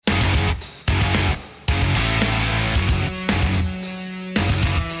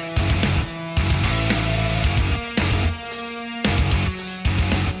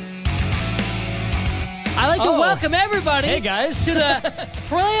welcome everybody. Hey, guys. To the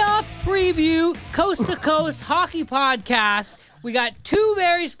playoff preview Coast to Coast Hockey Podcast. We got two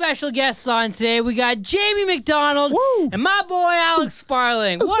very special guests on today. We got Jamie McDonald and my boy Alex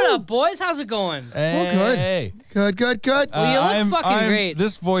Sparling. What up, boys? How's it going? Hey. Good. Well, you look fucking great.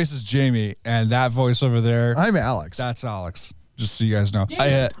 This voice is Jamie, and that voice over there, I'm Alex. that's Alex. Just so you guys know.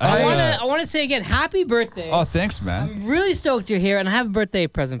 I want to say again, happy birthday. Oh, thanks, man. I'm really stoked you're here, and I have a birthday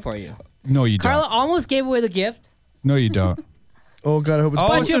present for you. No, you Carla don't. almost gave away the gift. No, you don't. Oh, God, I hope it's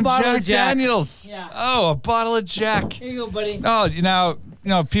bunch of some bottle of Jack. Daniels. Yeah. Oh, a bottle of Jack. Here you go, buddy. Oh, you know,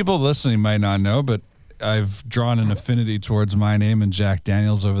 people listening might not know, but I've drawn an affinity towards my name and Jack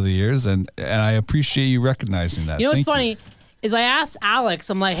Daniels over the years, and I appreciate you recognizing that. You know what's Thank funny is I asked Alex,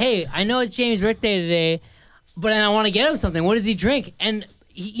 I'm like, hey, I know it's Jamie's birthday today, but I want to get him something. What does he drink? And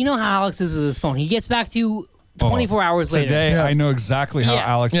you know how Alex is with his phone. He gets back to you 24 hours later. Today, I know exactly how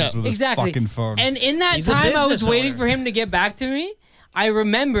Alex is with exactly. his fucking phone. And in that He's a time I was business waiting owner. for him to get back to me, I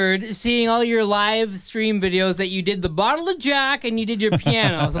remembered seeing all your live stream videos that you did the bottle of Jack and you did your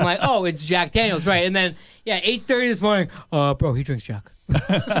pianos. I'm like, oh, it's Jack Daniels, right? And then, 8:30 this morning, bro, he drinks Jack.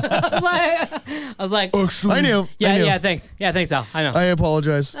 I was like, Actually, I knew. yeah, thanks. Yeah, thanks, Al. I know. I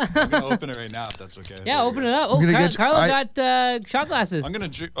apologize. I'm going to open it right now if that's okay. Yeah, open it up. Oh, gonna get- Carla got shot glasses. I'm going to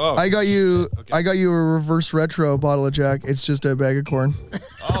drink. Oh, I got you. Okay. I got you a reverse retro bottle of Jack. It's just a bag of corn.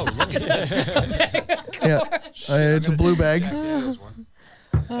 Oh, look at this. It's a blue bag.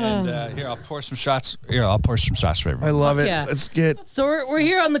 And here, I'll pour some shots. Here, I'll pour some shots for everyone. I love it. Yeah. Let's get. So we're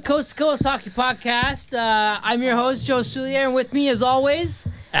here on the Coast to Coast Hockey Podcast. I'm your host, Joe Soulier, and with me, as always,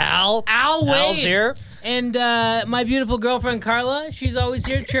 Al Al Wade. Al's here. And my beautiful girlfriend, Carla. She's always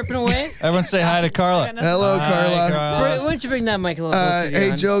here, tripping away. Everyone say hi to Carla. Hello, Carla. Why don't you bring that mic a little closer to your Hey,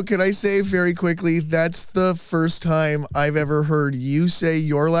 hand? Joe, can I say very quickly, that's the first time I've ever heard you say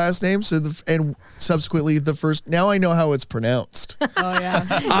your last name, and subsequently the first. Now I know how it's pronounced. Oh, yeah.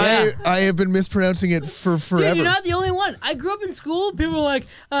 I have been mispronouncing it for forever. Dude, you're not the only one. I grew up in school. People were like,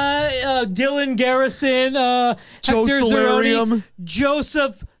 Dylan Garrison, Joe Hector Solarium. Zeroni,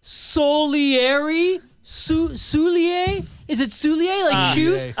 Joseph Solieri. Soulier? Is it Soulier? Like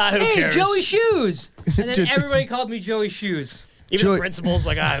shoes? Who Hey, cares? Joey Shoes. And then Dude, everybody called me Joey Shoes. Even Joey- the principal's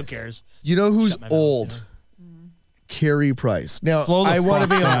like, who cares? You know who's Shut my mouth, old? Carey Price. Now, Slow the I want to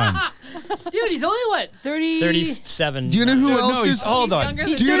fuck be on. down. Dude, he's only what, 30? 37. Do you know who Dude, else no, is? hold on. younger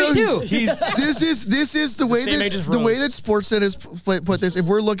He's Do you know- 32. He's This is the way same age as the way Rose. that Sportsnet has put this. If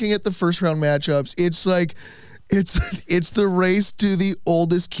we're looking at the first round matchups, it's like it's the race to the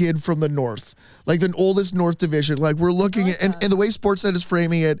oldest kid from the north. Like the oldest North Division. Like we're looking at, and the way Sportsnet is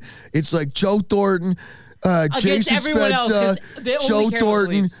framing it, it's like Joe Thornton, Jason everyone else, 'cause Spencer, they only Joe care about the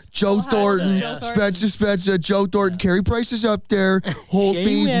Thornton, Leafs. Joe Full House Thornton, is Joe Spencer Spencer, Joe Thornton, Carey Price is up there, Holtby,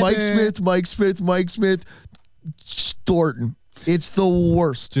 Shane Mike Weber. Smith, Thornton. It's the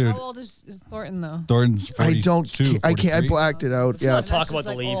worst. dude. How old is Thornton, though? Thornton's 42, I can't. I 43. blacked it out. Yeah. not talk That's about just, the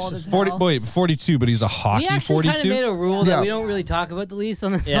like, Leafs. old as 40, hell. wait, 42, but he's a We hockey actually kind of 42. made a rule that Yeah. we don't really talk about the Leafs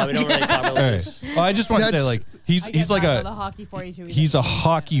on the Yeah, we don't really talk about All this. right. Well, I just want to say, That's- like, he's I get like that, though, a the hockey 42. he's a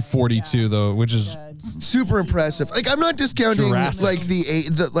hockey 42 though, which is Super impressive. Like I'm not discounting Jurassic.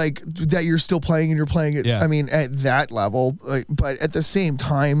 like that you're still playing and you're playing it. Yeah. I mean at that level, like, but at the same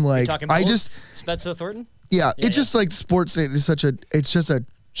time, like Talking I both? just Spencer Thornton? it's just like sports. It's just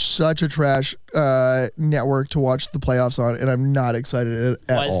such a trash network to watch the playoffs on, and I'm not excited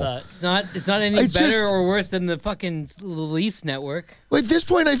at Why is all. that? It's not any It's better just- or worse than the fucking Leafs network. At this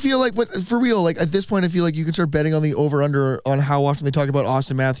point, I feel like, for real, like at this point, I feel like you can start betting on the over/under on how often they talk about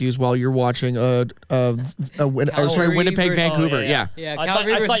Austin Matthews while you're watching Winnipeg, Calgary versus- Vancouver. Oh, yeah. Yeah, I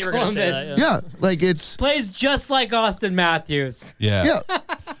Calgary thought versus you were going to say Columbus. that. Yeah. Yeah, like it's Plays just like Austin Matthews. yeah. yeah.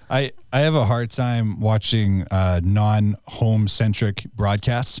 I have a hard time watching non-home centric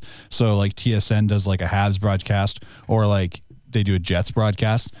broadcasts. So like TSN does like a Habs broadcast, or like they do a Jets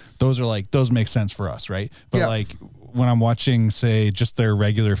broadcast. Those make sense for us, right? But Yeah. like when I'm watching, say, just their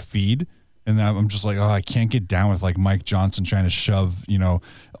regular feed, and I'm just like, oh, I can't get down with like Mike Johnson trying to shove,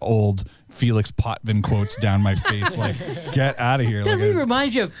 old Felix Potvin quotes down my face. Like, get out of here. Doesn't like, he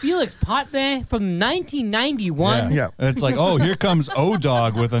remind you of Felix Potvin from 1991? Yeah. And it's like, oh, here comes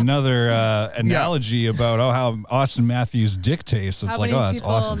O-Dog with another analogy about how Austin Matthews' dick tastes. It's How like, many oh, that's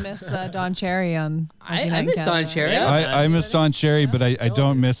people awesome. miss Don Cherry on I miss Don Cherry. Yeah. I miss Don Cherry, but I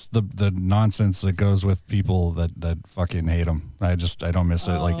don't miss the nonsense that goes with people that fucking hate him. I don't miss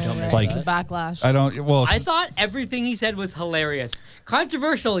it. Like the backlash. I don't. Well, I thought everything he said was hilarious.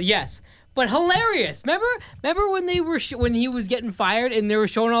 Controversial, yes. but hilarious. Remember when they were when he was getting fired and they were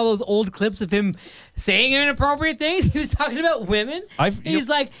showing all those old clips of him saying inappropriate things? He was talking about women. He's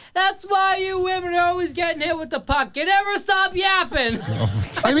like, "That's why you women are always getting hit with the puck. You never stop yapping."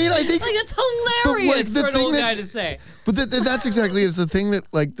 I mean, I think like that's hilarious for an old guy to say. But that's exactly it. It's the thing that,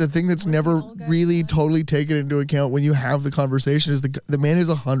 like, the thing that's never really totally taken into account when you have the conversation is the man is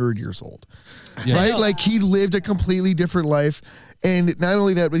 100 years old, right? Like, he lived a completely different life, and not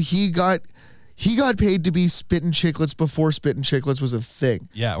only that, but he got paid to be Spittin' Chicklets before Spittin' Chicklets was a thing.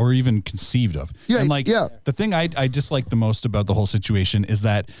 Yeah, or even conceived of. Yeah, and like the thing I dislike the most about the whole situation is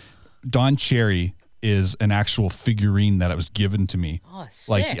that Don Cherry is an actual figurine that was given to me. Oh, sick,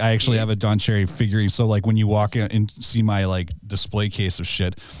 like I actually have a Don Cherry figurine. So like when you walk in and see my like display case of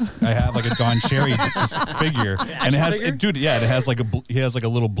shit, I have like a Don Cherry figure, and it has, dude, yeah, it has like he has like a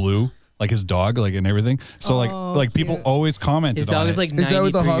little blue, like his dog, like and everything. So like people always commented His dog on is like Is that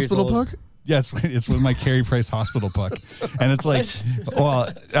with the 93 years hospital old. puck? Yeah, it's with my Carey Price hospital puck, and it's like, well,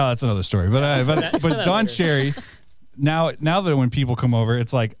 that's another story. But Don Cherry, now that when people come over,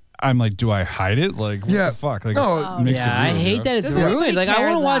 it's like I'm like, do I hide it? Like, what the fuck? Like, No. it makes it Yeah, I rude, hate you know? that it's Doesn't ruined. really Like I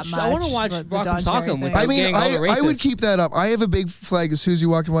care want to that watch. I want to much, watch but the Rock Don Sock'em Cherry without thing. I mean, getting all the I would racist. keep that up. I have a big flag as soon as you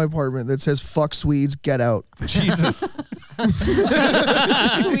walk into my apartment that says "fuck Swedes, get out." Jesus.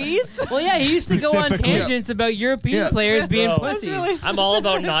 Swedes? Well, yeah, he used to go on Specifically. tangents about European Yeah. players being Bro. That's pussies. really I'm all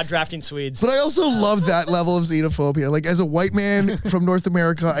about not drafting Swedes. But I also love that level of xenophobia. Like, as a white man from North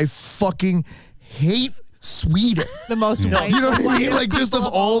America, I fucking hate Sweden. the most white. You know what I mean? whitest Like, just of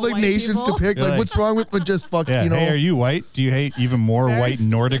people all the white nations people. to pick, You're like, like- what's wrong with just fuck, Yeah. you know? Hey, are you white? Do you hate even more Very white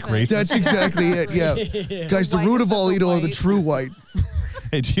Nordic specific. races? That's exactly it, yeah. Guys, the root of all Whitest of evil the are the white. true white.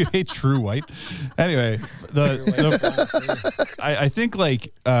 Hey, do you hate true white? Anyway, I think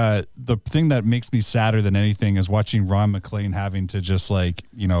like the thing that makes me sadder than anything is watching Ron McLean having to just like,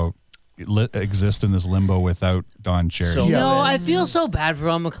 you know, exist in this limbo without Don Cherry. So- Yeah. No, I feel so bad for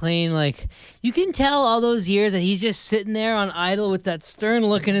Ron McLean. Like, you can tell all those years that he's just sitting there on idle with that stern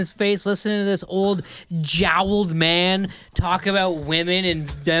look in his face, listening to this old jowled man talk about women and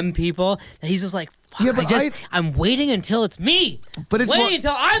them people. And he's just like, fuck, Yeah, but I'm waiting until it's me. But it's waiting what-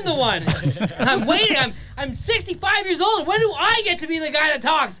 until I'm the one. I'm waiting. I'm 65 years old. When do I get to be the guy that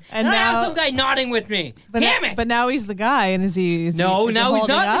talks? And I have now- some guy nodding with me. But Damn now, it. But now he's the guy, and is he? No, is he now he's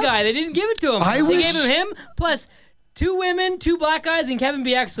holding not up? the guy. They didn't give it to him. I they wish- gave him plus 2 women, 2 black guys, and Kevin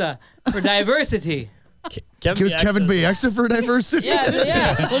Bieksa for diversity. Gives Kevin Bieksa for diversity.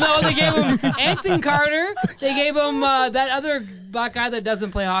 Yeah. Well, no, they gave him Anson Carter. They gave him that other black guy that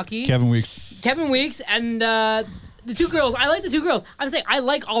doesn't play hockey, Kevin Weeks. Kevin Weeks, and the 2 girls. I like the 2 girls. I'm saying I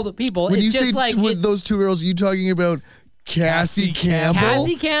like all the people. When it's you just say like with it's those 2 girls, are you talking about Cassie Campbell?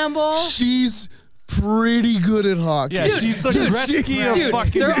 Cassie Campbell. She's pretty good at hockey. Yeah, she's the Gretzky of Dude,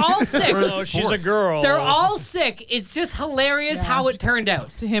 fucking. they're all sick. Oh, she's a girl. They're all sick. It's just hilarious how it turned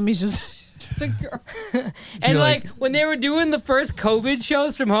out. To him, he's just. It's a girl. And like- when they were doing the first COVID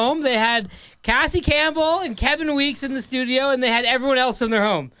shows from home, they had Cassie Campbell and Kevin Weeks in the studio, and they had everyone else from their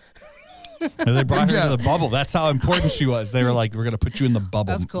home. And they brought her Yeah. to the bubble. That's how important she was. They were like, "We're gonna put you in the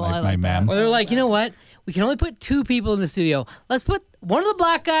bubble, That's cool. my, I my like ma'am." Or they're like, you know what? We can only put 2 people in the studio. Let's put one of the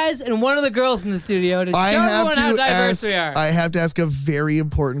black guys and one of the girls in the studio to I show have everyone how to diverse ask. we are. I have to ask a very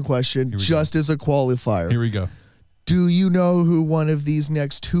important question, just as a qualifier. Here we go. Do you know who one of these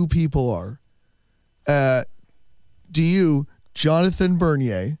next 2 people are? Do you, Jonathan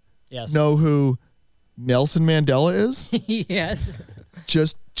Bernier, Yes. know who Nelson Mandela is? Yes.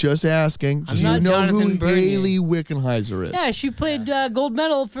 Just asking. Do you not know Jonathan who Bernier. Haley Wickenheiser is? Yeah, she played gold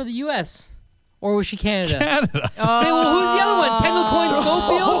medal for the U.S. Or was she Canada? Canada. Hey, well, who's the other one? Kendall Coyne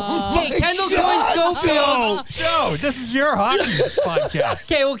Schofield? Okay, Kendall Coyne Schofield. Joe, this is your hockey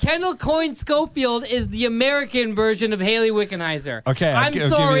podcast. Okay, well, Kendall Coyne Schofield is the American version of Haley Wickenheiser. Okay, I'll I'm gi- I'll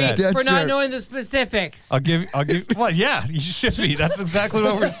give you sorry that. for That's not fair. knowing the specifics. I'll give. Well, yeah, you should be. That's exactly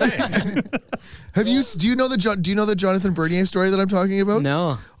what we're saying. Do you know the Jonathan Bernier story that I'm talking about?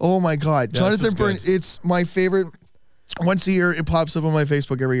 No. Oh my God, Yeah, Jonathan this is Bernier. good. It's my favorite. Once a year, it pops up on my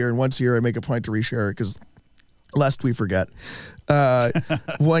Facebook every year, and once a year, I make a point to reshare it because lest we forget.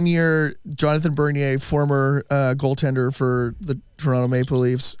 1 year, Jonathan Bernier, former goaltender for the Toronto Maple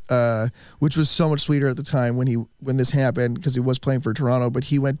Leafs, which was so much sweeter at the time when this happened because he was playing for Toronto, but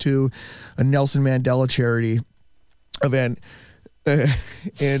he went to a Nelson Mandela charity event,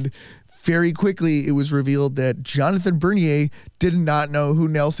 and very quickly it was revealed that Jonathan Bernier did not know who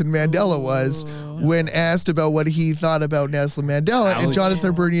Nelson Mandela was when asked about what he thought about Nelson Mandela, and Ouch.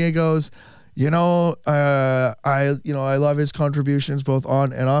 Jonathan Bernier goes, I love his contributions both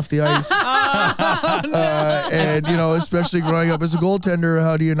on and off the ice. And especially growing up as a goaltender,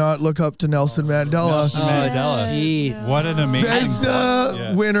 how do you not look up to Nelson Mandela? Nelson Mandela. Jeez. What an amazing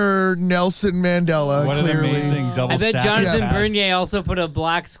Vezina winner Nelson Mandela. What clearly. an amazing double I bet stack. Jonathan pass. Bernier also put a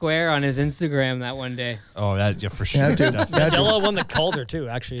black square on his Instagram that one day. Oh, that for sure. Had to. Definitely. Had to. Mandela won the Calder too,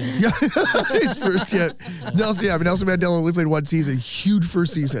 actually. Yeah, his first yet. Nelson Mandela only played one season. Huge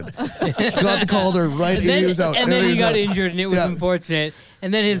first season. Got the Calder right, And then, he was out. and then he was got out. injured, and it was Yeah. unfortunate.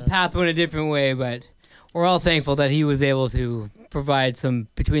 And then his path went a different way, but we're all thankful that he was able to provide some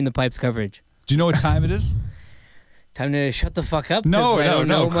between the pipes coverage. Do you know what time it is? Time to shut the fuck up. No, 'cause I don't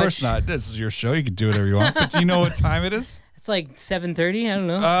know of course much. not. This is your show. You can do whatever you want. But do you know what time it is? It's like 7:30. I don't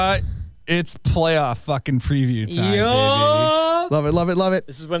know. It's playoff fucking preview time, baby. Yo, Love it, love it, love it.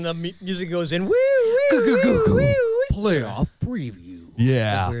 This is when the music goes in. Woo, woo, woo, woo. playoff preview.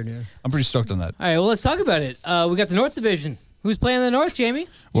 Yeah. That's weird, yeah. I'm pretty stoked on that. All right, well, let's talk about it. We got the North Division. Who's playing in the North, Jamie?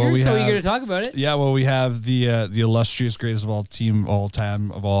 Well, You're we so have- eager to talk about it. Yeah, well, we have the illustrious greatest of all team all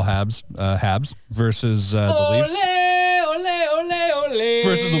time of all Habs versus the Leafs. Ole.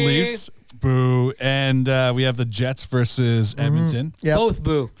 Versus the Leafs. Boo. And we have the Jets versus Edmonton. Yep. Both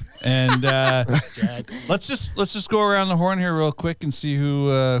boo. And let's just go around the horn here real quick and see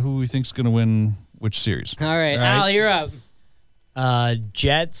who we think's going to win which series. All right, All right. Al, you're up.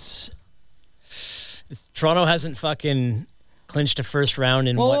 Jets. Toronto hasn't fucking clinched a first round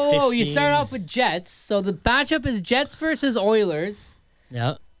in Whoa, 15? you start off with Jets. So the matchup is Jets versus Oilers.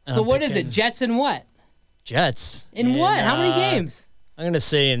 Yeah. So I'm what is it? picking Jets in what? Jets. In And, what? How many games? I'm gonna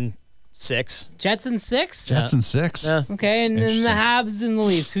say in 6. Jets in 6? Jets and 6. Yeah. Okay, and then the Interesting. Habs and the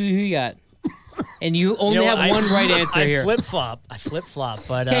Leafs. Who you got? And you only have one right answer I here. flip flop,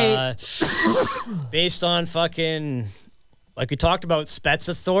 but 'Kay. Based on fucking like we talked about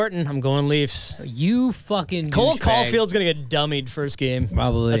Spezza Thornton, I'm going Leafs. You fucking Cole douchebag. Caulfield's gonna get dummied first game.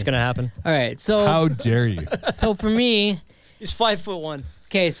 Probably. That's gonna happen. All right, so How dare you? so for me, He's 5'1".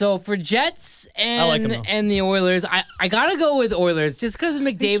 okay, so for Jets I like him, and though. the Oilers, I gotta go with Oilers just because of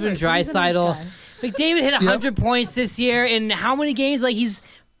McDavid and Draisaitl. McDavid hit 100 points this year in how many games? Like he's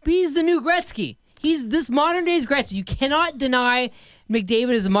the new Gretzky. He's this modern day's Gretzky. You cannot deny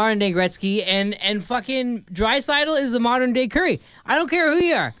McDavid is the modern day Gretzky, and fucking Draisaitl is the modern day Curry. I don't care who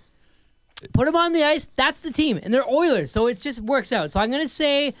you are. Put them on the ice. That's the team, and they're Oilers, so it just works out. So I'm gonna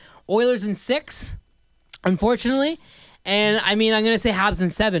say Oilers in 6, unfortunately, and I mean I'm gonna say Habs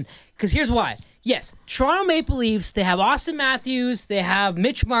in 7 because here's why. Yes, Toronto Maple Leafs. They have Austin Matthews. They have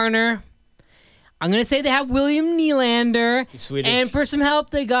Mitch Marner. I'm going to say they have William Nylander. He's Swedish. And for some help,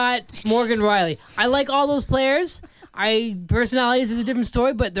 they got Morgan Riley. I like all those players. Personalities is a different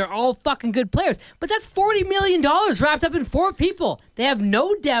story, but they're all fucking good players. But that's $40 million wrapped up in 4 people. They have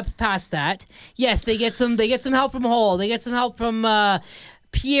no depth past that. Yes, they get some help from Hull. They get some help from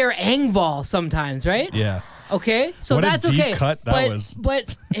Pierre Engvall sometimes, right? Yeah. Okay, so What a that's deep okay. cut that was.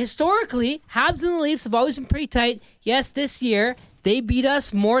 But historically, Habs and the Leafs have always been pretty tight. Yes, this year they beat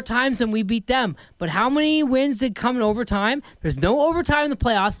us more times than we beat them. But how many wins did come in overtime? There's no overtime in the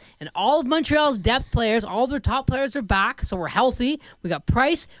playoffs, and all of Montreal's depth players, all of their top players are back, so we're healthy. We got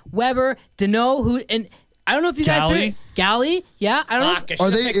Price, Weber, Deneau, and I don't know if you guys heard Galley. Yeah, I don't know. Fuck, I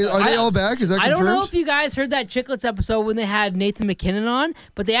Are should've they picked- all back? Is that I confirmed? don't know if you guys heard that Chicklets episode when they had Nathan McKinnon on,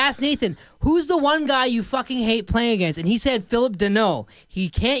 but they asked Nathan, "Who's the one guy you fucking hate playing against?" And he said Philip Deneau. He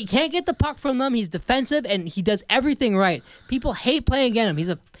can't get the puck from them. He's defensive and he does everything right. People hate playing against him. He's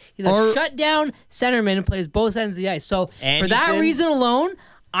a shutdown centerman and plays both ends of the ice. So for that Anderson. reason alone,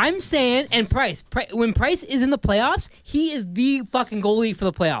 I'm saying, and Price, when Price is in the playoffs, he is the fucking goalie for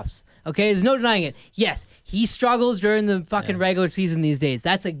the playoffs. Okay, there's no denying it. Yes, he struggles during the fucking regular season these days.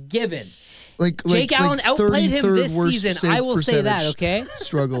 That's a given. Jake Allen outplayed him 33rd this worst season. save I will say that, percentage okay?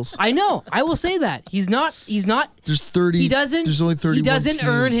 Struggles. I know. I will say that. He's not There's 30. he doesn't There's only 31 he doesn't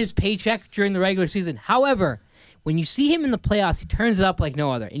earn teams. his paycheck during the regular season. However, when you see him in the playoffs, he turns it up like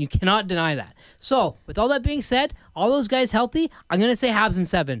no other, and you cannot deny that. So, with all that being said, all those guys healthy, I'm going to say Habs in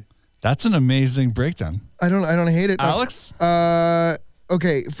 7. That's an amazing breakdown. I don't hate it. Alex?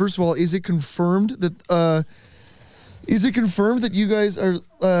 Okay, first of all, is it confirmed that you guys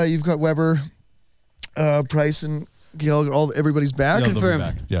are you've got Weber, Price and Gallagher, everybody's back? Yeah, they'll be confirmed.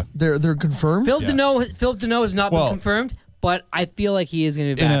 back. Yeah. They're confirmed? Philip Yeah. Deneau has not Well- been confirmed, but I feel like he is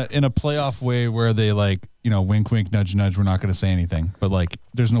going to be back. In a playoff way where they wink wink nudge nudge, we're not going to say anything, but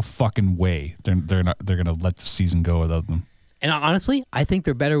there's no fucking way they're going to let the season go without them. And honestly, I think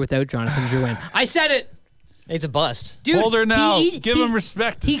they're better without Jonathan Drouin. I said it. It's a bust. Dude, Hold her now. he- Give he- him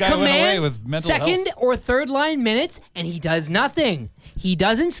respect. This he guy went away commands with mental second health. or third line minutes, and he does nothing. He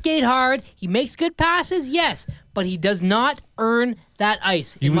doesn't skate hard. He makes good passes, yes, but he does not earn that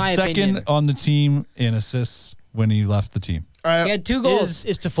ice. He in was my second opinion. on the team in assists when he left the team. He had 2 goals.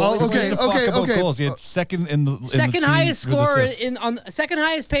 Is Toffoli okay, Who gives a fuck about okay. goals? He had second in the Second team highest with scorer assists. second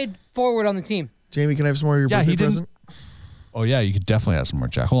highest paid forward on the team. Jamie, can I have some more of your Yeah, birthday he didn't- present? Oh yeah, you could definitely have some more,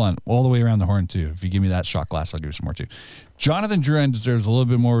 Jack. Hold on, all the way around the horn too. If you give me that shot glass, I'll give you some more too. Jonathan Drouin deserves a little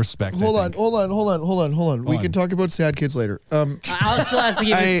bit more respect. Hold I on, think. hold on. We on. can talk about sad kids later. Alex still has to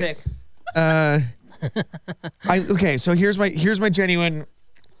give his pick. Okay, so here's my genuine.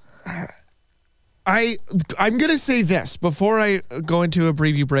 I'm gonna say this before I go into a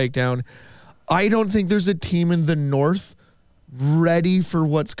preview breakdown. I don't think there's a team in the North ready for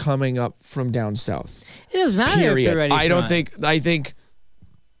what's coming up from down south. It doesn't matter if Period. they're ready. I or don't not. think.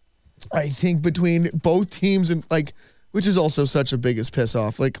 I think between both teams and like, which is also such a biggest piss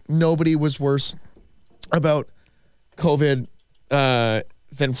off. Like nobody was worse about COVID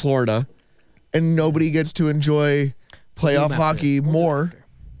than Florida, and nobody gets to enjoy playoff after hockey that. more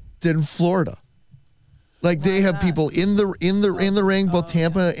than Florida. Like they have people in the ring. Both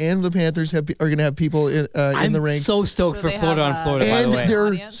Tampa and the Panthers are going to have people in I'm the ring, so stoked So for they Florida have, on Florida, by and the way. they're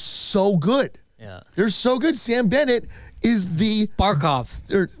Audience? so good. Yeah. They're so good. Sam Bennett is the Barkov.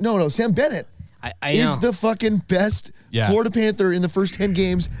 Sam Bennett I is know. the fucking best Yeah. Florida Panther in the first 10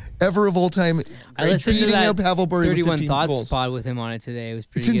 games ever of all time. I listened to beating that out Pavelburi with 31 15 Thoughts goals. spot with him on it today. It was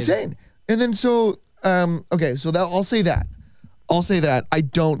It's pretty good. insane. And then okay, so that I'll say that. I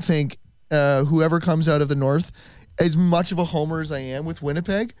don't think whoever comes out of the North, as much of a homer as I am with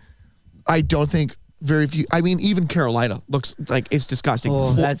Winnipeg, I don't think very few. I mean, even Carolina looks like it's disgusting.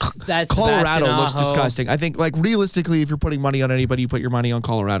 Oh, that's Colorado Sebastian looks Aho. disgusting. I think, like, realistically, if you're putting money on anybody, you put your money on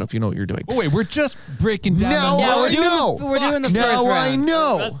Colorado if you know what you're doing. Oh wait, we're just breaking down. No, the Yeah, I we're doing know. we're doing the first Now I round.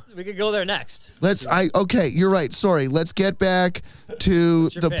 know. We could go there next. Okay, you're right. Sorry. Let's get back to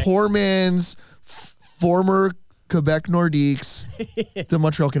What's your the picks? poor man's former Quebec Nordiques, the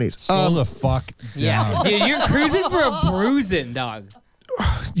Montreal Canadiens. Slow the fuck down. Yeah, dude, you're cruising for a bruising, dog.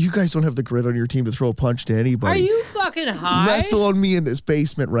 You guys don't have the grit on your team to throw a punch to anybody. Are you fucking high? Less alone me in this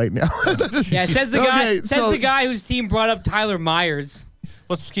basement right now. Yeah, says the guy. Okay, Says so- the guy whose team brought up Tyler Myers.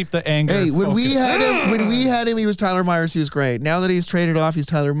 Let's keep the anger. Hey, when we focused. had him, he was Tyler Myers. He was great. Now that he's traded off, he's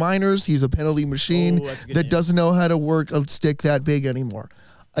Tyler Miners. He's a penalty machine Oh, that's a good that name. doesn't know how to work a stick that big anymore.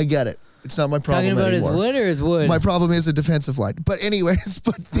 I get it. It's not my problem Talking about anymore. his wood or his wood? My problem is a defensive line. But anyways,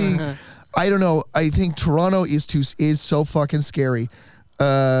 I don't know. I think Toronto is so fucking scary.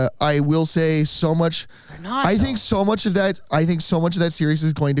 I will say so much. not, I though. think so much of that series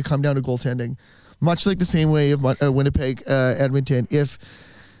is going to come down to goaltending, much like the same way of Winnipeg, Edmonton. If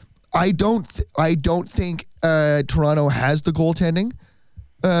I don't think Toronto has the goaltending.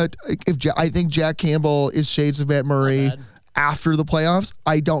 I think Jack Campbell is shades of Matt Murray bad. after the playoffs.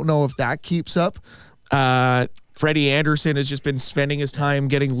 I don't know if that keeps up. Freddie Anderson has just been spending his time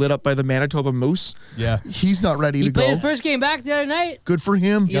getting lit up by the Manitoba Moose. Yeah. He's not ready he to played go. his first game back the other night. Good for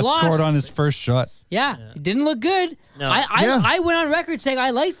him. He Got lost. scored on his first shot. Yeah, it didn't look good. No. I went on record saying I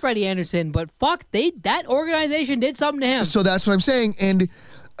liked Freddie Anderson, but fuck, that organization did something to him. So that's what I'm saying. And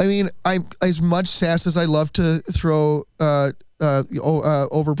I mean, I'm as much sass as I love to throw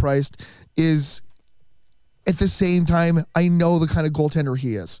overpriced is at the same time, I know the kind of goaltender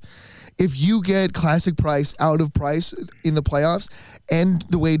he is. If you get classic price out of price in the playoffs and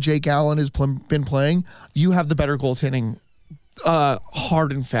the way Jake Allen has been playing, you have the better goaltending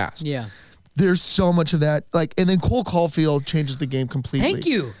hard and fast. Yeah. There's so much of that. And then Cole Caulfield changes the game completely. Thank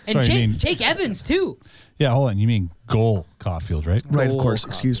you. And Sorry, Jake, I mean- Jake Evans too. Yeah, hold on. You mean goal Caulfield, right? Right, of Cole course.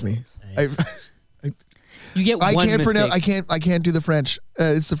 Excuse me. You get I one can't mistake. pronounce. I can't do the French.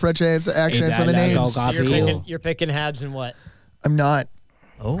 It's the French accents on the names. Go, go. You're picking Habs and what? I'm not.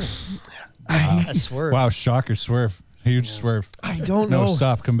 Oh, a swerve. Wow, shocker swerve. Huge swerve. I don't No, know.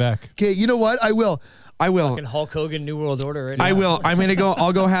 stop. Come back. Okay, you know what? I will. Fucking Hulk Hogan, New World Order. Right I now. will. I'm gonna go.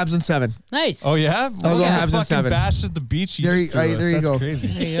 I'll go Habs in 7. Nice. Oh, yeah? I'll go Habs in fucking 7. bash at the beach. There you- just threw us. there you That's go. crazy.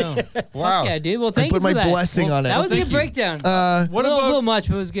 There you go. Wow. Yeah, dude. Well, thank put you for my that. blessing on it. That was a Thank good you. breakdown. What a about little much,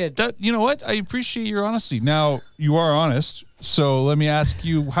 but it was good. that? You know what? I appreciate your honesty. Now, you are honest. So let me ask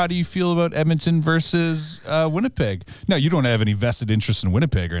you, how do you feel about Edmonton versus Winnipeg? Now, you don't have any vested interest in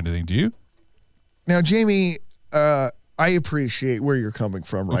Winnipeg or anything, do you? Now, Jamie, I appreciate where you're coming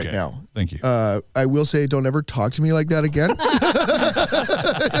from right Okay. now. Thank you. I will say, don't ever talk to me like that again.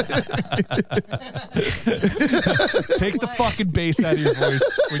 Take the fucking bass out of your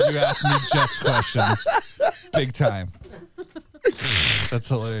voice when you ask me Jets questions. Big time. That's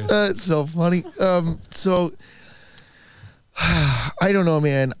hilarious. It's so funny. So I don't know,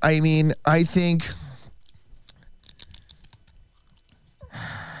 man. I mean, I think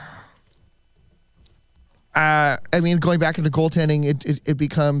going back into goaltending, it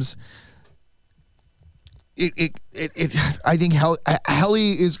becomes I think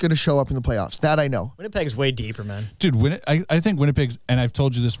Helly is going to show up in the playoffs. That I know. Winnipeg's way deeper, man. Dude, I think Winnipeg's, and I've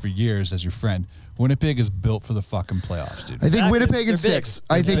told you this for years as your friend, Winnipeg is built for the fucking playoffs, dude. I think Exactly. Winnipeg in They're big. 6.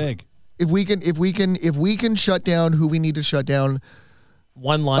 I think Big. if we can shut down who we need to shut down,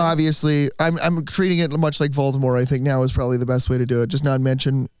 One line. obviously, I'm treating it much like Baltimore. I think now is probably the best way to do it. Just not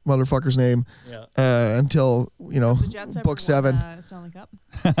mention motherfucker's name Yeah. until The Jets ever book 7. won, Stanley Cup.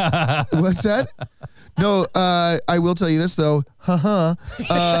 What's that? No, I will tell you this though. No, I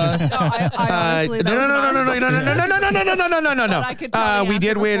honestly, that was No. But I could tell the We did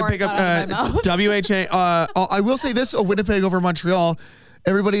answer win before to pick it up got out of my mouth. WHA. I will say this: Winnipeg over Montreal.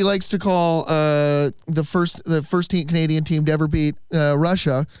 Everybody likes to call the first Canadian team to ever beat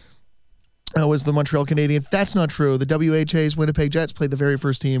Russia was the Montreal Canadiens. That's not true. The WHA's Winnipeg Jets played the very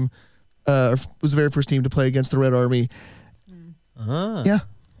first team. Was the very first team to play against the Red Army. Yeah.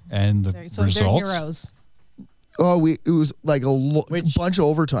 And the So they're results? heroes. Oh, it was like a Which- bunch of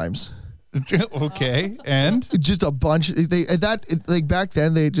overtimes. Okay. And Just a bunch. Back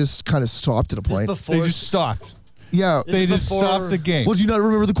then they just kind of stopped at a This is point. before. they just stopped. Yeah. This They is just before- stopped the game. Well, do you not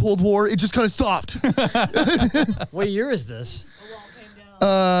remember the Cold War? It just kind of stopped. What year is this?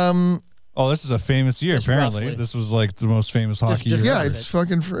 Oh, this is a famous year, Just apparently. roughly. This was like the most famous hockey just year. Yeah, Right. it's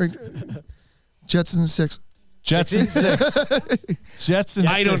fucking Jets in 6. Jets in 6. Jets in 6.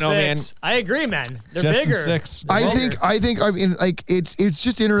 I don't know, man. I agree, man. They're Jets bigger. in 6. I think I mean like it's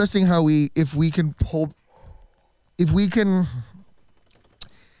just interesting how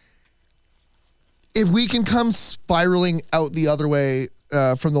if we can come spiraling out the other way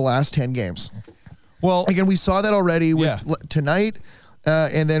from the last 10 games. Well, Again, we saw that already with Yeah. tonight,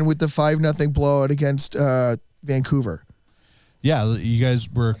 and then with the 5-0 blowout against Vancouver. yeah, you guys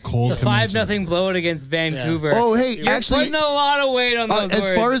were cold. coming into- 5-0 blowout against Vancouver. Oh, hey, You're actually, putting a lot of weight on those as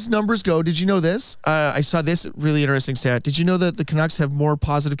words. far as numbers go, did you know this? I saw this really interesting stat. Did you know that the Canucks have more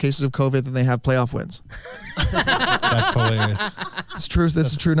positive cases of COVID than they have playoff wins? That's hilarious. It's true. This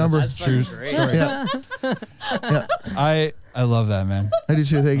is a true number. That's True fucking great. story. Yeah, I love that, man. I do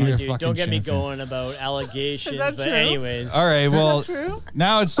too. Thank you. You're a Dude, fucking don't get me champion. going about allegations. Is that But true? anyways, All right, well, True.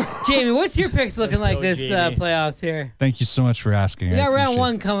 now it's. Jamie, what's your picks looking Let's like go, this Jamie. playoffs here? Thank you so much for asking. We I got round appreciate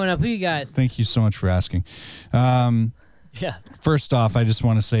one it. coming up. Who you got? Thank you so much for asking. yeah. First off, I just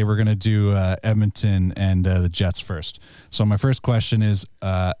want to say we're going to do Edmonton and the Jets first. So my first question is,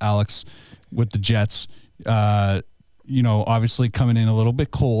 Alex, with the Jets, obviously coming in a little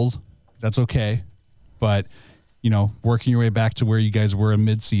bit cold. That's okay. But, working your way back to where you guys were in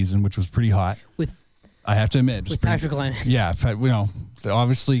midseason, which was pretty hot. With I have to admit. with Patrick Laine. Yeah.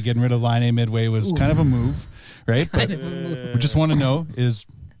 Obviously getting rid of Line A midway was kind of a move, right? But we just want to know is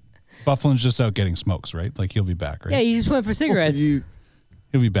Buffalo's just out getting smokes, right? Like he'll be back, right? Yeah, you just went for cigarettes.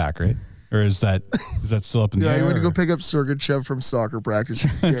 He'll be back, right? Or is that still up in the Yeah, air? you want to go or- pick up Sergachev from soccer practice. you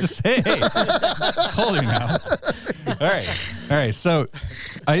dick. Just hey, hold it now. All right. So,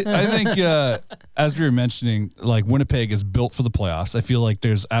 I think as we were mentioning, like Winnipeg is built for the playoffs. I feel like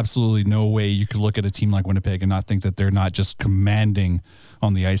there's absolutely no way you could look at a team like Winnipeg and not think that they're not just commanding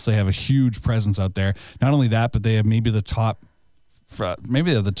on the ice. They have a huge presence out there. Not only that, but they have maybe the top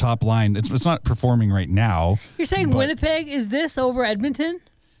line. It's not performing right now. You're saying but- Winnipeg is this over Edmonton?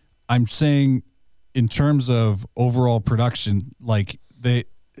 I'm saying in terms of overall production, like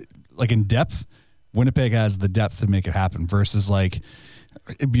in depth, Winnipeg has the depth to make it happen versus like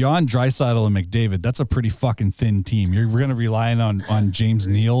beyond Draisaitl and McDavid, that's a pretty fucking thin team. You're going to rely on James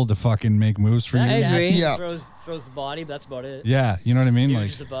Neal to fucking make moves for I you. agree. Yeah. Throws the body, but that's about it. Yeah, you know what I mean? Yeah, Like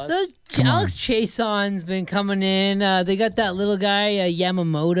just a buzz. The Alex Chason's been coming in. They got that little guy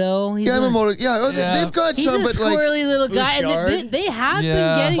Yamamoto. Yamamoto, they've got He's some, a but like squirrely little guy, and Bouchard. they have Yeah.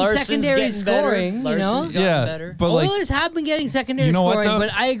 been getting Larson's secondary getting better. scoring. Larson's gotten yeah, better. but like Oilers have been getting secondary You know what, scoring, though?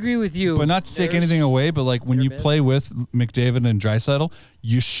 but I agree with you. but not to take There's- anything away, but like when you Pyramid. play with McDavid and Draisaitl,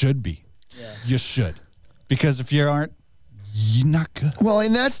 you should be. Yeah. You should. Because if you aren't, you're not good. Well,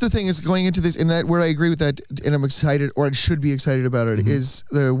 and that's the thing is going into this, and that where I agree with that, and I'm excited, or I should be excited about it, is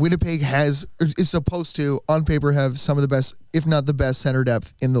the Winnipeg is supposed to, on paper, have some of the best, if not the best, center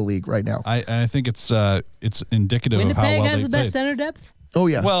depth in the league right now. I think it's indicative Winnipeg of how well has they the best played. center depth. Oh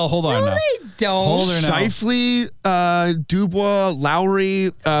yeah. Well, hold on No, now. they don't. Hold her now. Shifley, Dubois,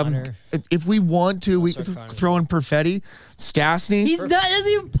 Lowry. Connor. If we want to, we Also Connor. throw in Perfetti, Stastny. He's not. Doesn't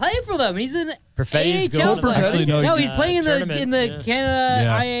even play for them. He's an Perfetti's AHL going. Perfetti? Actually, No, he's playing in the tournament, Canada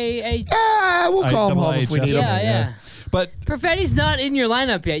Yeah. IAA. Yeah, we'll call him home if we IHF. need him. Yeah. But Perfetti's not in your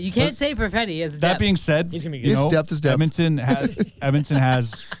lineup yet. You can't say Perfetti as that depth. being said, He's gonna be you good. know, His depth is depth. Edmonton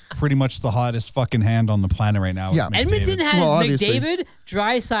has pretty much the hottest fucking hand on the planet right now. with Yeah. McDavid. Edmonton has Well, obviously. McDavid,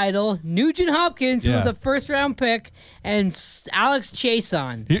 Draisaitl, Nugent Hopkins, who was Yeah. a first-round pick, and Alex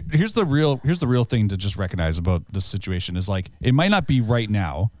Chason. Here's the real thing to just recognize about this situation is like it might not be right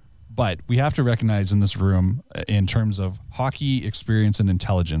now, but we have to recognize in this room in terms of hockey experience and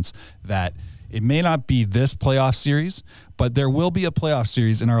intelligence that it may not be this playoff series, but there will be a playoff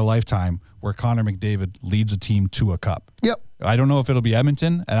series in our lifetime where Connor McDavid leads a team to a cup. Yep. I don't know if it'll be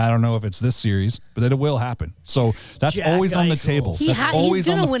Edmonton, and I don't know if it's this series, but it will happen. So that's Jack always on the Eichel. table. He's That's always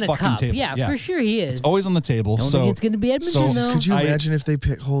going on to the win a fucking cup. table. Yeah, for sure he is. It's always on the table. Don't so think it's going to be Edmonton, though. Could you imagine if they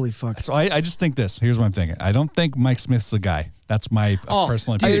pick? Holy fuck. So I just think this. Here's what I'm thinking. I don't think Mike Smith's the guy. That's my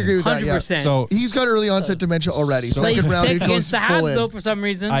personal I opinion. agree with that. Yeah. 100%. So He's got early onset dementia already. So- Plays Second round, he sick goes against the full Habs, though, in. for some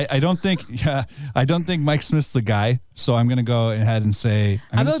reason. I don't think Mike Smith's the guy. So I'm gonna go ahead and say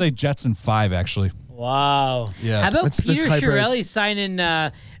I'm gonna about- say Jets in 5 actually. Wow. Yeah. How about That's Peter high praise. Chiarelli signing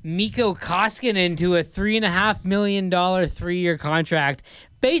Mikko Koskinen to a $3.5 million 3-year contract?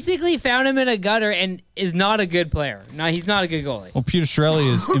 Basically found him in a gutter and is not a good player. No, he's not a good goalie. Well, Peter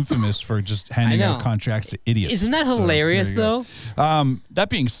Chiarelli is infamous for just handing I know. out contracts to idiots. Isn't that So, hilarious, there you go. though? That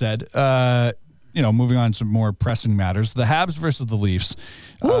being said, moving on to more pressing matters, the Habs versus the Leafs.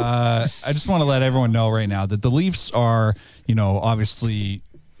 I just want to let everyone know right now that the Leafs are, obviously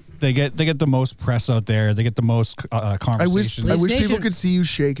they get the most press out there. They get the most I conversations. wish people Nation. could see you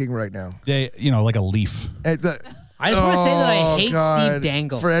shaking right now. They, like a leaf. I just want to say that I hate God. Steve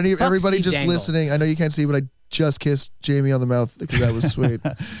Dangle. For Fuck everybody Steve just Dangle. listening, I know you can't see, but I just kissed Jamie on the mouth because that was sweet.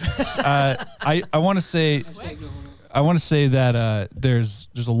 I want to say that there's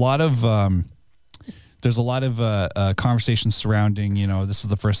a lot of conversations surrounding, this is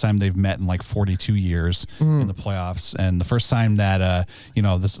the first time they've met in like 42 years in the playoffs, and the first time that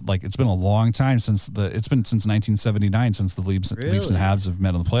it's been a long time since 1979 since the Leafs and Habs have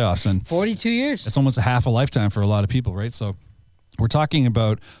met in the playoffs, and 42 years. it's almost a half a lifetime for a lot of people, right? So we're talking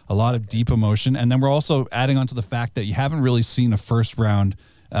about a lot of deep emotion, and then we're also adding on to the fact that you haven't really seen a first round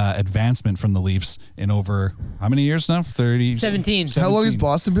advancement from the Leafs in over how many years now? 17. How long has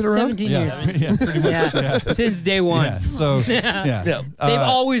Boston been around? 17 years. Yeah, pretty much. Yeah. Since day one. Yeah. So yeah. They've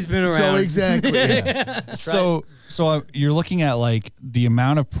always been around. So exactly. So you're looking at like the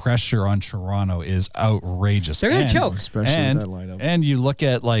amount of pressure on Toronto is outrageous. They're gonna And- choke. Especially and, with that lineup. And you look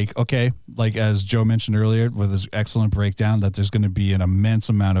at like as Joe mentioned earlier with his excellent breakdown, that there's going to be an immense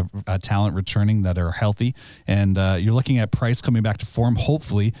amount of talent returning that are healthy, and you're looking at Price coming back to form,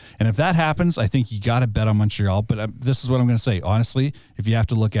 hopefully. And if that happens, I think you got to bet on Montreal. But this is what I'm going to say. Honestly, if you have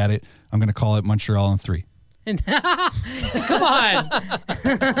to look at it, I'm going to call it Montreal in 3. Come on.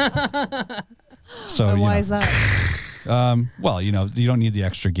 So Why is that? well, you don't need the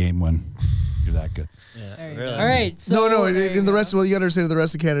extra game when you're that good. Really? All right. So, No, in the rest, well, you got to understand in the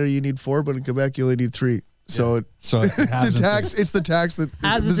rest of Canada, you need 4, but in Quebec, you only need 3. So So it's the tax that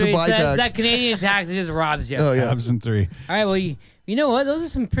As this is a buy tax. that Canadian tax, it just robs you. Oh yeah. Habs in 3. All right. Well, you know what? Those are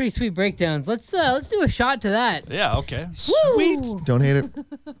some pretty sweet breakdowns. Let's do a shot to that. Yeah. Okay. Sweet. Don't hate it.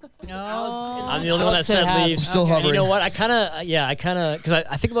 I'm the only one that said Habs. Leafs. Still And you know hovering. what? I kind of, because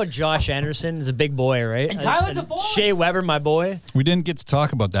I think about Josh Anderson as a big boy, right? And Tyler Toffoli. Shea Weber, my boy. We didn't get to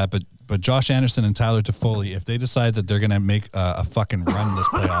talk about that, but Josh Anderson and Tyler Toffoli, if they decide that they're going to make a fucking run this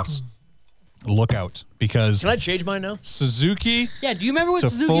playoffs, look out, because Can I change mine now? Suzuki, Yeah. Do you remember what Toffoli.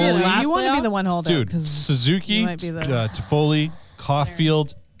 Suzuki did last You want to be playoff? the one holding, dude, because Suzuki, you might be the- Toffoli,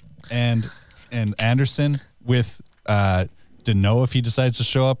 Caulfield, and Anderson with Deneau if he decides to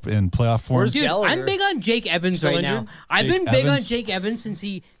show up in playoff form. Where's Dude, Gallagher? I'm big on Jake Evans Still right injured? now. I've Jake been big on Evans? Jake Evans since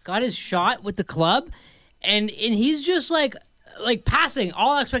he got his shot with the club, and he's just like passing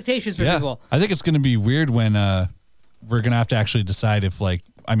all expectations for people. I think it's going to be weird when we're going to have to actually decide if, like,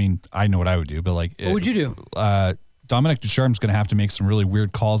 I mean, I know what I would do, but like, What would you do? Dominic Ducharme's going to have to make some really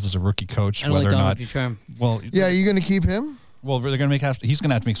weird calls as a rookie coach, I don't whether like or not. Dominic Ducharme. Well, Yeah, are you going to keep him? Well, they're going to he's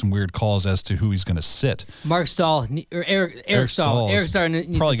going to have to make some weird calls as to who he's going to sit. Mark Stahl or Eric Stahl. is Eric Stahl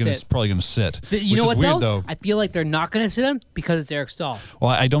needs probably to going sit. to sit. You know which what is weird, though? I feel like they're not going to sit him because it's Eric Stahl.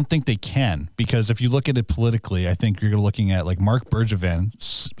 Well, I don't think they can, because if you look at it politically, I think you're looking at like Mark Bergevin.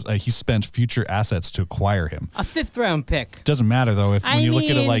 He spent future assets to acquire him. A 5th round pick. Doesn't matter though. If when I you look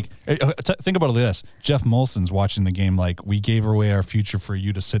at it mean- like, think about it like this: Jeff Molson's watching the game like, we gave away our future for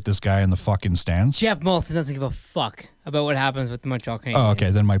you to sit this guy in the fucking stands. Jeff Molson doesn't give a fuck about what happens with the Montreal Canadiens. Oh, okay.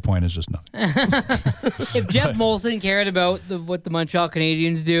 Then my point is just nothing. If Jeff Molson cared about what the Montreal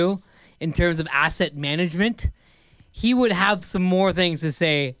Canadiens do, in terms of asset management, he would have some more things to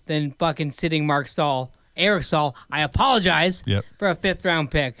say than fucking sitting Eric Stahl. I apologize for a 5th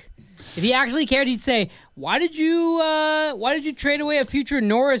round pick. If he actually cared, he'd say, "Why did you trade away a future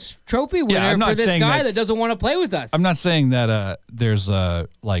Norris Trophy winner for this guy that doesn't want to play with us?" I'm not saying that there's a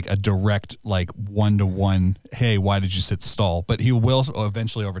direct 1-to-1. Hey, why did you sit Stahl? But he will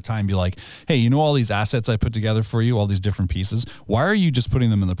eventually over time be like, "Hey, you know all these assets I put together for you, all these different pieces. Why are you just putting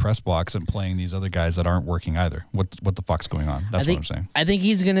them in the press box and playing these other guys that aren't working either? What the fuck's going on?" That's what I'm saying. I think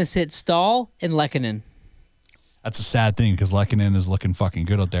he's gonna sit Stahl and Lehkonen. That's a sad thing because Lehkonen is looking fucking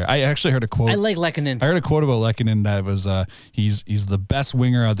good out there. I actually heard a quote. I like Lehkonen. I heard a quote about Lehkonen that was he's the best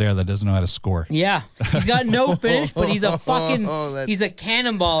winger out there that doesn't know how to score. Yeah, he's got no finish, but he's a fucking he's a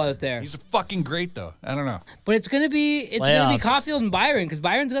cannonball out there. He's fucking great though. I don't know. But it's gonna be Caulfield and Byron because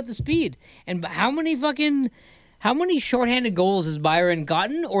Byron's got the speed. And how many shorthanded goals has Byron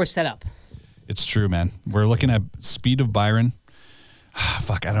gotten or set up? It's true, man. We're looking at speed of Byron.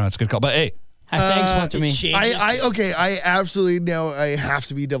 Fuck, I don't know. It's a good call, but hey. Sponsor me. I absolutely now I have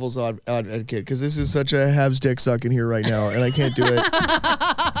to be devil's advocate because this is such a Habs dick suck in here right now and I can't do it.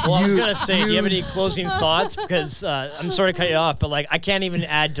 Well, I was gonna say, do you have any closing thoughts? Because I'm sorry to cut you off, but I can't even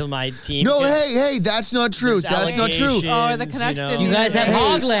add to my team. No, hey, that's not true. That's not true. Oh, the Canucks didn't. You guys have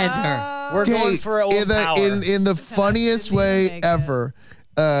Hoglander. We're going for old power. in the funniest way ever.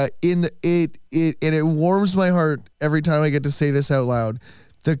 It warms my heart every time I get to say this out loud.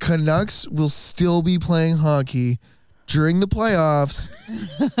 The Canucks will still be playing hockey during the playoffs,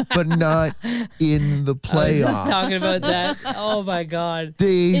 but not in the playoffs. I was just talking about that. Oh my God!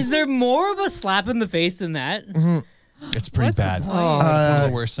 Is there more of a slap in the face than that? Mm-hmm. It's pretty bad. It's one of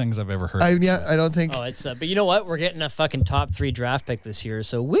the worst things I've ever heard. I don't think. Oh, it's. But you know what? We're getting a fucking top 3 draft pick this year,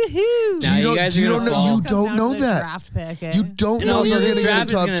 so woohoo! Now you don't know that. Draft pick, eh? You don't know you're going to get a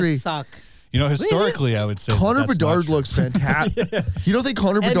top 3. Suck. You know, historically, I would say Connor that's Bedard looks fantastic. You don't think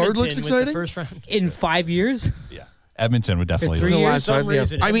Connor Bedard looks exciting? First round. In 5 years? Yeah. Edmonton would definitely. For 3 years? Last time, yeah.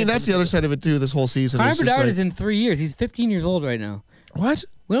 I mean, that's the other side of it too. This whole season. Connor Bedard is in 3 years. He's 15 years old right now. What?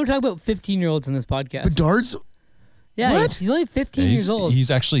 We don't talk about 15-year-olds in this podcast. Bedard's. Yeah, what? He's only 15 years old. He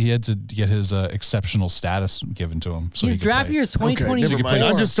had to get his exceptional status given to him. So his draft year is 2020. Okay, never mind.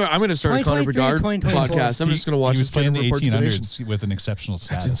 I'm going to start a Connor Bedard podcast. I'm just going to watch his playing in the report 1800s with an exceptional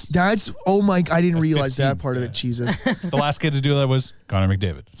status. That's oh my! I didn't realize 15, that part of it. Jesus. The last kid to do that was Connor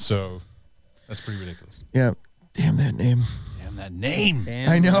McDavid. So that's pretty ridiculous. Yeah. Damn that name.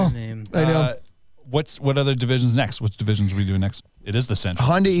 I know. I know. What other divisions next? Which divisions are we doing next? It is the Central.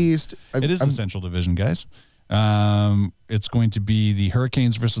 Honda East. It is the Central Division, guys. It's going to be the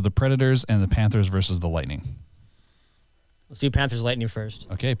Hurricanes versus the Predators and the Panthers versus the Lightning. Let's do Panthers Lightning first.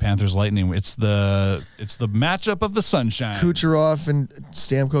 Okay, Panthers Lightning. It's the matchup of the sunshine. Kucherov and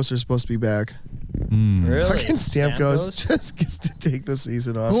Stamkos are supposed to be back. Really? Fucking Stamkos just gets to take the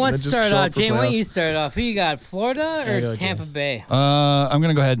season off. Who wants and to then just start show off? up for Jane, why don't playoffs. you start off? Who you got, Florida or go, Tampa Jane. Bay? I'm going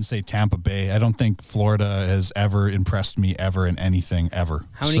to go ahead and say Tampa Bay. I don't think Florida has ever impressed me ever in anything ever.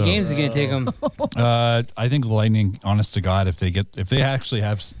 How many games are you going to take them? I think the Lightning, honest to God, if they actually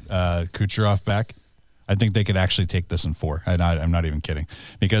have Kucherov back, I think they could actually take this in 4. I'm not even kidding.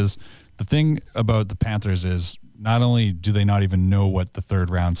 Because the thing about the Panthers is not only do they not even know what the third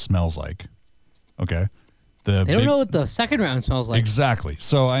round smells like, okay? They don't know what the second round smells like. Exactly.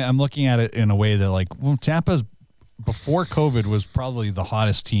 So I'm looking at it in a way that Tampa's before COVID was probably the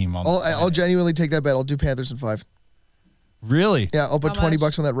hottest team on the planet. I'll genuinely take that bet. I'll do Panthers in 5. Really? Yeah, I'll put How much?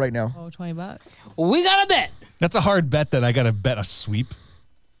 $20 on that right now. Oh, $20. We got a bet. That's a hard bet that I got to bet a sweep.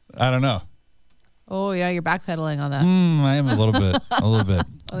 I don't know. Oh yeah, you're backpedaling on that. I am a little bit.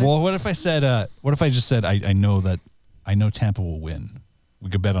 Well, what if I just said I know Tampa will win? We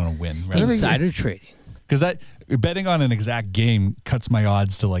could bet on a win, right? Insider trading. Because betting on an exact game cuts my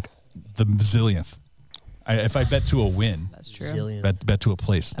odds to like the zillionth. If I bet to a win, That's true. Zillion. bet to a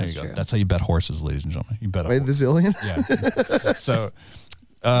place. There That's you go. true. That's how you bet horses, ladies and gentlemen. You bet. Wait, the zillion? Yeah. So.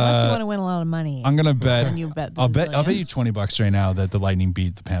 Unless you want to win a lot of money. I'm gonna bet. Then you bet the I'll bet zillions. you $20 right now that the Lightning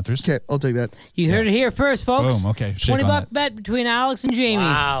beat the Panthers. Okay, I'll take that. You heard it here first, folks. Boom. Okay. Shake on $20 it. bet between Alex and Jamie.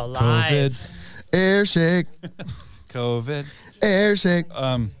 Wow, live. COVID. Air shake. COVID. Air shake.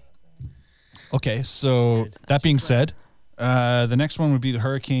 Okay. So that being said, the next one would be the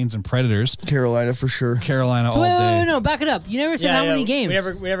Hurricanes and Predators. Carolina for sure. Carolina all Wait, day. no, back it up. You never said how many games.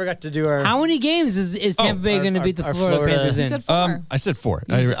 We never got to do our. How many games is Tampa Bay going to beat the our Florida Florida- Panthers You in? said 4. I said 4.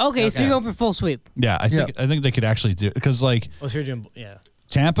 Okay, so you're going for full sweep. Yeah, I think they could actually do it because like Well, so you're doing. Yeah.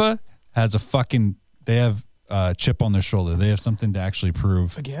 Tampa has they have a chip on their shoulder. They have something to actually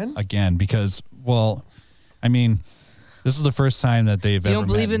prove Again? because I mean, This is the first time that they've ever You don't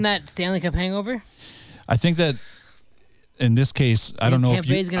believe met. in that Stanley Cup hangover? I think that in this case, I don't know if Tampa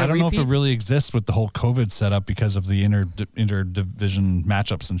Bay's gonna if it repeat? really exists with the whole COVID setup because of the interdivision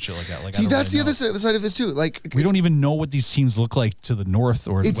matchups and shit like that. Like, See, I don't that's really the other side of this too. Like We don't even know what these teams look like to the north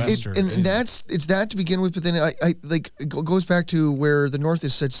or west. and it's that to begin with. But then I like it goes back to where the North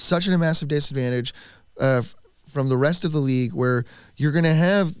is such a massive disadvantage from the rest of the league, where you're gonna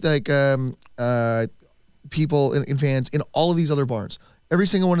have like people and fans in all of these other barns, every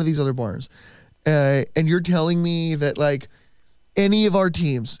single one of these other barns, and you're telling me that like any of our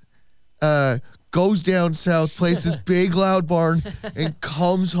teams goes down south, plays this big loud barn, and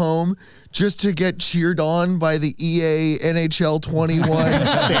comes home just to get cheered on by the EA NHL 21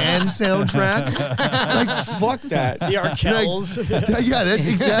 fan soundtrack? Like, fuck that. The Arkells. Like, yeah, that's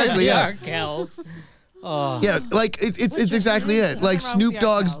exactly it. Arkells. Yeah, like it's exactly it. Like Nothing wrong Snoop with the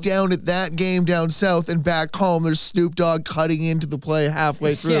Dogg's Arkells. down at that game down south, and back home there's Snoop Dogg cutting into the play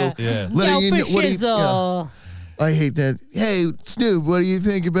halfway through. Yeah. Yeah. Letting Yo, in for what he, shizzle. I hate that. Hey, Snoop, what do you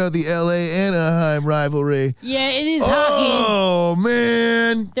think about the LA Anaheim rivalry? Yeah, it is hockey. Oh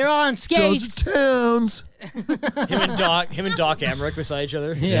man, They're on those skates. towns. Him and Doc Emmerich beside each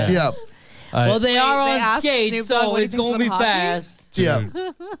other. Yeah. Yeah, Well, they are they on asked skates, Snoop Dogg so what he it's thinks going to be about hockey? fast.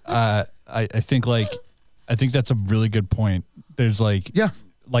 yeah. I think that's a really good point. There's like Yeah.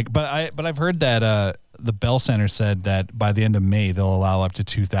 but I've heard that the Bell Center said that by the end of May they'll allow up to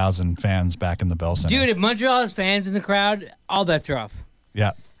 2,000 fans back in the Bell Center. Dude, if Montreal has fans in the crowd, all bets are off.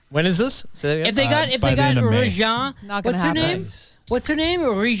 Yeah. When is this? Say that If again? they got by the end of May. Regin, Not gonna what's her happen. name? What's her name?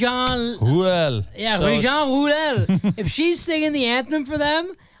 Regin. Well, Yeah, So- Regin Houlel. If she's singing the anthem for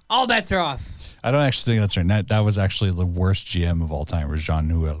them, all bets are off. I don't actually think that's right. That was actually the worst GM of all time, was Jean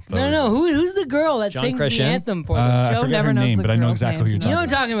Nouvel. No. Who's the girl that John sings the Crescent? anthem for them? I Joe forget never her knows name, the but I know girls' exactly who you're names. You know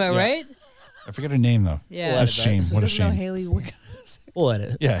talking what I'm about. talking about, right? I forget her name though. Yeah. What a shame. What a Doesn't know shame. Haley Wick- We'll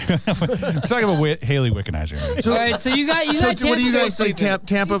edit. Yeah. We're talking about Haley Wickenheiser. So, All right, so you got so Tampa what do you Bay guys think? sleeping.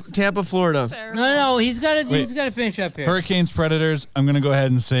 Tampa, Florida. No, he's got to Wait. finish up here. Hurricanes, Predators. I'm going to go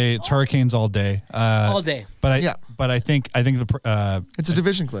ahead and say it's Hurricanes all day. All day. But Yeah. I think the It's a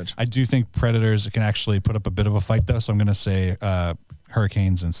division clinch. I do think Predators can actually put up a bit of a fight though. So I'm going to say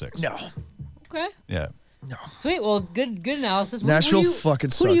Hurricanes in 6. No. Okay. Yeah. Sweet. Well, good analysis. Nashville Who do you- fucking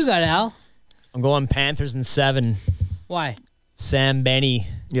Who do you sucks. got, Al? I'm going Panthers in 7. Why? Sam Benny.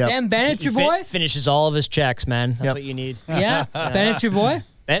 Yeah. Sam Bennett's your He boy? finishes all of his checks, man. That's Yep. what you need. Yeah? Bennett's your boy?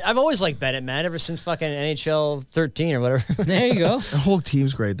 I've always liked Bennett, man, ever since fucking NHL 13 or whatever. There you go. The whole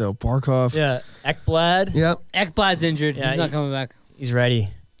team's great though. Barkov. Yeah. Ekblad. Yep. Ekblad's injured. Yeah, He's not coming back. He's ready.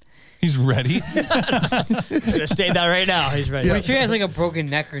 He's ready. Should have stayed that right now. He's ready. Yeah. I'm sure he has like a broken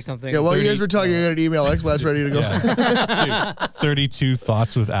neck or something. Yeah, while you 30. guys were talking, I got an email. Xblad's ready to go. Yeah. Dude, 32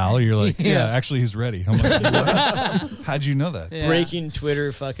 thoughts with Al. You're like, yeah, actually he's ready. I'm like, what? How'd you know that? Yeah. Breaking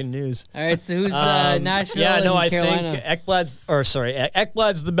Twitter fucking news. All right, so who's Nashville Yeah, no, and I Carolina? think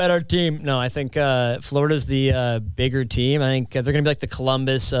Ekblad's the better team. No, I think Florida's the bigger team. I think they're going to be like the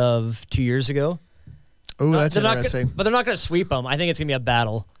Columbus of 2 years ago. Oh, that's They're not interesting. but they're not going to sweep them. I think it's going to be a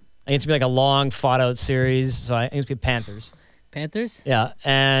battle. I think it's going to be like a long fought-out series. So I think it's going to be Panthers. Panthers? Yeah,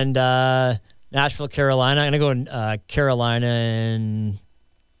 and Nashville, Carolina. I'm going to go in Carolina, and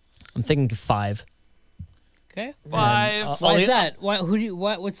I'm thinking 5. Okay. 5. Why is that?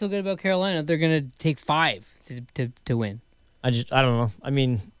 What's so good about Carolina? They're gonna take 5 to win. I don't know. I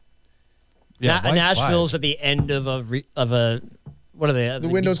mean, Yeah, why Nashville's 5? at the end of a what are they? The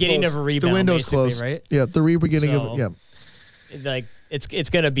window's beginning close. of a rebound. The window's basically, close. right? Yeah, the beginning So- of yeah. Like it's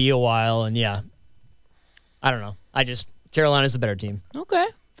gonna be a while, and yeah, I don't know. Carolina's the better team. Okay,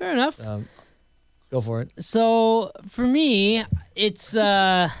 fair enough. Go for it. So for me, it's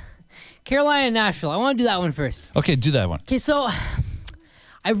Carolina and Nashville. I want to do that one first. Okay, do that one. Okay, so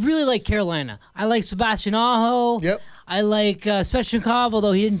I really like Carolina. I like Sebastian Aho. Yep. I like Svechnikov,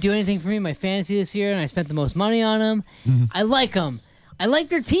 although he didn't do anything for me in my fantasy this year, and I spent the most money on him. I like him. I like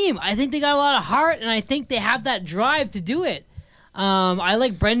their team. I think they got a lot of heart, and I think they have that drive to do it. I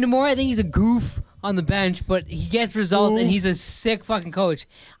like Brendamore. I think he's a goof on the bench, but he gets results, and he's a sick fucking coach.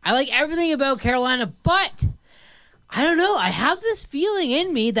 I like everything about Carolina, but I don't know. I have this feeling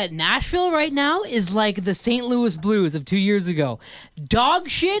in me that Nashville right now is like the St. Louis Blues of 2 years ago. Dog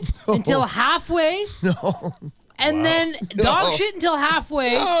shit until halfway. No. And then dog shit until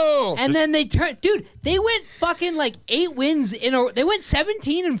halfway. No. And then they turned, dude, they went fucking like 8 wins in a, they went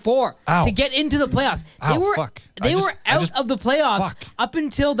 17-4 Ow. to get into the playoffs. They Ow, were, fuck. they were out of the playoffs fuck. up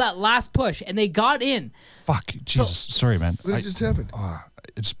until that last push, and they got in. Fuck. Jesus. Sorry, man. What just happened?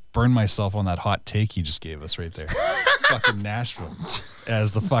 just burned myself on that hot take he just gave us right there. Fucking Nashville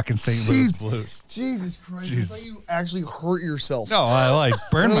as the fucking St. Louis Blues. Jesus Christ! Jeez. I thought you actually hurt yourself. No, I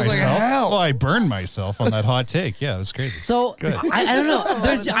burned I was like, myself. how? Well, I burned myself on that hot take. Yeah, it was crazy. So Good. I don't know.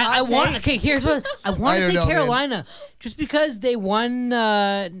 I want. Okay, here's what I want I to don't say. know, man. Carolina, just because they won.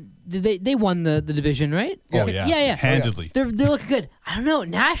 They won the division, right? Oh, Okay, yeah. yeah. Handedly. They're looking good. I don't know.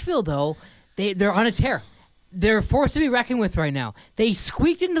 Nashville though, they're on a tear. They're a force to be reckoned with right now. They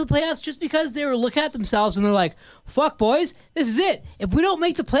squeaked into the playoffs just because they were looking at themselves and they're like, fuck, boys, this is it. If we don't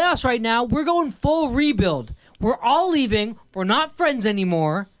make the playoffs right now, we're going full rebuild. We're all leaving. We're not friends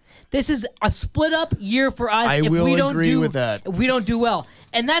anymore. This is a split-up year for us I will agree with that. if we don't do well.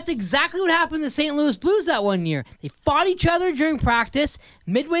 And that's exactly what happened to the St. Louis Blues that one year. They fought each other during practice.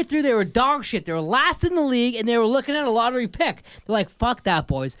 Midway through, they were dog shit. They were last in the league, and they were looking at a lottery pick. They're like, fuck that,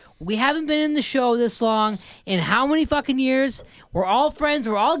 boys. We haven't been in the show this long. In how many fucking years? We're all friends.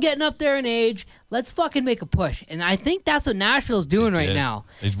 We're all getting up there in age. Let's fucking make a push. And I think that's what Nashville's doing right did. now.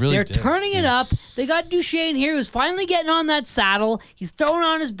 They really They're did. turning it up. They got Duchesne here who's finally getting on that saddle. He's throwing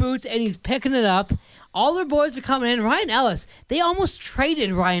on his boots, and he's picking it up. All their boys are coming in. Ryan Ellis, they almost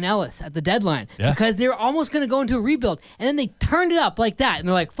traded Ryan Ellis at the deadline because they were almost going to go into a rebuild. And then they turned it up like that. And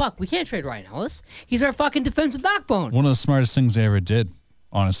they're like, fuck, we can't trade Ryan Ellis. He's our fucking defensive backbone. One of the smartest things they ever did,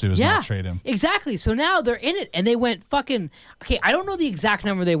 honestly, was not trade him. Exactly. So now they're in it. And they went fucking, okay, I don't know the exact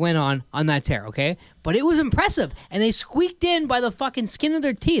number they went on that tear, okay? But it was impressive. And they squeaked in by the fucking skin of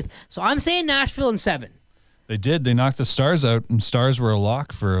their teeth. So I'm saying Nashville in 7. They did. They knocked the Stars out, and Stars were a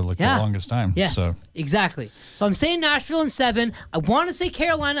lock for the longest time. Yes, So exactly. So I'm saying Nashville in 7. I want to say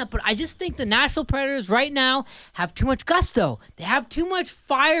Carolina, but I just think the Nashville Predators right now have too much gusto. They have too much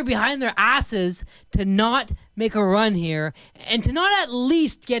fire behind their asses to not make a run here and to not at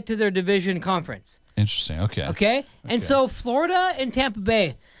least get to their division conference. interesting. Okay. Okay? And so Florida and Tampa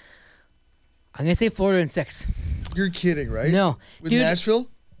Bay. I'm going to say Florida in 6. You're kidding, right? No. With Dude, Nashville?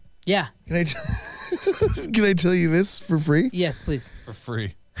 yeah. Can I can I tell you this for free? Yes, please. For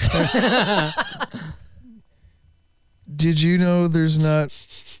free. Did you know there's not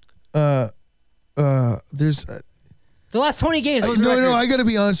there's The last 20 games. what was the no, record? I got to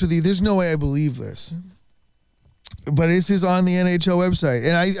be honest with you. There's no way I believe this. But this is on the NHL website,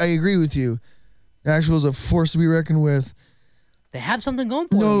 and I agree with you. Nashville's a force to be reckoned with. They have something going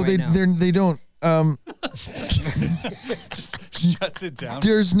for No, them right now. they don't. Just shuts it down.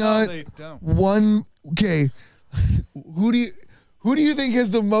 There's not they don't. one. Okay, who do you think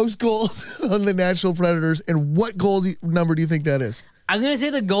has the most goals on the Nashville Predators, and what number do you think that is? I'm going to say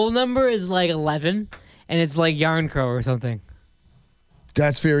the goal number is like 11, and it's like Yarncrow or something.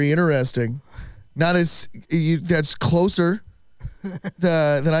 That's very interesting. Not as that's closer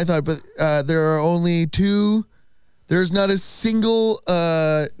than I thought, but there are only 2. There's not a single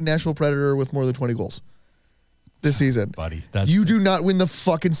Nashville Predator with more than 20 goals this season. Buddy, that's You do not win the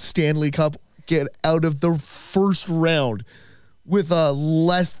fucking Stanley Cup, get out of the first round with a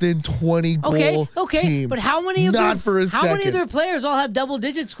less than 20 goal team. But how many of not for a how second. many of their players all have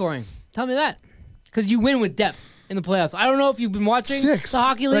double-digit scoring? Tell me that, because you win with depth in the playoffs. I don't know if you've been watching 6. the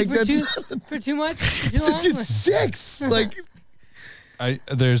hockey league Like, for too much. For too long? It's 6. Like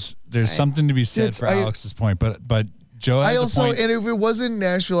there's something to be said It's- for Alex's point, but Joe has I also, a point. and if it wasn't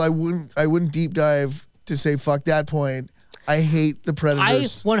Nashville, I wouldn't deep dive to say fuck that point. I hate the I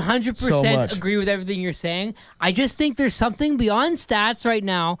Predators. 100% so much. agree with everything you're saying. I just think there's something beyond stats right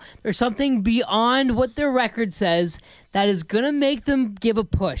now. There's something beyond what their record says that is going to make them give a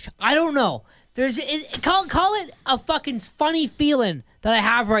push. I don't know. Call it a fucking funny feeling that I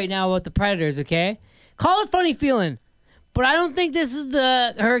have right now about the Predators, okay? Call it funny feeling. But I don't think this is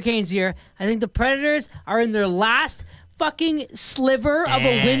the Hurricanes here. I think the Predators are in their last fucking sliver of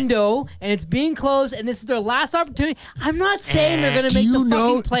a window, and it's being closed, and this is their last opportunity. I'm not saying they're going to make the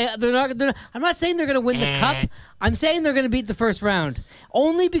fucking play. I'm not saying they're going to win the cup. I'm saying they're going to beat the first round,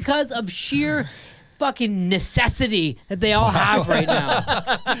 only because of sheer fucking necessity that they all have right now.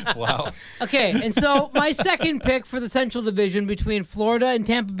 Wow. Okay, and so my second pick for the Central Division between Florida and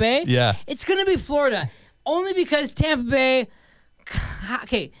Tampa Bay, Yeah. it's going to be Florida, only because Tampa Bay.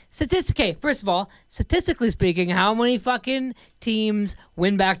 Okay, first of all, statistically speaking, how many fucking teams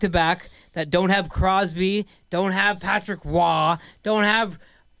win back-to-back that don't have Crosby, don't have Patrick Waugh, don't have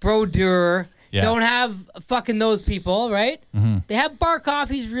Brodeur, don't have fucking those people, right? Mm-hmm. They have Barkov,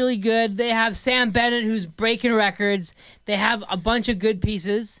 he's really good. They have Sam Bennett, who's breaking records. They have a bunch of good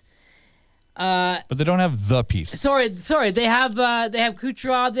pieces. But they don't have the piece. Sorry. They have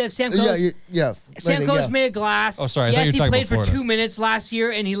Kucherov. They have Stamkos. Yeah. Stamkos made of glass. Oh, sorry. I thought Yes, you were he talking played about for Florida. 2 minutes last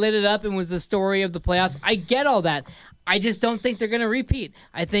year, and he lit it up and was the story of the playoffs. I get all that. I just don't think they're going to repeat.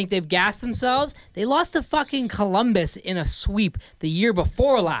 I think they've gassed themselves. They lost to fucking Columbus in a sweep the year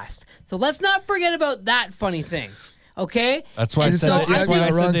before last. So let's not forget about that funny thing. Okay? That's why I It's said, not- that's why I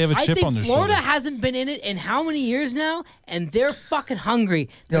said they have a I chip think on their Florida shoulder. hasn't been in it in how many years now? And they're fucking hungry.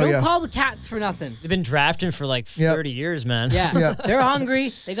 They Oh, don't yeah. call the Cats for nothing. They've been drafting for like Yep. 30 years, man. Yeah. Yeah. They're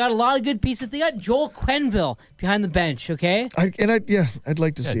hungry. They got a lot of good pieces. They got Joel Quenneville behind the bench, okay? I'd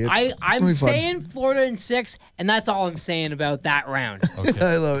like to see it. I'm It'll be fun. saying Florida in 6, and that's all I'm saying about that round. Okay.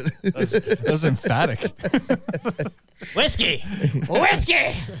 I love it. That was emphatic. Whiskey.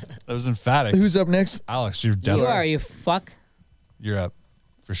 Whiskey! That was emphatic. Who's up next Alex, you're You definitely are, you fuck. you're up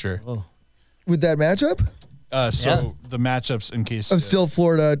for sure. with that matchup? So the matchups in case Of still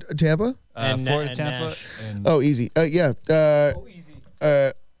Florida, Tampa? And Florida, and Tampa, Nash. and Oh, easy. Yeah.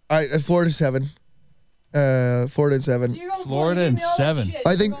 All right, Florida 7. Florida 7. Florida in 7.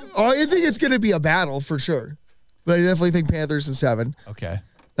 I think it's going to be a battle for sure, but I definitely think Panthers in 7. Okay.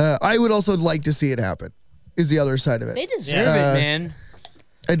 I would also like to see it happen. Is the other side of They it? deserve Yeah. it, man.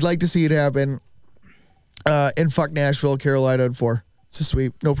 I'd like to see it happen. And fuck Nashville, Carolina in 4. It's a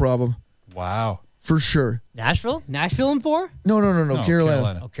sweep, no problem, Wow. for sure. Nashville? Nashville in 4? No, No,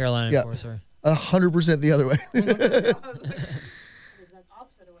 Carolina. Oh, Carolina, Yeah. of course. Sorry. 100% the other way.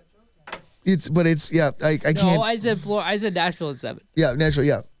 I can't. No, I said Nashville in 7. Yeah, Nashville.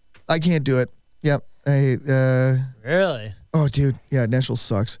 Yeah, I can't do it. Yeah, Really? oh, dude. Yeah, Nashville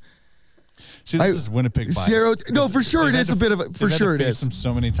sucks. See, this I- is Winnipeg bias. No, for sure They've it had is to- a bit of a. For they've had to sure it face is. him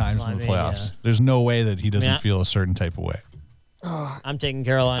so many times in the Well, I mean, playoffs. yeah. There's no way that he doesn't I- feel a certain type of way. I'm taking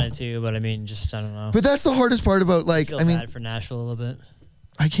Carolina too, but I mean, just I don't know. But that's the hardest part about I feel bad for Nashville a little bit.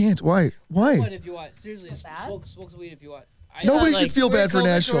 I can't. Why? Why? If you want. Seriously, smoke weed if you want. Nobody not should like- feel bad for We're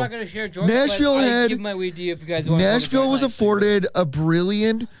Nashville. not going to share Jordan, Nashville but I had- give my weed to you if you guys want. Nashville was afforded a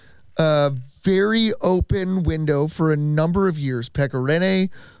brilliant, very open window for a number of years. Pekka Rinne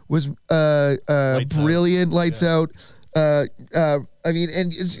was Lights out. brilliant, lights out. I mean,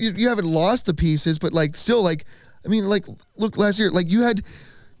 and you haven't lost the pieces, but like still, like I mean, like look last year, like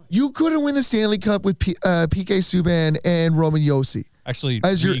you couldn't win the Stanley Cup with PK Subban and Roman Yossi. Actually,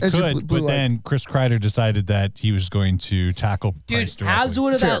 As your he blue could, but line. then Chris Kreider decided that he was going to tackle Dude, Price Habs directly.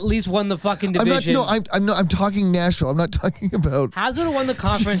 would have Fair. at least won the fucking I'm division. I'm talking Nashville. I'm not talking about. Habs would have won the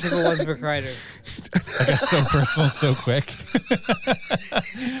conference if it wasn't for Kreider. I got so personal so quick.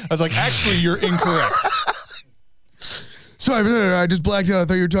 I was like, actually, you're incorrect. Sorry, I just blacked out. I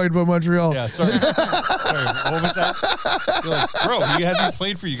thought you were talking about Montreal. Yeah, sorry. Sorry, what was that? You're like, bro, he hasn't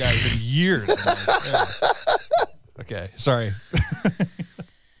played for you guys in years. I'm like, yeah. Okay, sorry.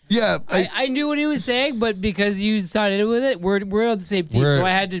 Yeah, I knew what he was saying, but because you started with it, we're on the same team, so I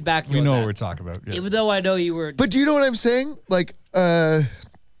had to back you. We on know that. what we're talking about. Yeah. Even though I know you were. But do you know what I'm saying? Like, and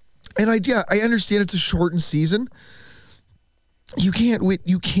I understand it's a shortened season. You can't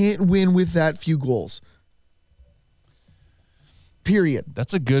win with that few goals. Period.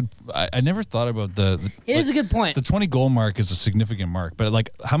 That's a good. I never thought about the It is a good point. The 20 goal mark is a significant mark, but like,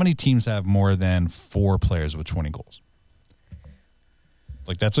 how many teams have more than 4 players with 20 goals?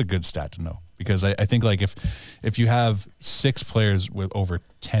 Like, that's a good stat to know, because I think like if you have 6 players with over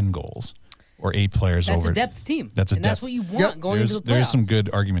 10 goals or 8 players That's over, a depth team. That's a and that's depth. what you want going into the playoffs. There's some good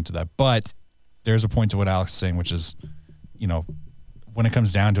argument to that, but there's a point to what Alex is saying, which is, you know, when it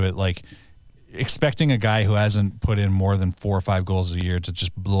comes down to it, like, expecting a guy who hasn't put in more than 4 or 5 goals a year to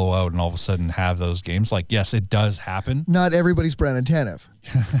just blow out and all of a sudden have those games, like, yes, it does happen. Not everybody's Brandon Tanev.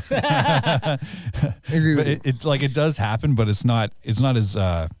 I agree But with you. it does happen, but it's not as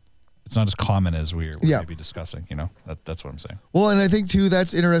common as we're Yeah. maybe discussing. You know, that's what I'm saying. Well, and I think too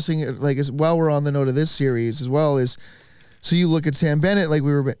that's interesting. Like, as while we're on the note of this series as well, is so you look at Sam Bennett, like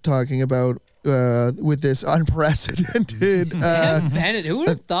we were talking about with this unprecedented, Bennett, who would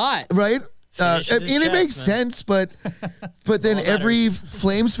have thought? right? Finishes And his it makes checks, man. sense, but then All every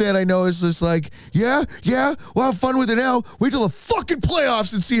Flames fan I know is just like, yeah, we'll have fun with it now. Wait till the fucking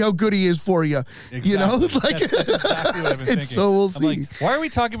playoffs and see how good he is for you. You know, like that's exactly what I've been thinking. it's so we'll I'm see. like, why are we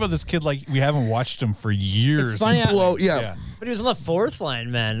talking about this kid like we haven't watched him for years? It's funny. Well, yeah. Yeah. But he was on the 4th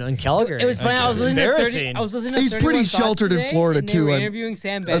line, man, in Calgary. It was funny. I was listening to 30, Embarrassing. I was listening to He's 31 pretty Thoughts sheltered in today, Florida, and they too. were I'm- interviewing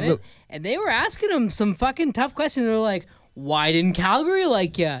Sam Bennett, and they were asking him some fucking tough questions. They were like, "Why didn't Calgary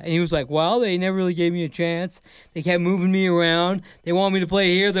like you?" And he was like, "Well, they never really gave me a chance. They kept moving me around. They want me to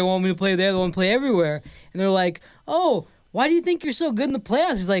play here. They want me to play there. They want me to play everywhere." And they're like, "Oh, why do you think you're so good in the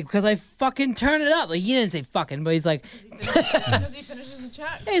playoffs?" He's like, "Because I fucking turn it up." Like, he didn't say fucking, but he's like, Because he finishes the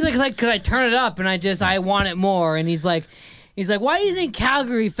check. he's like, "Cause I turn it up and I want it more." And he's like, "Why do you think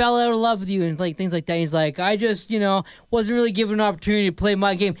Calgary fell out of love with you?" And like things like that. He's like, "I just, wasn't really given an opportunity to play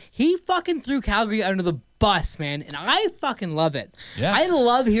my game." He fucking threw Calgary under the bus, man, and I fucking love it. Yeah. I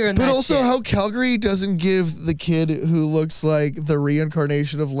love hearing that. But also shit. how Calgary doesn't give the kid who looks like the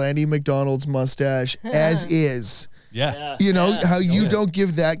reincarnation of Landy McDonald's mustache as is. Yeah. You know, how you Yeah. don't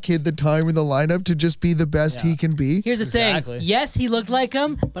give that kid the time in the lineup to just be the best he can be. Here's the Exactly. thing. Yes, he looked like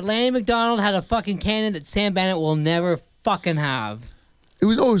him, but Lanny McDonald had a fucking cannon that Sam Bennett will never fucking have. It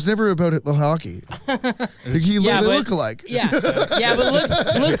was never about the hockey. They look alike. Yeah, yeah,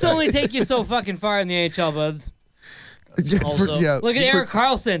 but looks only take you so fucking far in the NHL, bud. Also- Look at Eric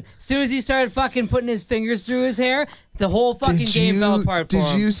Carlson. As soon as he started fucking putting his fingers through his hair, the whole fucking game fell apart for him.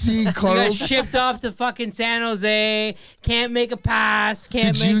 Did you see He got Carlson? shipped off to fucking San Jose. Can't make a pass.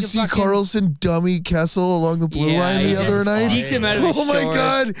 Can't Did make you a see fucking... Carlson dummy Kessel along the blue line the he other just night? deked him out of his Oh my shorts.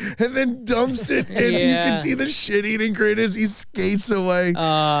 god! And then dumps it, and you Yeah. can see the shit-eating grin as he skates away.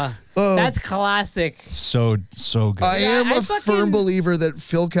 Oh. That's classic. So good. I am I a fucking- firm believer that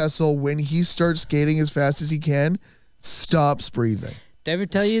Phil Kessel, when he starts skating as fast as he can, stops breathing. Did I ever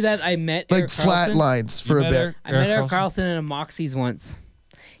tell you that I met Like Eric flat Carlson? lines for You a met bit. I met Eric Carlson in a Moxie's once.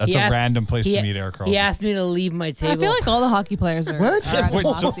 That's He a asked- random place he- to meet Eric Carlson. He asked me to leave my table. I feel like all the hockey players are, What? are at Wait,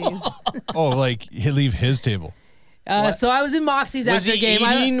 so- Moxie's. Oh, like he'll leave his table. so I was in Moxie's Was after he a game.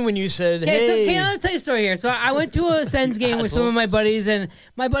 I- eating when you said, Okay, so hey? can I tell you a story here? So I went to a Sens game with some of my buddies, and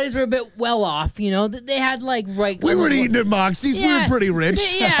my buddies were a bit well off. You know, they had like We weren't eating at Moxie's. We were pretty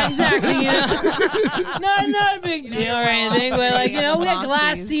rich. Yeah, exactly. You know, not a big deal or anything, but like we had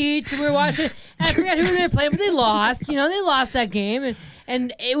glass Moxie's. seats and we were watching. And I forgot who they were playing, but they lost. You know, they lost that game,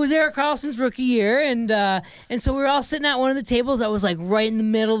 and it was Eric Carlson's rookie year, and so we were all sitting at one of the tables that was like right in the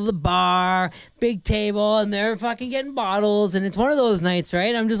middle of the bar, big table, and they're fucking getting bottles, and it's one of those nights,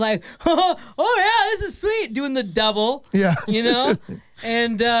 right? I'm just like, oh yeah, this is sweet, doing the double, Yeah. you know,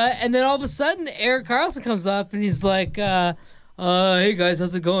 and then all of a sudden Eric Carlson comes up and he's like, hey guys,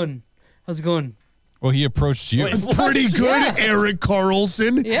 how's it going? How's it going? Well, he approached you. Pretty good, Yeah. Eric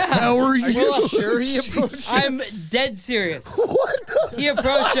Carlson. Yeah. How are you? you sure he approached I'm dead serious. What the? He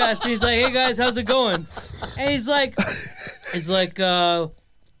approached us. And he's like, "Hey guys, how's it going?" And he's like,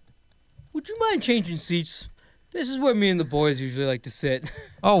 "Would you mind changing seats? This is where me and the boys usually like to sit."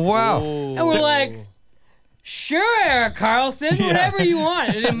 Oh wow. And we're like, "Sure, Eric Carlson, whatever you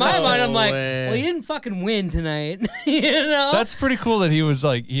want." And in my mind, I'm like, way. "Well, you didn't fucking win tonight, you know." That's pretty cool that he was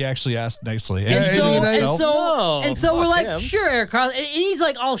like he actually asked nicely. And so, I mean, and I- so, No, and so we're fuck like, him. sure, Eric Carlson. And he's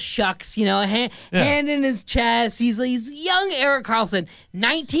like all shucks, you know, hand in his chest. He's young Eric Carlson,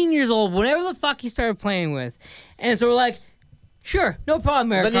 19 years old, whatever the fuck he started playing with. And so we're like, sure, no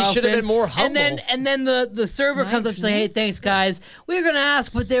problem, Eric Then he Carlson. should have been more And then humble. the server comes up to say, hey, thanks, guys. We were going to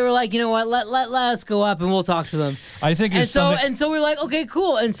ask, but they were like, you know what, let us go up and we'll talk to them. I think And it's so something. and so we're like, okay,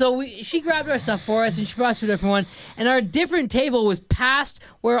 cool. And so she grabbed our stuff for us, and she brought us to a different one. And our different table was past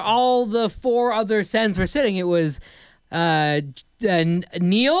where all the four other Sens were sitting. It was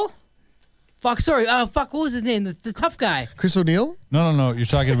Neil. What was his name? The tough guy. Chris O'Neill? No. You're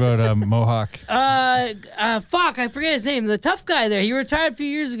talking about Mohawk. I forget his name. The tough guy there. He retired a few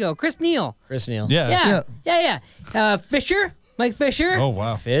years ago. Chris Neal. Chris Neal. Yeah. Yeah. Fisher. Mike Fisher. Oh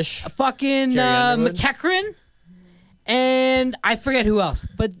wow. Fish. Fucking Carrie Underwood. McEachran. And I forget who else,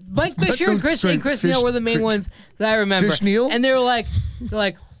 but Mike Fisher and Chris Sorry, Neal were the main ones that I remember. Fish Neal? And they were like,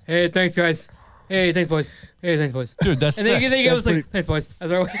 hey, thanks guys. Hey, thanks boys. Hey, thanks boys. Dude, that's And sick. they gave us That's like, thanks boys.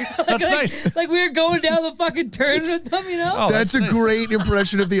 That's our way. That's nice. Like we were going down the fucking turn with them, you know? Oh, That's a nice. great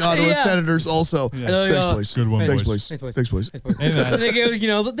impression of the Ottawa Yeah. Senators also. Oh, Thanks, yeah. boys. Good one, Thanks, boys. boys. Thanks, boys. Thanks, boys. Thanks, boys. Hey, man. And they gave,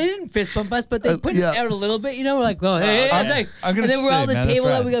 they didn't fist bump us, but they put yeah. it out a little bit, you know? We're like, oh, hey, I'm- thanks. I'm gonna and then we're say, all at the man, that's table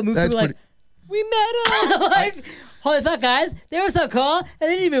that rad. we got moved That's to, like, pretty- We met him. like, holy fuck, guys, they were so cool, and they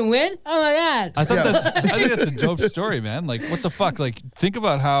didn't even win. Oh my god! I thought Yeah. I think that's a dope story, man. Like, what the fuck? Like, think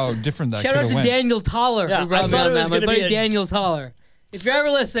about how different that Shout could out have to went. Daniel Toller. Yeah, who brought I me thought on it was that. My gonna buddy be a- Daniel Toller. If you're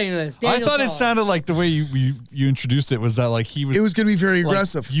ever listening to this, I Daniel thought it Toller. sounded like the way you introduced it was that like he was. It was going to be very like,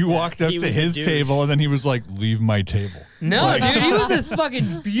 aggressive. You walked up he to was a his douche. table and then he was like, "Leave my table." No, dude, he was this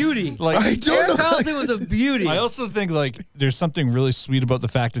fucking beauty. Like, I don't Eric know. Carlson was a beauty. I also think like there's something really sweet about the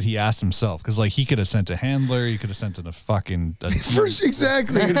fact that he asked himself because like he could have sent a handler, he could have sent in a fucking. First,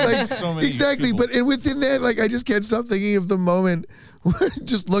 exactly. Like, So many exactly. people. But and within that, like, I just can't stop thinking of the moment where I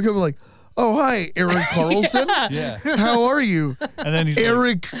just look at him like, oh, hi, Eric Carlson. yeah, How are you? and then he's like,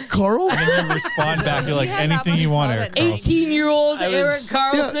 Eric Carlson? and then you respond back. You're like, He had that anything you much want, blood Eric in him. Carlson. 18-year-old I was- Eric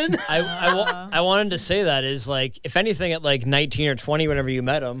Carlson. I wanted to say that is like, if anything, at like 19 or 20, whenever you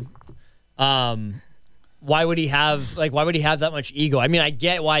met him, why would he have that much ego? I mean, I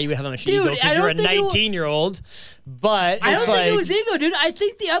get why you would have that much Dude, ego I because you're a don't think it wa- 19-year-old, but I don't it's think like it was ego, dude. I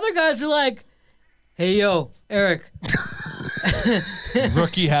think the other guys were like, "Hey, yo, Eric."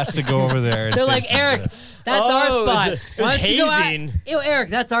 Rookie has to go over there. And They're say like, something Eric, to- That's our Oh, spot. it was Why don't you go out- hazing. Ew, Eric,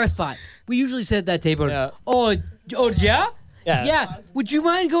 that's our spot. We usually sit at that table. Yeah. Oh, yeah? Yeah. Yeah. Would you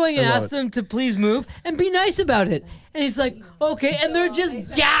mind going and I love ask them to please move and be nice about it? And he's like, okay. And they're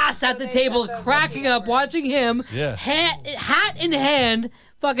just gas at the table, cracking up, watching him, Yeah. hat in hand,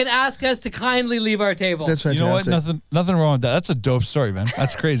 fucking ask us to kindly leave our table. That's You fantastic. know what? Nothing wrong with that. That's a dope story, man.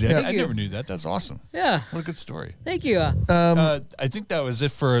 That's crazy. I you. never knew that. That's awesome. Yeah. What a good story. Thank you. I think that was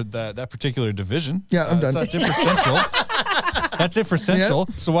it for that particular division. Yeah, I'm done. That's it for Central. That's it for Central.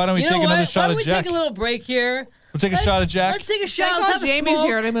 So why don't we You know take what? another Why shot don't of we Jack? take a little break here? We'll take a shot of Jack. Let's take a shot. Thank Let's God have a Jamie's smoke.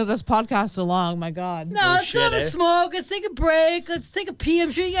 here to move this podcast along. My God. No, let's go have a shit, eh? smoke. Let's take a break. Let's take a pee.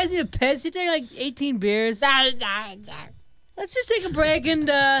 I'm sure you guys need a piss. You take like 18 beers. Let's just take a break and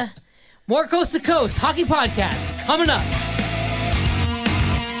more Coast to Coast Hockey Podcast coming up.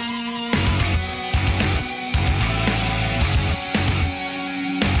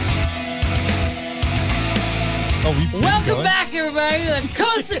 Oh, we been Welcome going? back, everybody, to the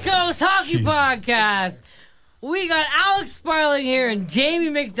Coast to Coast Hockey Jesus. Podcast. We got Alex Sparling here and Jamie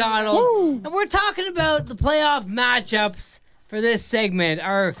McDonald, and we're talking about the playoff matchups for this segment.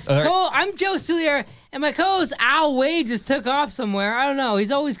 I'm Joe Soulier, and my co-host Al Wade just took off somewhere. I don't know.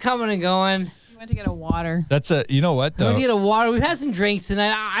 He's always coming and going. You went to get a water. That's a. You know what We're though? gonna get a water. We've had some drinks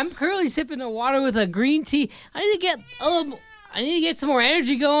tonight. I'm currently sipping a water with a green tea. I need to get some more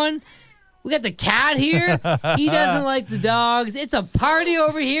energy going. We got the cat here. He doesn't like the dogs. It's a party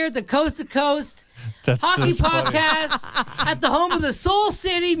over here at the Coast to Coast That's Hockey so funny. Podcast at the home of the Soul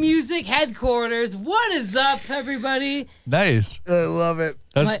City Music Headquarters. What is up, everybody? Nice. I love it.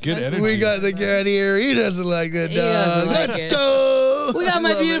 That's My- good energy. We got the cat here. He doesn't like the He doesn't dog. like Let's it. go. We got I my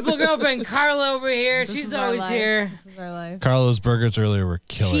love it. beautiful girlfriend Carla over here. This She's is our always life. here. This is our life. Carlos Burgers earlier were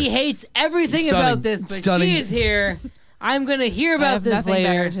killer. She hates everything Stunning. about this, but Stunning. she is here. I'm gonna hear I about have this nothing later.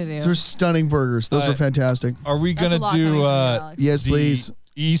 better to do. Those were stunning burgers. Those were fantastic. Are we That's a gonna lot coming do from you, Alex. Yes, the please.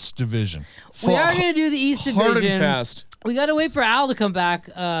 East Division? We are gonna do the East Division. Hard and fast. We gotta wait for Al to come back.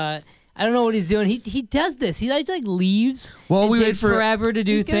 I don't know what he's doing. He does this. He like leaves. While and we wait takes for- forever to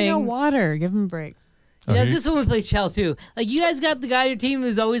do He's getting a things. water. Give him a break. He does Okay. this when we play Chelsea too. Like you guys got the guy on your team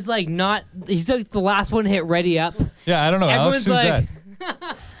who's always like not. He's like the last one to hit ready up. Yeah, I don't know. Alex, Everyone's who's like- that?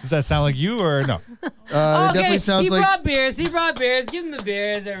 Does that sound like you or no? It definitely sounds he like. brought beers. He brought beers. Give him the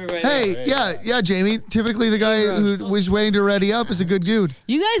beers, everybody. Hey, yeah, Jamie. Typically, the guy who was waiting to ready up is a good dude.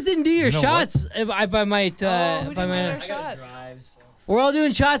 You guys didn't do your You know what? shots. If I might. Who if I didn't might. get their shot? We're all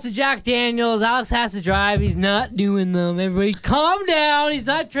doing shots of Jack Daniels. Alex has to drive. He's not doing them. Everybody, calm down. He's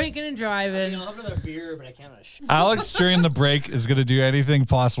not drinking and driving. I'll have another beer, but I can't. Alex during the break is going to do anything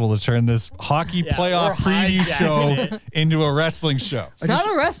possible to turn this hockey playoff we're preview hijacking show into a wrestling show. It's not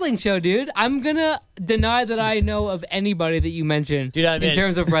a wrestling show, dude. I'm gonna deny that I know of anybody that you mentioned Dude, I in mean-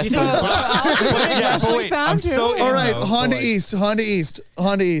 terms of wrestling. Yeah, but wait, I'm so in All right, though, Honda but, like, East.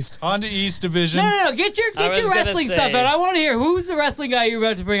 Honda East Division. No. Get I your was gonna wrestling say- stuff out. I want to hear who's the wrestling guy you're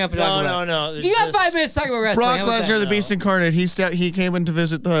about to bring up. And talk about. No. You got 5 minutes to talk about wrestling. Brock How about Lesnar, that? the Beast Incarnate. He came in to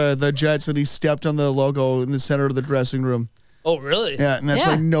visit the Jets and he stepped on the logo in the center of the dressing room. Oh, really? Yeah, and that's Yeah.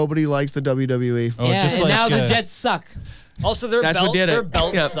 why nobody likes the WWE. Oh, Yeah, just and like now the uh, Jets suck. Also, their That's what did it. their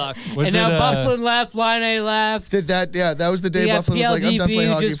belts Yeah. suck. was And it, now Bufflin left, Line A left. That was the day We got Buffalo was like, I'm done PLDB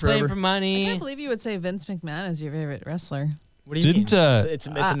playing hockey just playing forever. for I money. can't believe you would say Vince McMahon is your favorite wrestler. What do you Didn't mean? It's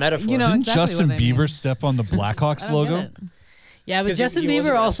a metaphor. you know, didn't exactly Justin what I mean. Bieber step on the Blackhawks I don't logo? get it. Yeah, but 'Cause Justin he was a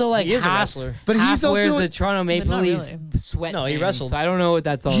Bieber also wrestler. like He is a half, wrestler. But half he's also wears the Toronto Maple not Leafs really. sweat. No, he wrestled. So I don't know what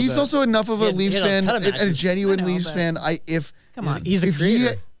that's all He's about. also enough of a He had- Leafs he had a fan, ton of a matches. genuine I know, Leafs but- fan. Come on. He's the If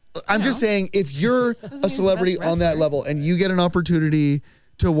creator. I'm just saying, if you're mean a he's celebrity the best on that wrestler. level and you get an opportunity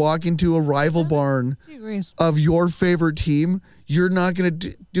to walk into a rival barn He agrees. of your favorite team, you're not going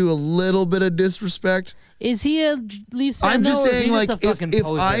to do a little bit of disrespect. Is he a Leafs fan? I'm just though, or is he saying, like, a fucking if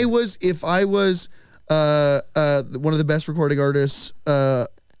poser? I was one of the best recording artists that?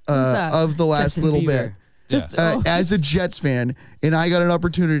 of the last Justin little Bieber. bit. Just As a Jets fan, and I got an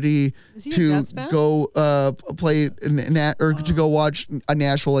opportunity Is he a to Jets fan? go play or to go watch a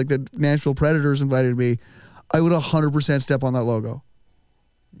Nashville, like the Nashville Predators invited me, I would 100% step on that logo,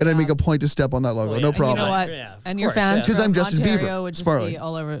 and I'd make a point to step on that logo, Oh, yeah. no And you And you problem. know what? Yeah, of and your course, fans yeah. 'Cause I'm from Justin Bieber, Ontario would just Sparling. be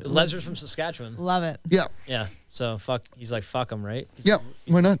all over. Lesnar's from Saskatchewan. Love it. Yeah, Yeah. So he's like fuck him, right? He's yeah,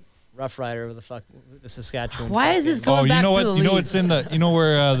 why not? Rough Rider with the Saskatchewan. Why is this fucking- going Oh, you back know to what? the You know Leafs? what's in the. You know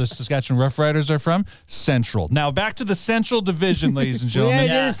where the Saskatchewan Roughriders are from? Central. Now back to the Central Division, ladies and We already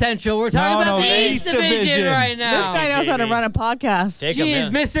gentlemen. did the Central. We're talking No, about no, the the East East Division Division. right now. This guy knows how to Jamie. run a podcast. Take him,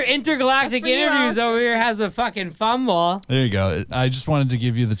 Jeez, man. Mr. Intergalactic That's for you, Interviews Alex. over here has a fucking fumble. There you go. I just wanted to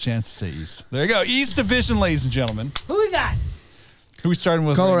give you the chance to say East. There you go. East Division, ladies and gentlemen. Who we got? Who we starting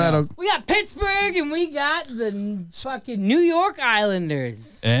with? Colorado. We got Pittsburgh and we got the fucking New York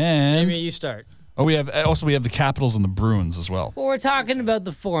Islanders. And Jamie, you start. we have the Capitals and the Bruins as well. Well, we're talking about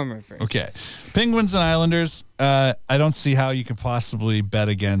the former first. Okay. Penguins and Islanders. I don't see how you could possibly bet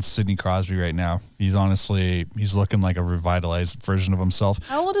against Sidney Crosby right now. He's looking like a revitalized version of himself.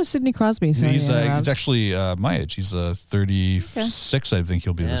 How old is Sidney Crosby? Sorry, He's actually my age. He's 36, I think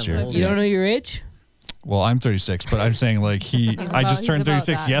he'll be this year. well, You don't know your age? Well, I'm 36, but I'm saying like I just turned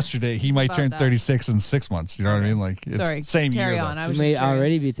 36 yesterday. He might turn 36 in 6 months. You know what I mean? Like it's Sorry, same carry year. on. Though. I You was may just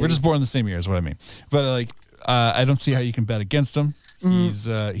already be 30. We're just born the same year, is what I mean. But like, I don't see how you can bet against him.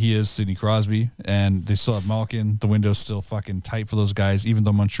 He is Sidney Crosby, and they still have Malkin. The window's still fucking tight for those guys, even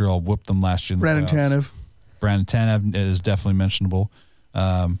though Montreal whooped them last year in the Brandon playoffs. Tanev. Brandon Tanev is definitely mentionable.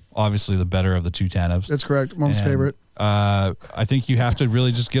 Obviously, the better of the two Tanevs. That's correct. Mom's And, favorite. I think you have to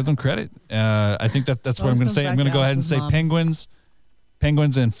really just give them credit. I think that's what I'm Always going to comes say. back I'm going to to go ahead and Alice's say mom.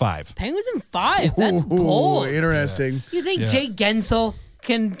 Penguins in 5. Penguins in 5. That's Ooh, bold. interesting. You think Yeah. Jake Gensel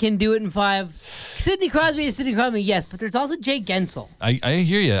can do it in 5? Sidney Crosby is Sidney Crosby, yes, but there's also Jake Gensel. I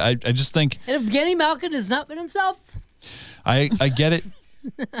hear you. I just think And if Evgeny Malkin has not been himself, I get it.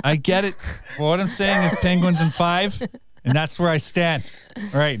 I get it. But what I'm saying is Penguins in 5, and that's where I stand.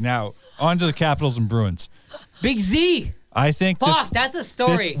 All right, now on to the Capitals and Bruins. Big Z. I think Fuck, that's a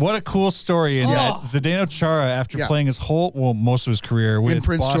story. what a cool story in that Oh. Zdeno Chara, after Yeah. playing most of his career with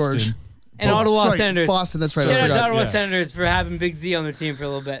Prince Boston, George. And Ottawa Sorry, Senators. Boston, that's right. I Shout out to forgot. Ottawa Yeah. Senators for having Big Z on their team for a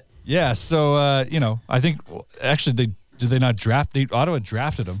little bit. Yeah, so I think actually they not draft? Ottawa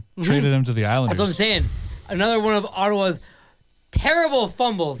drafted him, traded him to the Islanders. That's what I'm saying. Another one of Ottawa's terrible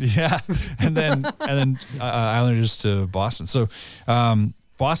fumbles. Yeah, and then Islanders to Boston. So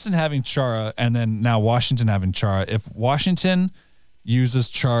Boston having Chara, and then now Washington having Chara. If Washington uses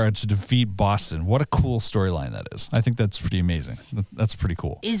Chara to defeat Boston, what a cool storyline that is. I think that's pretty amazing. That's pretty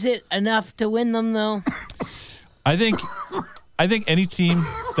cool. Is it enough to win them, though? I think any team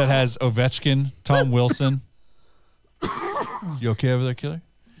that has Ovechkin, Tom Wilson. You okay over there, Killer?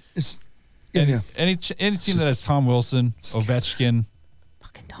 Yeah. Any team that has Tom Wilson, Ovechkin,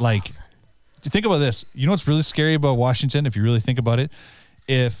 Fucking Tom like, Wilson. think about this. You know what's really scary about Washington, if you really think about it?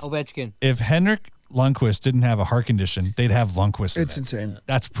 Ovechkin. If Henrik Lundqvist didn't have a heart condition, they'd have Lundqvist. in It's it. insane.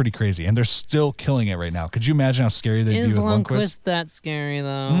 That's pretty crazy, and they're still killing it right now. Could you imagine how scary they'd Is be with Lundqvist? Lundqvist that scary,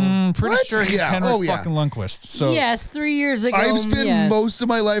 though? Pretty What? sure he's Yeah. Henrik Oh, yeah. fucking Lundqvist. So Yes, 3 years ago. I've spent yes. most of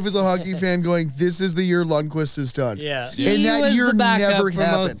my life as a hockey fan going, this is the year Lundqvist is done. Yeah. He And that was year the backup never for most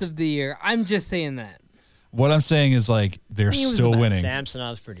happened. of the year. I'm just saying that. what I'm saying is like they're He was still the best. winning.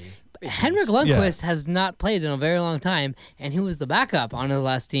 Samsonov's pretty. Henrik Lundqvist has not played in a very long time, and he was the backup on his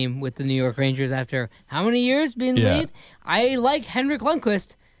last team with the New York Rangers after how many years being Yeah. lead? I like Henrik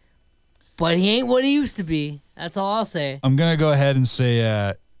Lundqvist, but he ain't what he used to be. That's all I'll say. I'm gonna go ahead and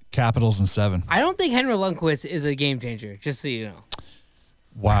say Capitals in 7. I don't think Henrik Lundqvist is a game changer, just so you know.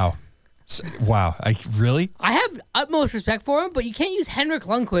 Wow. Wow. I really? I have utmost respect for him, but you can't use Henrik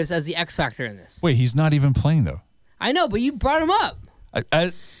Lundqvist as the X factor in this. Wait, he's not even playing though. I know, but you brought him up.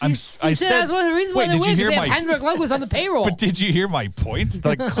 I You said said that's one of the reasons why wait, they did win, you 'cause hear they have my? Henrik Lundqvist on the payroll. But did you hear my point?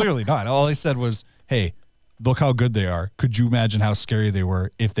 Like clearly not. All I said was, hey, look how good they are. Could you imagine how scary they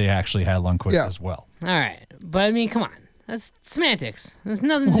were if they actually had Lundqvist Yeah. as well? All right, but I mean, come on. That's semantics. There's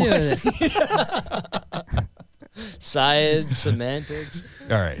nothing to do with it. Science, semantics.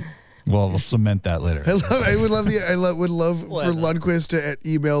 All right. Well, we'll cement that later. I would love for Lundqvist to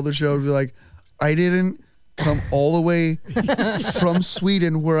email the show and be like, I didn't come all the way from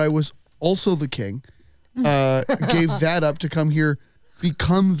Sweden where I was also the king. Gave that up to come here,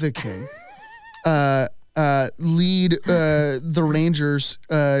 become the king. Lead the Rangers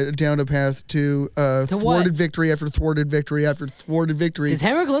down a path to thwarted what? victory after thwarted victory after thwarted victory. Does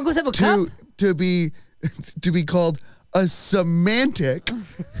Henrik Lundqvist have a cup? to be called a semantic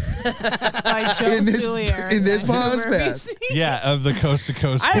By Joe in this Soulier in this Vancouver, podcast. BC. Yeah, of the coast to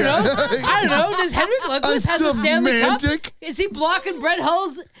coast. I don't know. I don't know. Does Henrik Lundqvist have the Stanley Cup? semantic? Is he blocking Brett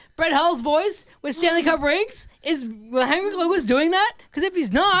Hull's voice with Stanley Cup rings? Is Henrik Lundqvist doing that? Because if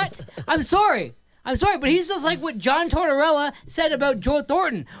he's not, I'm sorry. But he's just like what John Tortorella said about Joe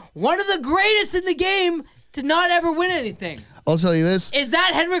Thornton. One of the greatest in the game to not ever win anything. I'll tell you this. Is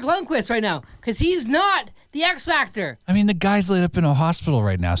that Henrik Lundqvist right now? Because he's not the X Factor. I mean, the guy's laid up in a hospital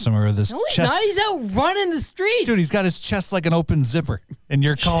right now somewhere with his No, he's chest. not. He's out running the streets. Dude, he's got his chest like an open zipper, and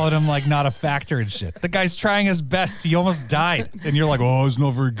you're calling him like not a factor and shit. The guy's trying his best. He almost died, and you're like, oh, he's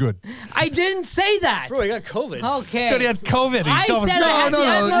not very good. I didn't say that. Bro, I got COVID. Okay. Dude, he had COVID. I He almost said I had No, the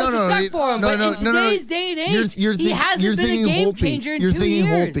utmost respect for him, but in no. today's day and age, You're he hasn't been a thinking game Holtby. changer in You're 2 thinking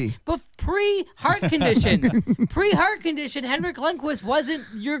years. Holtby. But pre-heart condition. Pre-heart condition, Henrik Lundqvist wasn't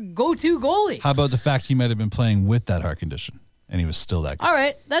your go-to goalie. How about the fact he might have been playing with that heart condition and he was still that good? All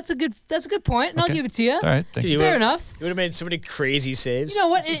right, that's a good point, and I'll give it to you. All right, thank you. Fair enough. You would have made so many crazy saves. You know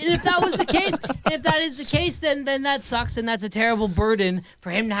what? And if that was the case, then that sucks, and that's a terrible burden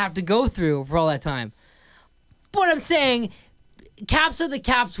for him to have to go through for all that time. But I'm saying, Caps are the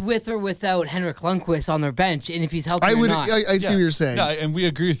Caps with or without Henrik Lundqvist on their bench, and if he's healthy or not. I see what you're saying. No, and we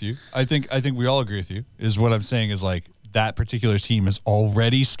agree with you. I think we all agree with you. Is what I'm saying is like that particular team is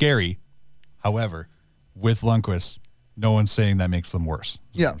already scary. However, with Lundqvist, no one's saying that makes them worse.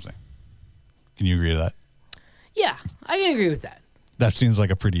 Is what I'm saying. Can you agree to that? Yeah, I can agree with that. That seems like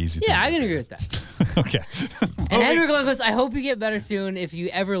a pretty easy thing. Yeah, I can agree with that. Okay. And Henrik Lundqvist, I hope you get better soon if you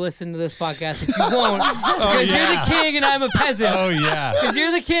ever listen to this podcast. If you won't, because you're the king and I'm a peasant. Oh, yeah. Because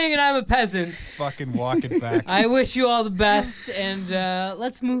you're the king and I'm a peasant. Fucking walk it back. I wish you all the best, and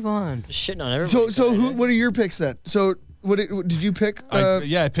let's move on. Just shitting on everybody. So what are your picks then? So what did you pick?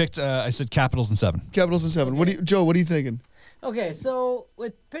 I picked, I said Capitals in 7. Capitals in 7. Joe, what are you thinking? Okay, so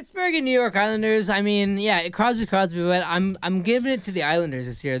with Pittsburgh and New York Islanders, I mean, yeah, Crosby, but I'm giving it to the Islanders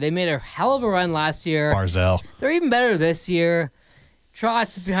this year. They made a hell of a run last year. Barzal. They're even better this year.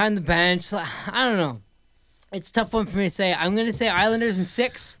 Trotz behind the bench. I don't know. It's a tough one for me to say. I'm going to say Islanders in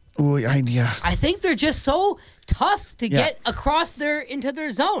 6. Oh, yeah. I think they're just so tough to get across into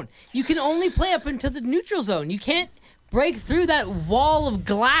their zone. You can only play up into the neutral zone. You can't break through that wall of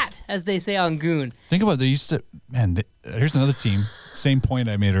glat, as they say on Goon. Think about here's another team. Same point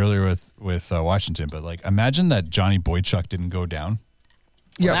I made earlier with Washington, but like imagine that Johnny Boychuk didn't go down.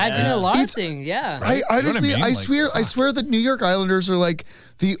 Yeah. Imagine a lot of things, yeah. I honestly, You know what I mean? I swear that New York Islanders are like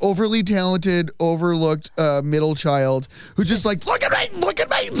the overly talented, overlooked middle child who just like, look at me.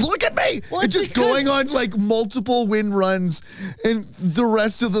 Well, and it's just because- going on like multiple win runs, and the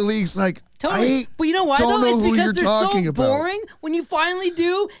rest of the league's like, Totally. But you know why, don't though? know It's who because you're they're talking so about. boring. When you finally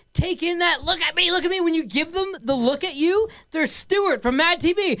do take in that look at me. When you give them the look at you, they're Stewart from Mad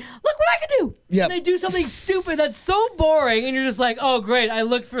TV. Look what I can do. Yep. And they do something stupid that's so boring, and you're just like, oh, great, I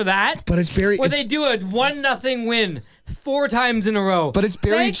looked for that. But it's Barry. Where they do a 1-0 win 4 times in a row. But it's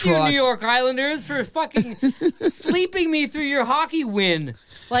Barry Thank you, Trotz. New York Islanders, for fucking sleeping me through your hockey win.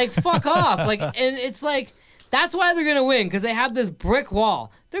 Like, fuck off. Like, and it's like, that's why they're gonna win, because they have this brick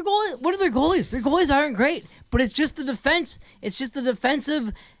wall. Their goalies, what are their goalies? Their goalies aren't great, but it's just the defense. It's just the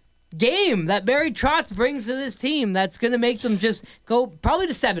defensive game that Barry Trotz brings to this team that's gonna make them just go probably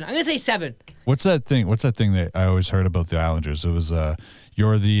to 7. I'm gonna say 7. What's that thing that I always heard about the Islanders? It was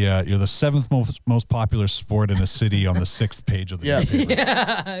you're the 7th most popular sport in a city on the 6th page of the newspaper.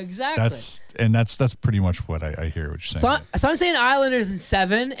 Yeah, exactly. That's pretty much what I hear what you're saying. So I'm saying Islanders in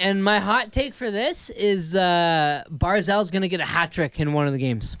 7, and my hot take for this is Barzal's gonna get a hat trick in one of the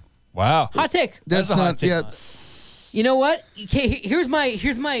games. Wow. Hot take. That's a hot not. take. Yeah. You know what? Okay, here's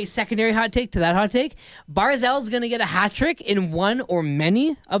my secondary hot take to that hot take. Barzal's gonna get a hat trick in one or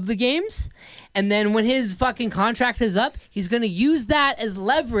many of the games, and then when his fucking contract is up, he's gonna use that as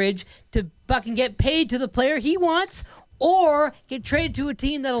leverage to fucking get paid to the player he wants, or get traded to a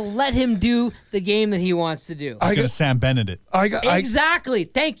team that'll let him do the game that he wants to do. He's gonna Sam Bennett it. Exactly.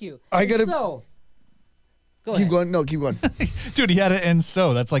 Thank you. I gotta- Go Keep ahead. going. No, keep going. Dude, he had to end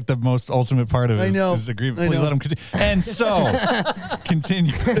so. That's like the most ultimate part of I know. his agreement. I Please know. let him continue. And so,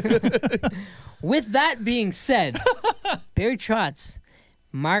 continue. With that being said, Barry Trotz,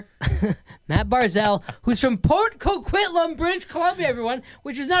 Matt Barzal, who's from Port Coquitlam, British Columbia, everyone,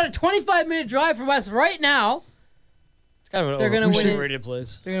 which is not a 25-minute drive from us right now. It's kind of an They're gonna win. overrated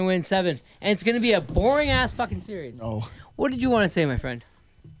place. They're going to win 7. And it's going to be a boring-ass fucking series. No. What did you want to say, my friend?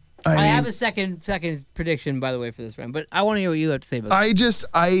 I have a second prediction, by the way, for this round, but I want to hear what you have to say about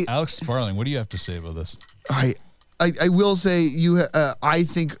it. Alex Sparling, what do you have to say about this? I will say I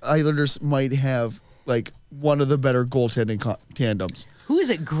think Islanders might have like one of the better goaltending tandems. Who is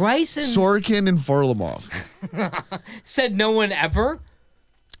it? Grice and Sorokin and Varlamov. said no one ever?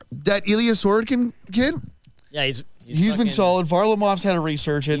 That Ilya Sorokin kid, Yeah, he's he's been fucking- solid. Varlamov's had a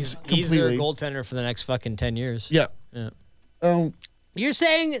resurgence He's their completely. goaltender for the next fucking 10 years. Yeah. Yeah. You're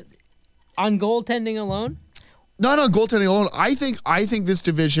saying on goaltending alone? Not on goaltending alone. I think this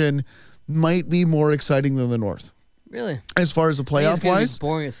division might be more exciting than the North Really? as far as the I think it's playoff gonna be wise.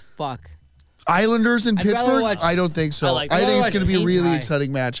 boring as fuck. Islanders and I'd rather Pittsburgh. watch- I don't think so. I like I that. think it's I'd going to be a rather watch really Canada.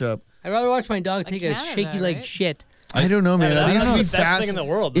 exciting matchup. I'd rather watch my dog take a Canada, shaky like right? shit. I don't know, man. I think it's don't going know, to be the best fast. thing in the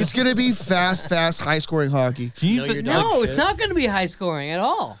world. It's going to be fast, high-scoring hockey. Can you No, thi- you're No, Dog it's shit. not going to be high scoring at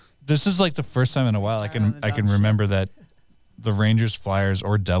all. This is like the first time in a while I can dog remember that the Rangers, Flyers,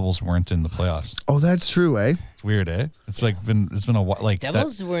 or Devils weren't in the playoffs. Oh, that's true, eh? It's weird, eh? It's been a while. Like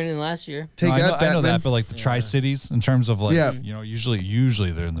Devils weren't in last year. Take I know Batman. that, but like the Tri-Cities, in terms of like, Yeah.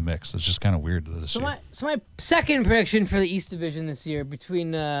 usually they're in the mix. It's just kind of weird this year. So my second prediction for the East Division this year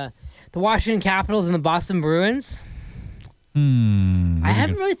between the Washington Capitals and the Boston Bruins. I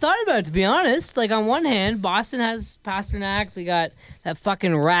haven't really thought about it, to be honest. Like, on one hand, Boston has Pasternak. They got that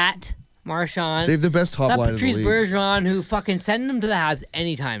fucking rat, Marchand. They have the best top Got line Patrice in the league. Bergeron, who fucking send him to the Habs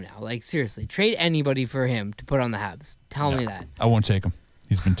anytime now. Like, seriously, trade anybody for him to put on the Habs. Tell me that. I won't take him.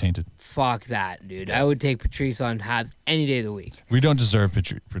 He's been tainted. Fuck that, dude. I would take Patrice on Habs any day of the week. We don't deserve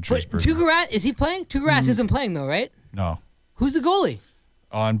Patrice But Bergeron. Tuukka Rask, is he playing? Tuukka Rask isn't playing, though, right? No. Who's the goalie?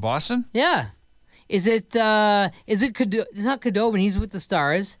 On Boston? Yeah. Is it Cadeau? It's not Cadeau when he's with the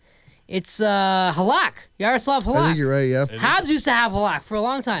Stars. It's Halak. Yaroslav Halak. I think you're right, yeah. Habs used to have Halak for a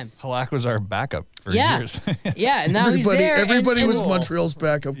long time. Halak was our backup for Yeah. years. Yeah, and now he's there. Everybody and, was Montreal's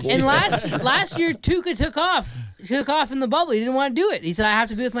backup goalie. And last year, Tuukka took off in the bubble. He didn't want to do it. He said, "I have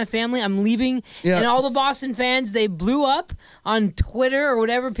to be with my family. I'm leaving." Yeah. And all the Boston fans, they blew up on Twitter or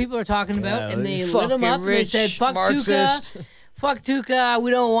whatever people are talking about, and they lit him up. And they said, "Fuck Tuukka. Fuck Tuukka. We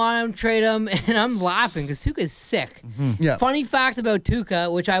don't want him. Trade him." And I'm laughing because Tuukka's sick. Yeah. Funny fact about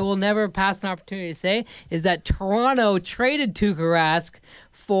Tuukka, which I will never pass an opportunity to say, is that Toronto traded Tuukka Rask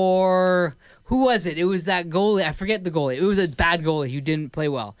for, who was it? It was that goalie. I forget the goalie. It was a bad goalie who didn't play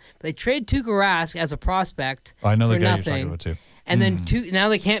well. But they traded Tuukka Rask as a prospect I know the for guy nothing. you're talking about too. And then now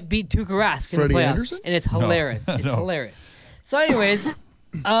they can't beat Tuukka Rask in Freddie the playoffs. Anderson? And it's hilarious. It's No. hilarious. So anyways,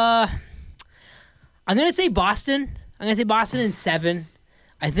 I'm going to say Boston. I'm going to say Boston in 7.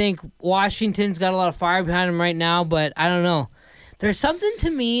 I think Washington's got a lot of fire behind them right now, but I don't know. There's something to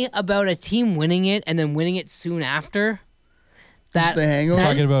me about a team winning it and then winning it soon after. Just the hangover?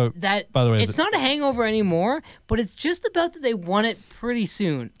 Talking about, That, by the way, it's not a hangover anymore, but it's just about that they won it pretty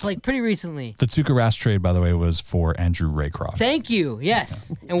soon, like pretty recently. the Tuukka Rask trade, by the way, was for Andrew Raycroft. Thank you.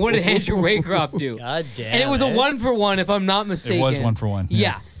 Yes. And what did Andrew Raycroft do? God damn. And it was a eh? 1-for-1, if I'm not mistaken. It was 1-for-1.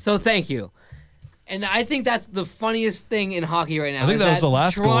 Yeah. So thank you. And I think that's the funniest thing in hockey right now. I think is that was the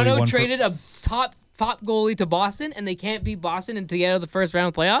last goalie Toronto won for- traded a top goalie to Boston, and they can't beat Boston and to get out of the first round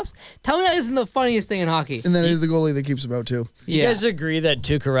of playoffs. Tell me that isn't the funniest thing in hockey. And then is the goalie that keeps him out, too. Do you guys agree that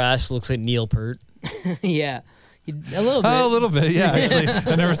Tuukka Rask looks like Neil Peart? Yeah. A little bit. A little bit, yeah. Actually,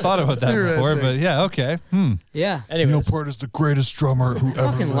 I never thought about that before, Interesting. but yeah, okay. Yeah. Anyways, Peart is the greatest drummer who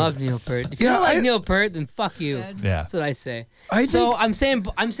I fucking love Neil Peart. If you Yeah, don't like I- Neil Peart, then fuck you. Good. Yeah. That's what I say. I So think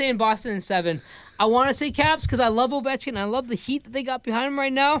I'm saying Boston in 7. I want to say Caps because I love Ovechkin. I love the heat that they got behind him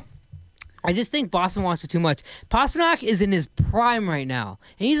right now. I just think Boston wants it too much. Pasternak is in his prime right now,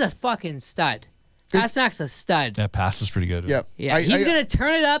 and he's a fucking stud. Pasternak's a stud. That pass is pretty good. yeah. Yeah, he's gonna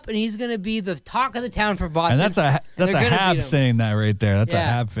turn it up, and he's gonna be the talk of the town for Boston. And that's a they're gonna beat Hab him. saying that right there. That's Yeah.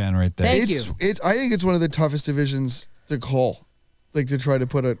 a Hab fan right there. Thank it's I think it's one of the toughest divisions to call, like to try to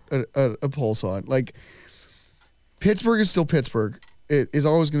put a pulse on. Like Pittsburgh is still Pittsburgh. It is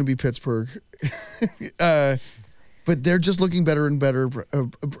always going to be Pittsburgh, but they're just looking better and better.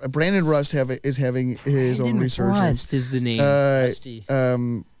 Brandon Rust is having his own Brandon resurgence. Rust is the name. Rusty.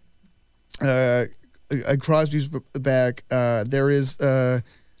 Crosby's back. There is the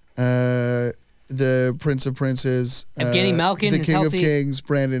Prince of Princes, Evgeny Malkin the is King healthy. of Kings,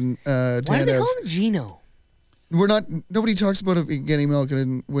 Brandon Why do they Tanev. call him Gino? Nobody talks about Evgeny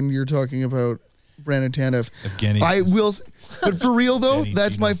Malkin when you're talking about Brandon Tanev. Evgeny I is- will, but for real though, Evgeny,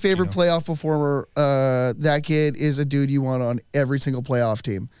 that's my Gino, favorite Gino. playoff performer. That kid is a dude you want on every single playoff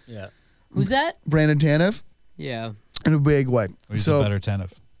team. Yeah. Who's that? Brandon Tanev Yeah. in a big way. He's so the better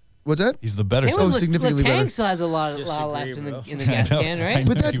Tanev. what's that? He's the better Same Oh, with Tanev. significantly better. Letang still has a lot left Disagree, in the bro. in the gas I know, can, I right?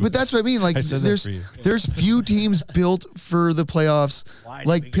 know. But that's what I mean. Like I said that there's for you. there's few teams built for the playoffs Why did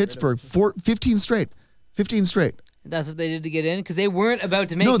we like get rid of Pittsburgh. 15 straight. 15 straight. That's what they did to get in because they weren't about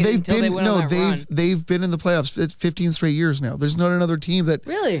to make No, it they've until been they went on that run. they've been in the playoffs. It's 15 straight years now. There's not another team that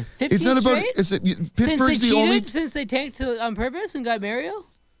Really? 15 it's not about. straight? It's Pittsburgh's since they the cheated, only. since they tanked on purpose and got Mario?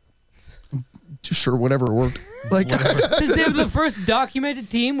 Sure, whatever worked. Like Since they were the first documented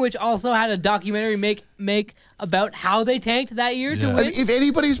team, which also had a documentary make about how they tanked that year to Yeah. win. I mean, if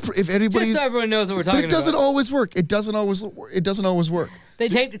anybody's Just so everyone knows what we're but talking it doesn't about. always work. It doesn't always work. They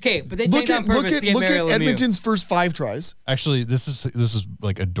tanked, okay, but they Look tanked on at purpose to get Mario Lemieux. Edmonton's first 5 tries. Actually, this is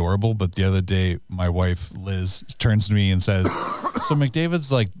like adorable. But the other day, my wife Liz turns to me and says, "So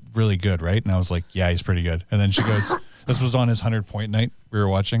McDavid's like really good, right?" And I was like, "Yeah, he's pretty good." And then she goes, "This was on his 100-point night. We were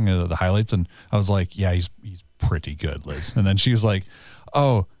watching the highlights, and I was like, yeah, he's pretty good, Liz." And then she was like,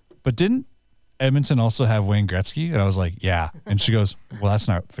 "Oh, but didn't Edmonton also have Wayne Gretzky? And I was like, yeah. And she goes, well, that's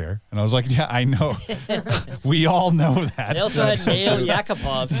not fair. And I was like, yeah, I know. We all know that. They also had Nail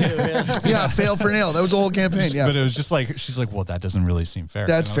Yakupov, too. Yeah, fail for Nail. That was the whole campaign. Yeah. But it was just like, she's like, well, that doesn't really seem fair.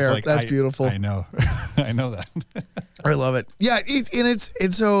 That's And I was fair. like, That's beautiful. I know. I know that. I love it. Yeah,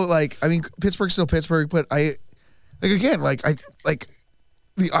 it's so like, I mean, Pittsburgh's still Pittsburgh, but the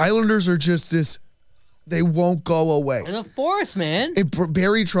Islanders are just this. They won't go away. They're the force, man.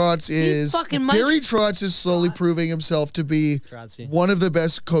 Barry Trotz is fucking might- Barry Trotz is slowly proving himself to be Trotzy. one of the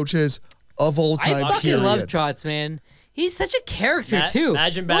best coaches of all time. I fucking period. love Trotz, man. He's such a character too.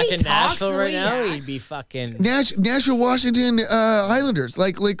 Imagine The way back he in talks, Nashville the right way he now, acts. he'd be fucking. Nashville, Washington Islanders.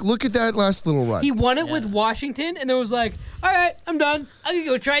 Like look at that last little run. He won it with Washington, and then was like, "All right, I'm done. I'm gonna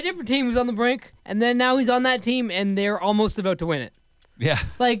go try a different team who's on the brink." And then now he's on that team, and they're almost about to win it. Yeah.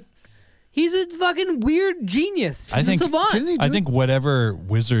 Like, he's a fucking weird genius. He's I think- a savant. Didn't he do I think whatever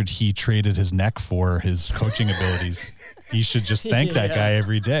wizard he traded his neck for, his coaching abilities, he should just thank that guy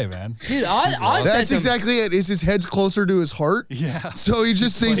every day, man. Dude, I That's sent him- exactly it. Is his head's closer to his heart? Yeah. So he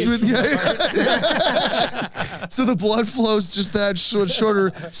just thinks with so the blood flows just that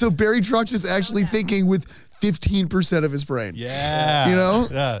shorter. So Barry Trotz is actually thinking with 15% of his brain. Yeah. You know?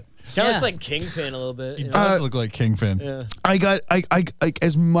 Yeah. Kind of Yeah. looks like Kingpin a little bit. He you know? does look like Kingpin. Yeah. I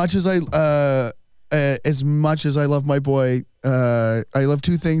as much as I love my boy, I love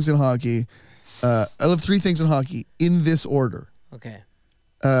two things in hockey. I love three things in hockey in this order. Okay.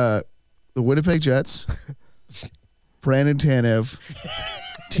 The Winnipeg Jets, Brandon Tanev,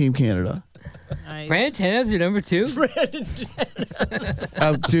 Team Canada. Nice. Brandon Tanev's your number 2?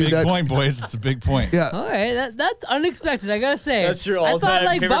 Dude, Big point, boys. It's a big point. yeah. All right, that's unexpected. I gotta say. That's your I all-time thought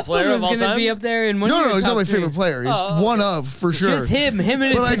like favorite Buffalo player was of all gonna time? be up there in one. No, of no, your he's not top my three. favorite player. He's Oh, one of, for sure. Just him and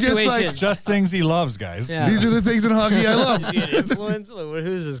his But I situation. just, like, Just things he loves, guys. Yeah. These are the things in hockey I love. Is he an influence?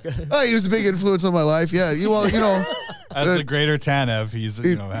 Who's this guy? Oh, he was a big influence on my life. Yeah, you know, As the greater Tanev, he's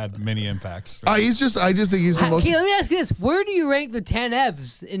had many impacts. I just think he's the most. Okay, let me ask you this: where do you rank the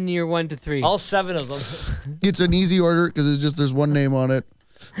Tanevs in your 1 to 3? All 7 of them. It's an easy order because it's just there's one name on it.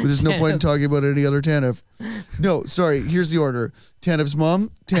 But there's no point in talking about any other Tanev. No, sorry. Here's the order: Tanev's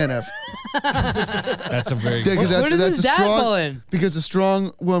mom, Tanev. That's a very Yeah, because Where does that's his a dad strong. fall in? Because a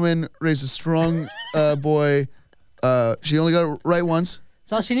strong woman raised a strong boy. She only got it right once,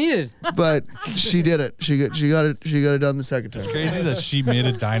 That's all she needed. but she did it. She got it done the second time. crazy that she made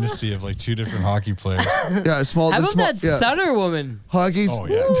a dynasty of like 2 different hockey players. Yeah, small. How the about small, that yeah. Sutter woman? Hockey's. Oh,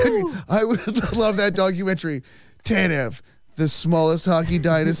 yeah. I would love that documentary. Tanev, the smallest hockey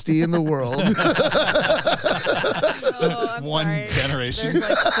dynasty in the world. Oh, I'm One sorry. generation. There's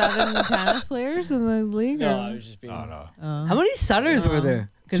like 7 tennis players in the league. No, or- I was just being. Oh, no. How many Sutters were there?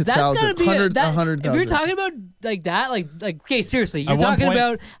 Because that's 2,000, gotta be 100, that, 100,000. If you're talking about like that, like okay, seriously, you're At one talking point-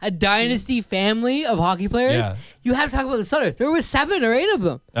 about a dynasty family of hockey players. Yeah. You have to talk about the Sutters. There was 7 or 8 of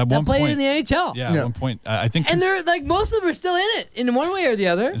them At that one played point- in the NHL. Yeah, Yeah. at one point, I think And they're like most of them are still in it in one way or the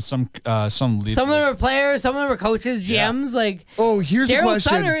other. some lead, Some of them are players, some of them are coaches, GMs. Like Oh, here's a Daryl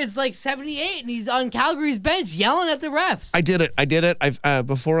question. Sutter is like 78 and he's on Calgary's bench yelling at the refs. I did it. I've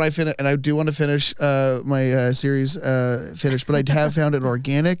before I finish, and I do want to finish my series finish, but I have found an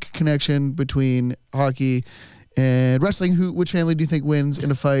organic connection between hockey and wrestling. Which family do you think wins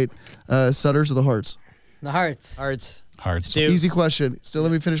in a fight, Sutters or the Hearts? The Hearts. Arts. hard. Dude. Easy question. Still,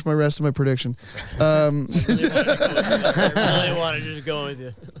 let me finish my rest of my prediction. I really want to just go with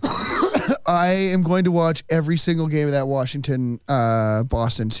you. I am going to watch every single game of that Washington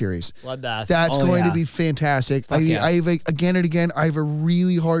Boston series. Bloodbath. That's Oh, going yeah. to be fantastic. I Fuck mean, yeah. again and again, I have a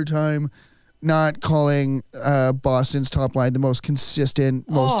really hard time not calling Boston's top line the most consistent,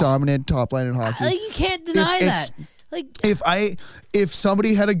 most Oh. dominant top line in hockey. Like you can't deny It's- that. Like If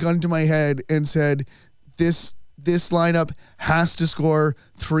somebody had a gun to my head and said this lineup has to score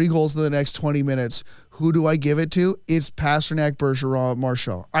 3 goals in the next 20 minutes, who do I give it to? It's Pasternak, Bergeron,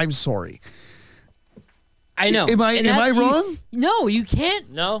 Marchand. I'm sorry. I know. Am I- And am I that's- wrong? No, you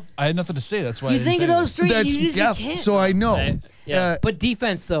can't. No? I had nothing to say. That's why I You didn't think say of those anything. three, That's you just yeah. you can't. So I know. Right. Yeah. But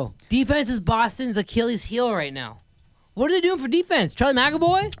defense, though. Defense is Boston's Achilles heel right now. What are they doing for defense? Charlie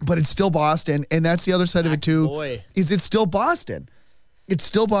McAvoy? But it's still Boston, and that's the other side of it too. Boy. Is it's still Boston? It's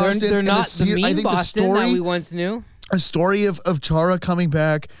still Boston. They're and not the I mean think Boston the that story, we once knew. a story of Chara coming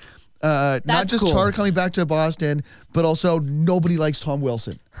back. Not That's just cool. Chara coming back to Boston, but also nobody likes Tom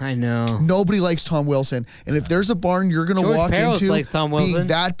Wilson. I know. Nobody likes Tom Wilson. And if there's a barn you're going to George walk Peros into likes Tom being Wilson.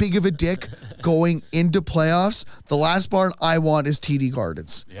 that big of a dick going into playoffs, the last barn I want is TD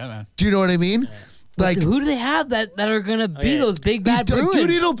Gardens. Yeah, man. Do you know what I mean? Like, who do they have that are gonna be yeah. those big bad Bruins? dude,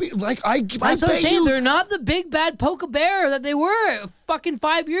 it'll be like I That's what I'm bet saying. you. They're not the big bad poke bear that they were fucking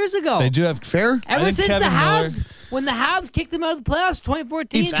 5 years ago. They do have Fair. Ever think since the Kevin Miller- Habs, when the Habs kicked them out of the playoffs,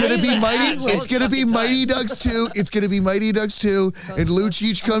 2014. It's gonna be like, mighty. Habs, It's gonna be Mighty Ducks 2. It's gonna be Mighty Ducks 2. And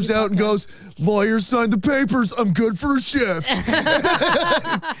Lucic comes out and goes, "Lawyer signed the papers. I'm good for a shift."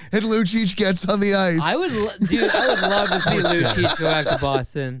 And Lucic gets on the ice. I would love to see Lucic go back to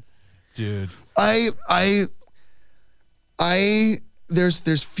Boston. dude.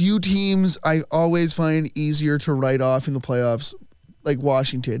 There's few teams I always find easier to write off in the playoffs, like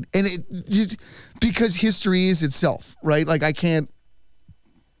Washington, and because history is itself, right? Like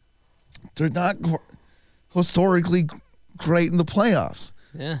they're not historically great in the playoffs.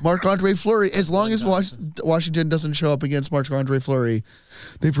 Yeah. Marc-Andre Fleury, as long as Washington doesn't show up against Marc-Andre Fleury,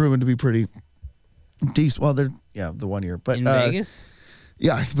 they've proven to be pretty decent. Well, they're the 1 year, but In Vegas?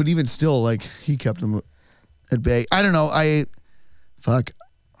 yeah, but even still, like he kept them at bay. I don't know. Fuck.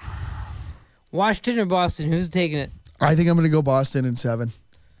 Washington or Boston? Who's taking it? I think I'm gonna go Boston in 7.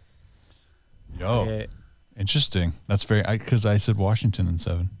 Yo, Okay. interesting. That's very because I said Washington in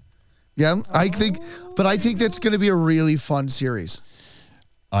 7. Yeah, I think that's gonna be a really fun series.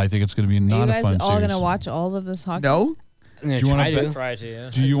 I think it's going to be Are not you a guys fun all series. gonna watch all of this hockey? No, I'm gonna Do you wanna try bet- to. Try to, yeah.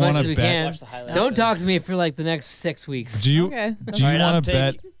 Do you As much want as to we bet? can. Watch the highlights. Don't talk to me for like the next 6 weeks. Do you Okay. do you All right, want I'm to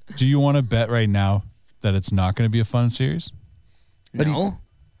bet? Do you want to bet right now that it's not going to be a fun series? No.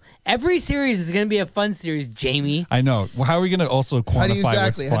 Every series is going to be a fun series, Jamie. I know. Well, how are we going to also quantify How do you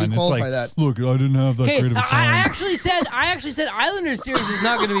exactly- what's how do fun? you qualify it's like, that? look, I didn't have that Okay, great of a I time. actually said Islanders series is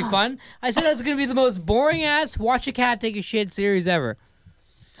not going to be fun. I said that's going to be the most boring ass watch a cat take a shit series ever.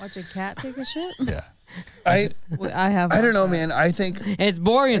 Watch a cat take a shit? yeah. I I have. don't know, man. I think And it's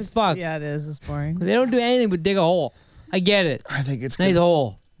boring as fuck. Yeah, it is. It's boring. They don't do anything but dig a hole. I get it. it's Nice gonna,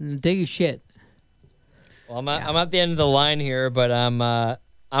 hole. Dig a shit. Well, I'm at the end of the line here, but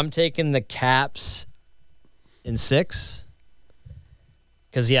I'm taking the Caps in 6.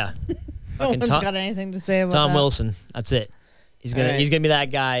 Cause No fucking one's got anything to say about Tom that. Wilson. That's it. He's gonna All right. he's gonna be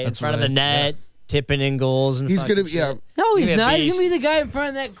that guy in That's front of what the net, tipping in goals and he's fucking gonna be shit. No, he's Give me a not. He's beast. going to be the guy in front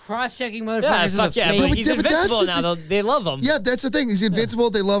of that cross-checking motherfucker. Yeah, fuck yeah, but he's Yeah, but that's invincible the now. They love him. Yeah, that's the thing. He's invincible.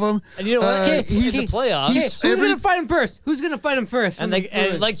 They love him. And you know what? He's the playoffs. he's- Who's every- going to fight him first? Who's going to fight him first? And from they the and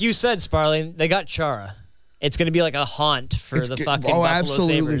Bruins? like you said, Sparling, they got Chara. It's gonna be like a haunt for It's the g- fucking oh, Buffalo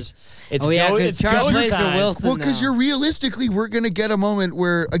absolutely. Sabres. It's Oh, yeah, go, 'cause it's Chara go plays for time. Wilson. well, because now. you're realistically, we're gonna get a moment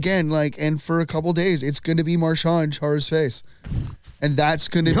where again, like, and for a couple days, it's gonna be Marchand in Chara's face, and that's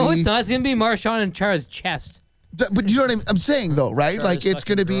gonna No, be. it's not. It's going to be Marchand and Chara's chest. But you know what I'm saying, though, right? Chara's Like, it's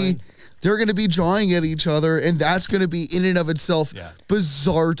fucking gonna be. groin. They're going to be jawing at each other, and that's going to be in and of itself Yeah.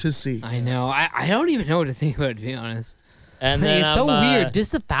 bizarre to see. I know. I don't even know what to think about it, to be honest. And then It's so I'm, weird.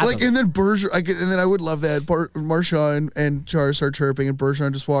 Just the fathom. Like, and then and then I would love that. Marchand and Chara start chirping, and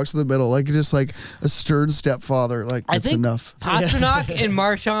Bergeron just walks in the middle, like just like a stern stepfather. Like, I that's think enough. Pasternak and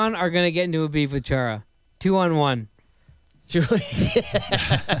Marchand are going to get into a beef with Chara. 2-on-1.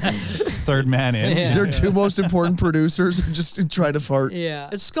 Third man in. Yeah. Their two most important producers just try to fart. Yeah.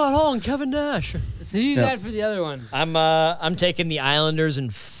 it's Scott Hall and Kevin Nash. So who you Yeah. got for the other one? I'm taking the Islanders in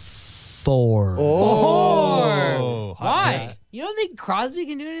 4. Oh, hot Why? take. You don't think Crosby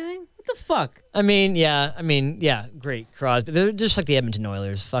can do anything? What the fuck? I mean, yeah, great Crosby. They're just like the Edmonton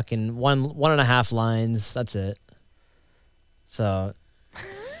Oilers, fucking one and a half lines. That's it. So,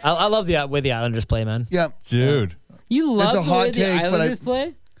 I love the way the Islanders play, man. Yeah, Dude. You love That's a the hot way take, the but Islanders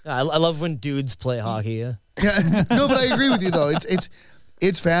play? I love when dudes play hockey. Yeah. yeah. No, but I agree with you though.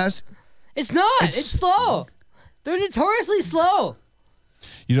 It's fast. It's not. It's, It's- slow. They're notoriously slow.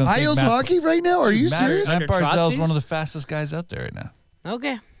 You don't think Isles Matt- hockey right now? Are you Matt- serious? Matt Under Barzal's Trotzi's? one of the fastest guys out there right now.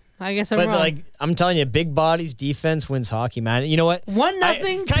 Okay. I guess I'm But wrong. like, I'm telling you, big bodies, defense wins hockey, man. You know what?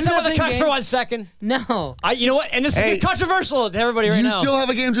 1-0. Can I talk about the 2-0 Canucks game? for 1 second? No. You know what? And this Hey, is controversial to everybody right you now. still have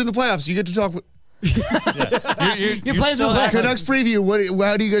a game during the playoffs. You get to talk. You're playing still the have- Canucks preview.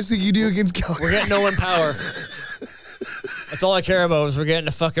 How do you guys think you do against Calgary? We're getting Owen Power. That's all I care about is we're getting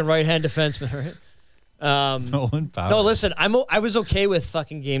a fucking right-hand defenseman, right? Nolan Powell. No, listen, I was okay with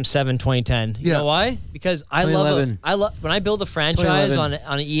fucking Game 7 2010. You Yeah. know why? Because I 2011. love when I build a franchise 2011.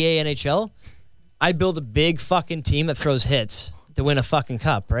 on EA NHL, I build a big fucking team that throws hits to win a fucking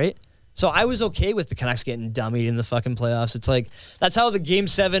cup, right? So I was okay with the Canucks getting dummied in the fucking playoffs. It's like that's how the Game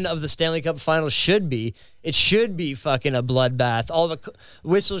 7 of the Stanley Cup Finals should be. It should be fucking a bloodbath. All the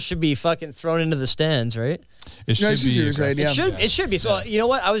whistles should be fucking thrown into the stands, right? It Yeah, I should see what be you're saying, aggressive. yeah. It should be. So you know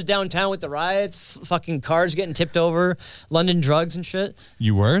what? I was downtown with the riots, fucking cars getting tipped over, London drugs and shit.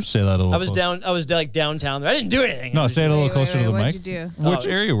 You were? Say that a little I was closer. down. I was like downtown. I didn't do anything. No, say it a little Wait, closer to the what'd mic. you do? Which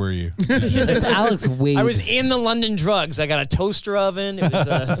area were you? It's Alex Wade. I was in the London drugs. I got a toaster oven. It was.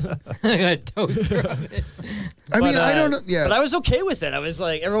 I got a toaster of it. I mean, But, I don't know. Yeah. But I was okay with it. I was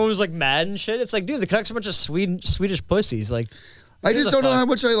like, everyone was like mad and shit. It's like, dude, the Canucks are a bunch of Swedish pussies. Like, I who just the don't know fuck? how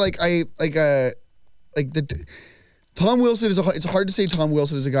much I like the Tom Wilson is it's hard to say Tom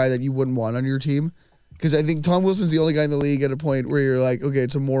Wilson is a guy that you wouldn't want on your team because I think Tom Wilson's the only guy in the league at a point where you're like, okay,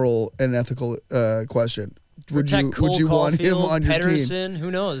 it's a moral and ethical question. Would you want him on your team? Pedersen, who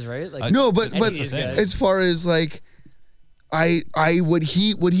knows, right? Like, No, but any of these guys. as far as like I what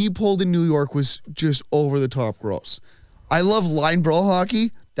he pulled in New York was just over the top gross. I love line brawl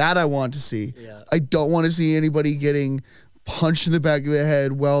hockey. That I want to see. Yeah. I don't want to see anybody getting punched in the back of the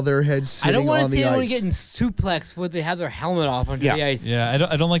head while their head's I sitting don't want on to see the anyone ice. getting suplexed when they have their helmet off onto Yeah. the ice. Yeah,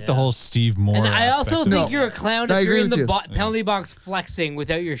 I don't like the whole Steve Moore. And I aspect also of think it. you're a clown I if you're agree in with the you. penalty box flexing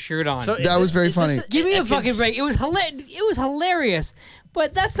without your shirt on. So That was very funny. Give me a fucking break. It was hilarious.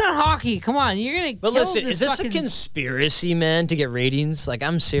 But that's not hockey. Come on, you're gonna. But kill listen, is this fucking... a conspiracy, man, to get ratings? Like,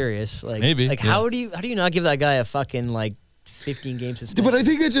 I'm serious. Like, Maybe, Like, yeah. how do you not give that guy a fucking like 15 game suspension? But I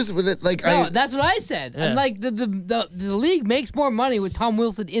think it's just like No, that's what I said. Yeah. And like the league makes more money with Tom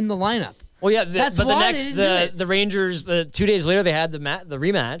Wilson in the lineup. Well, yeah, That's but the why they next didn't do it. the Rangers 2 days later they had the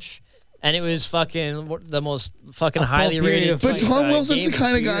rematch, and it was fucking the most fucking A full highly period rated. of But Tom Wilson's the game in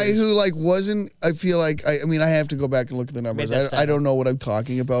kind of 2 guy years. who like wasn't. I feel like I mean I have to go back and look at the numbers. that I don't know what I'm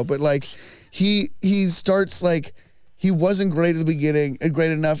talking about, but like he starts like he wasn't great at the beginning,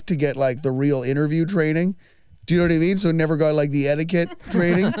 great enough to get like the real interview training. Do you know what I mean? So never got like the etiquette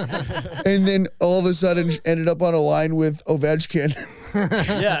training, and then all of a sudden ended up on a line with Ovechkin.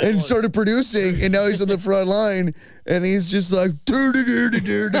 Yeah, and well, started producing, and now he's on the front line, and he's just like, they're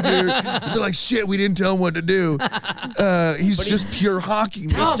like, shit, we didn't tell him what to do. He's just pure hockey,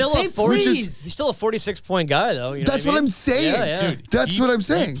 man. Tom, say please. he's still a 46-point guy though. You know That's what what I mean? I'm saying. Yeah, yeah. Dude, That's what I'm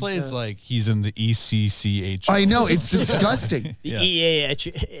saying. He plays like he's in the ECCHL. I know, it's disgusting. The Yeah.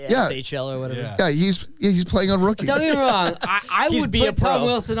 EASHL or whatever. Yeah. Yeah, he's playing on rookie. Don't get me wrong. I He's would be a put Tom pro.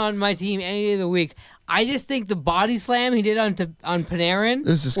 Wilson on my team any day of the week. I just think the body slam he did on Panarin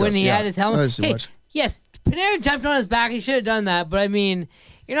This is when he disgusting. had Yeah, his helmet. that's too Hey, much. yes, Panarin jumped on his back. He should have done that. But I mean,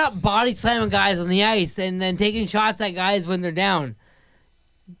 you're not body slamming guys on the ice and then taking shots at guys when they're down.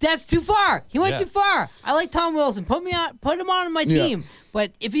 That's too far. He went Yeah. too far. I like Tom Wilson. Put him on my Yeah. team.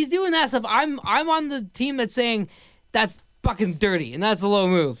 But if he's doing that stuff, I'm on the team that's saying that's fucking dirty and that's a low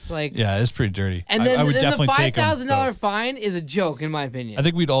move. Like, Yeah, it's pretty dirty. and then, I would then definitely the take him. $5,000 though. fine is a joke in my opinion. I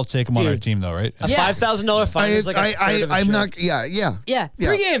think we'd all take him on our Dude. team, though, right? A Yeah. $5,000 fine is like a third of a I'm shirt. not. Yeah. yeah, Yeah.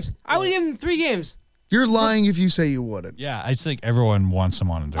 3 games. I would give him 3 games. You're lying if you say you wouldn't. Yeah, I think everyone wants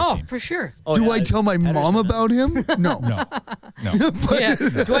him on their Oh, team. for sure. Oh, Do yeah, I tell my mom about him? No. No, no, Yeah.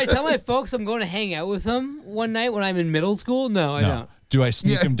 Do I tell my folks I'm going to hang out with them one night when I'm in middle school? No, I no. don't. Do I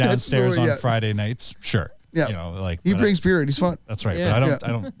sneak Yeah, him that's downstairs more- on yeah. Friday nights? Sure. Yeah. You know, like He but brings beer and he's fun. that's right, Yeah. but I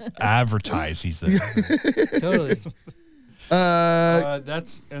don't advertise he's there. Totally.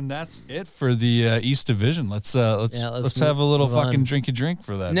 That's it for the East Division. Let's have a little move on. fucking drinky drink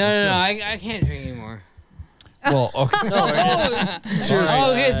for that. No, Let's no, go. no. I can't drink anymore. Well, okay. No, we're just, Cheers.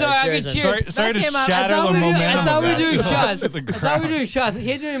 Oh, okay, sorry. I cheers could then. cheers. sorry to came out- I shatter thought the we were- I momentum. I thought we were of that doing to shots. the I thought we crowd. were doing shots. I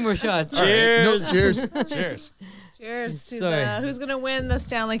can't do any more shots. No, cheers. cheers. Cheers. Cheers to Sorry. who's gonna win the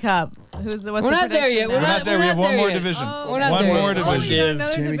Stanley Cup? What's We're the not there prediction yet. now? We're We're not there. We have one more division. Oh, We're not One there more yet. Oh, division. you got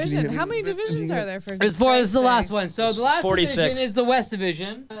another Jamie, can you division. hit me How many with the- divisions are there for? It's four. This is the last Christ's one. sakes? So the last 46. division is the West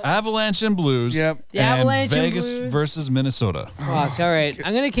Division. Avalanche and Blues. Yep. The and Avalanche and Vegas Blues. versus Minnesota. Fuck. All right.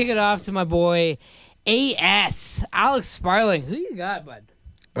 I'm gonna kick it off to my boy, AS Alex Sparling. Who you got, bud?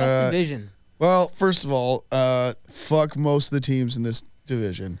 West Division. Well, first of all, fuck most of the teams in this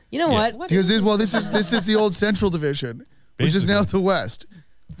division. You know Yeah. what? Because this is the old Central Division, which is now the West,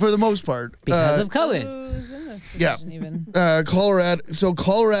 for the most part. Because of COVID. Who's in this Yeah. division even? Colorado. So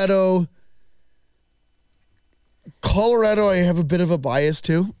Colorado, I have a bit of a bias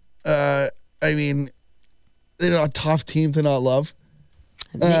to. I mean, they're a tough team to not love.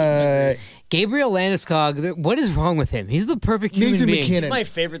 Gabriel Landeskog. What is wrong with him? He's the perfect human Nathan being. McKinnon. He's my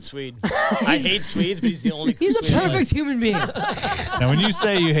favorite Swede. I hate Swedes, but he's the only He's a Swede I perfect human being. Now, when you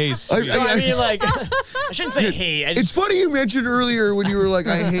say you hate Swedes, No, I mean, like, I shouldn't say hate. I It's just, funny you mentioned earlier when you were like,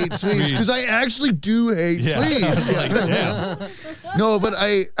 I hate Swedes, because I actually do hate yeah. Swedes. Like, Damn. no, but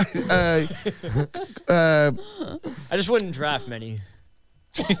I I just wouldn't draft many.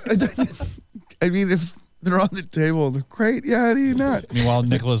 mean, if They're on the table. They're great. Yeah, how do you not? Meanwhile,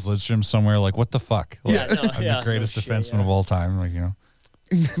 Nicholas Lidstrom's somewhere like, what the fuck? Like, Yeah, no, I'm the greatest defenseman of all time. Like, you know.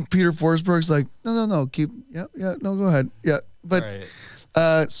 Peter Forsberg's like, no, keep, no, go ahead. Yeah, but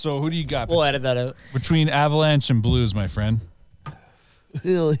So who do you got? We'll edit that out. Between Avalanche and Blues, my friend.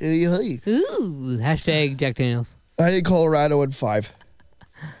 Ooh, hashtag Jack Daniels. I think Colorado in 5.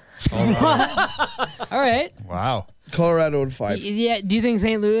 All right. Wow. Colorado in 5. Yeah. Do you think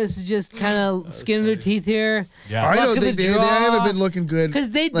St. Louis is just kind of skinning their teeth here? Yeah. I Luck don't of think the they draw. haven't been looking good.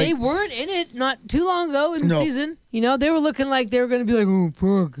 Because they weren't in it not too long ago in the No. season. You know, they were looking like they were going to be like, oh,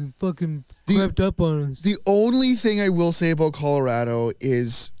 fuck, fucking crept up on us. The only thing I will say about Colorado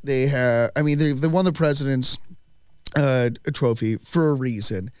is they won the President's trophy for a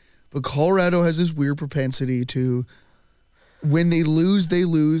reason. But Colorado has this weird propensity to, when they lose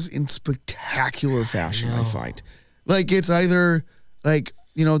in spectacular fashion, I find. Like, it's either, like,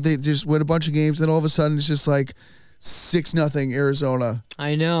 you know, they just win a bunch of games, then all of a sudden it's just like 6-0 Arizona.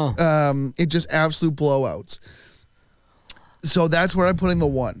 I know. It just absolute blowouts. So that's where I'm putting the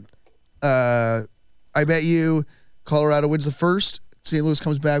 1. I bet you Colorado wins the first. St. Louis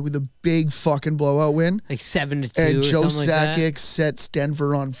comes back with a big fucking blowout win. Like 7-2 And or Joe something like that. Sakic sets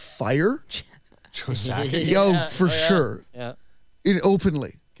Denver on fire. Joe Sakic. Yo, for sure. Yeah.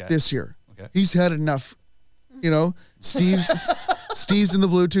 Openly Okay. this year. Okay. He's had enough. You know, Steve's in the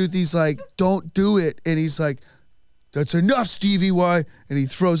Bluetooth. He's like, don't do it. And he's like, that's enough, Stevie Y. And he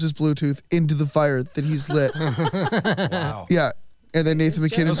throws his Bluetooth into the fire that he's lit. Wow. Yeah. And then Nathan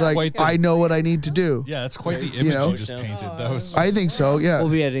McKinnon's That's like, quite the- I know what I need to do. Yeah, that's quite the image You know? you just painted. That was. I think so. Yeah. We'll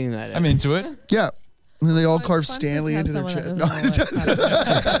be editing that. I'm into it. Yeah. And then they all It's carve fun to Stanley have into their someone chest. that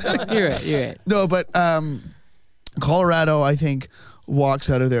doesn't know what You're right. You're right. No, but Colorado, I think, walks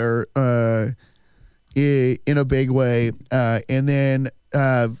out of there in a big way. And then,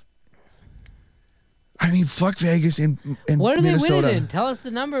 fuck Vegas and What are Minnesota. they winning in? Tell us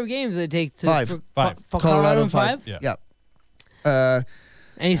the number of games it takes to 5. for Colorado in 5. Yeah.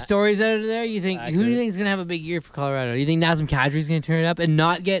 Any stories out of there? You think who do you think is gonna have a big year for Colorado? You think Nazem Kadri's gonna turn it up and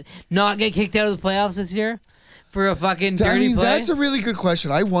not get kicked out of the playoffs this year for a fucking dirty play? That's a really good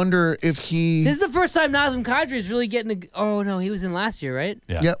question. I wonder if he. This is the first time Nazem Kadri is really getting a. Oh no, he was in last year, right?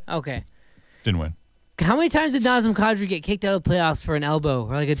 Yeah. Yep. Okay. Didn't win. How many times did Nazem Kadri get kicked out of the playoffs for an elbow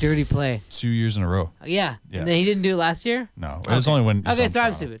or like a dirty play? 2 years in a row. Yeah. Yeah. And then he didn't do it last year? No, it was only when. Okay, it's so on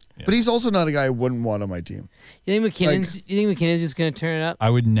I'm Toronto. stupid. Yeah. But he's also not a guy I wouldn't want on my team. You think McKinnon's just gonna turn it up? I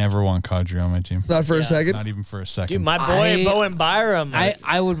would never want Kadri on my team. Not for a second. Not even for a second. Dude, my boy I- Bowen Byram.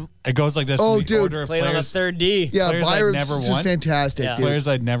 I would It goes like this. Oh, in the dude. order of played on the players, third D. Yeah, Players I'd Byron's never just want. fantastic, Yeah. dude. players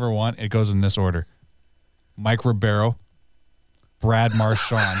I'd never want. It goes in this order: Mike Ribeiro, Brad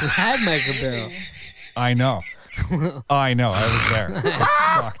Marchand. had Michael Barrow. I know. I was there. It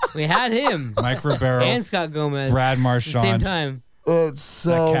sucked. We had him Mike Ribeiro, and Scott Gomez Brad at the same Marchand. time. Oh, it's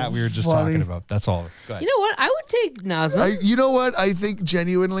so That cat we were just funny. talking about. That's all. Go ahead. You know what? I would take Nazem. You know what? I think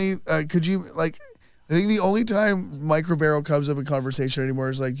genuinely, could you like? I think the only time Mike Ribeiro comes up in conversation anymore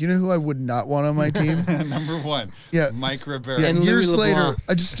is like, you know who I would not want on my team? Number 1. Yeah. Mike Ribeiro. Yeah, And years Louis later, LeBlanc.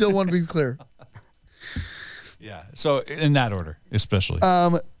 I just still want to be clear. Yeah. So in that order, especially.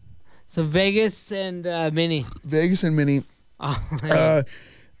 So Vegas and Minnie. Vegas and Minnie. Oh,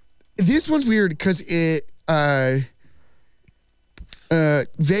 This one's weird because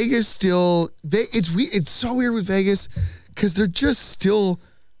Vegas still. It's so weird with Vegas because they're just still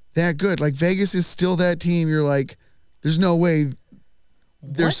that good. Like Vegas is still that team. You're like, there's no way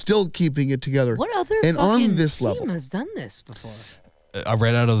they're What? still keeping it together. what other And fucking on this team level. has done this before? I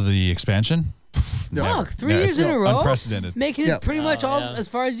read out of the expansion. No. No, Never. 3 No, years it's in a row, Unprecedented. making Yeah. it pretty much all yeah. as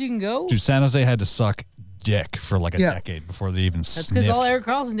far as you can go. Dude, San Jose had to suck dick for like a Yeah. decade before they even That's sniffed. because all Eric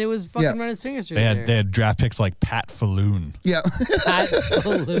Carlson did was fucking Yeah. run his fingers through they there. had draft picks like Pat Falloon. Yeah. Pat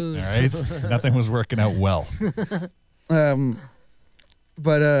Balloon. All right, nothing was working out well.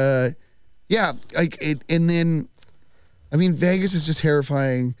 But yeah, like it, and then, I mean, Vegas is just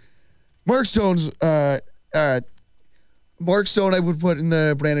terrifying. Mark Stone, I would put in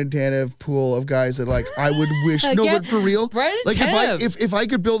the Brandon Tanev pool of guys that like I would wish. No, Again, but for real, Brandon like Tanev. if I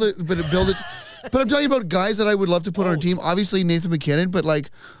could build it, but I'm talking about guys that I would love to put on a team. Obviously Nathan McKinnon, but like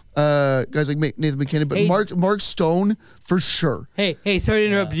guys like Nathan McKinnon, but Hey. Mark Stone for sure. Hey, sorry to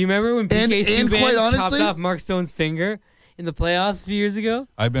interrupt. Do you remember when And- PK and Subban quite honestly- chopped off Mark Stone's finger in the playoffs a few years ago?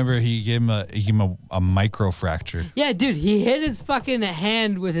 I remember he gave him a micro fracture, Yeah, dude, he hit his fucking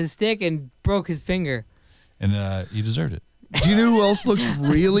hand with his stick and broke his finger. and he deserved it. Do you know who else looks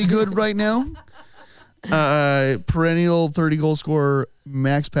really good right now? Perennial 30-goal scorer,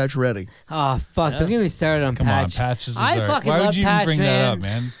 Max Pacioretty. Oh fuck! Don't get me started on Come Patch. on, Patches. I fucking Why love would you even Patch, bring man. that up,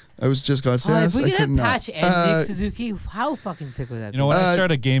 man? I was just got If sass. we I could couldn't have not. Patch and Nick Suzuki, how fucking sick would that be? You know, when I start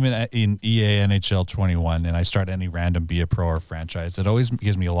a game in EA NHL 21 and I start any random Be a Pro or franchise, it always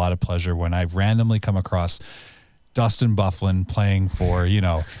gives me a lot of pleasure when I randomly come across Dustin Byfuglien playing for,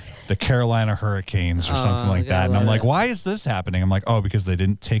 the Carolina Hurricanes or something like that. And I'm like, why is this happening? I'm like, oh, because they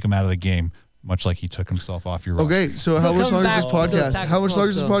didn't take him out of the game, much like he took himself off your roster. Okay, so how much come longer is this back to the podcast? Packers How much longer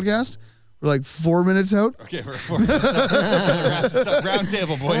is this also. podcast? We're like 4 minutes out. Okay, we're 4 minutes up. We're gonna wrap this up. Round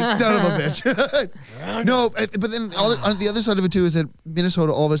table, boys. Son of a bitch. No, but then on the other side of it too is that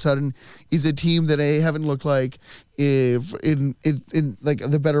Minnesota all of a sudden is a team that I haven't looked like in like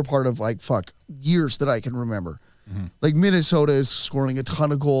the better part of years that I can remember. Like Minnesota is scoring a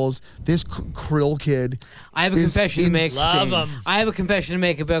ton of goals. This Krill kid, I have a is confession to make. insane. Love 'em. I have a confession to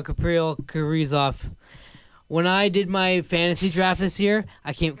make about Kaprizov. When I did my fantasy draft this year,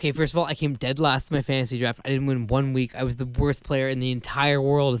 first of all, I came dead last in my fantasy draft. I didn't win 1 week. I was the worst player in the entire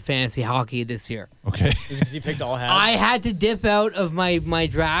world of fantasy hockey this year. Okay. Because you picked all halves. I had to dip out of my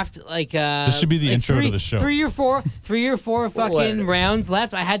draft This should be the intro to the show. 3 or 4 fucking rounds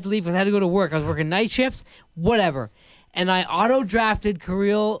left. I had to leave because I had to go to work. I was working night shifts, whatever. And I auto drafted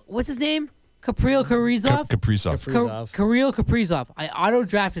Kirill. What's his name? Kaprizov. Kaprizov. Kirill Kaprizov. I auto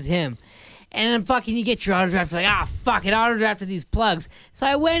drafted him. And then you get your auto draft, fuck it, auto drafted these plugs. So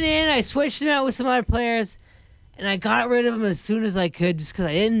I went in, I switched him out with some other players, and I got rid of him as soon as I could just because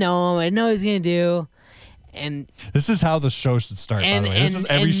I didn't know him. I didn't know what he was going to do. And This is how the show should start, by the way. This is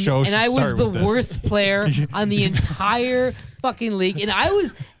every show should and I start was with the this. worst player on the entire fucking league. And I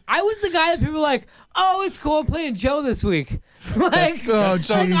was the guy that people were like, oh, it's cool, I'm playing Joe this week. like, oh, I was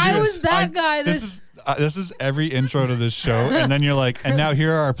Jesus. that guy. This is every intro to this show, and then you're like, and now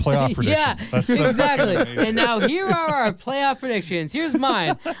here are our playoff predictions. Yeah, exactly. fucking amazing. And now here are our playoff predictions. Here's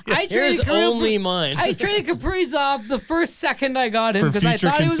mine. Here's only mine. I traded Kaprizov the first second I got him For because I future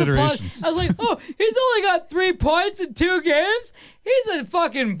thought he was a plug. considerations. I was like, oh, he's only got 3 points in 2 games. He's a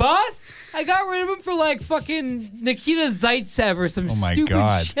fucking bust. I got rid of him for fucking Nikita Zaitsev or some Oh my stupid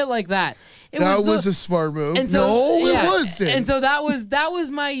God. shit like that. That was a smart move. and so, No, yeah, it wasn't. And so that was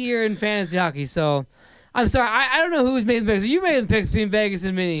my year in fantasy hockey. So I'm sorry, I don't know who was making the picks. You made the picks between Vegas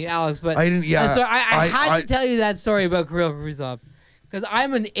and Minnie, Alex, but I didn't- yeah, I'm sorry, I had I- to tell you that story about Kirill Kaprizov because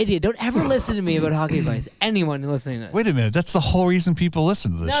I'm an idiot. Don't ever listen to me about hockey advice. Anyone listening to this. Wait a minute. That's the whole reason people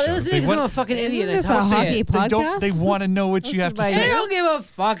listen to this No, show. they listen to me because I'm a want, fucking idiot. Isn't this and a talk hockey shit. podcast? they want to know what you have to Hosted by They say. don't give a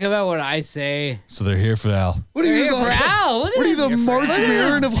fuck about what I say. So they're here for Al. What are you, Here for Al. Look at what are you, this. the Mark Look at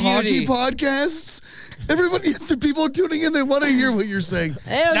Maron this of hockey beauty. podcasts? Everybody, the people tuning in, they want to hear what you're saying.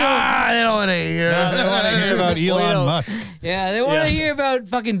 They don't give a- They don't want to hear. They want to hear about Elon Musk. Yeah, they want to hear about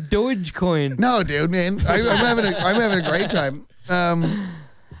fucking Dogecoin. No, dude, man, I'm having a great time. All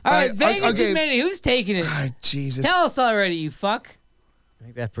right, I- Vegas okay. and Minnie, who's taking it? Ah, Jesus, Tell us already, you fuck.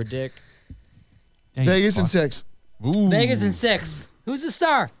 Make that predict. Vegas in 6. Ooh. Vegas in 6. Who's the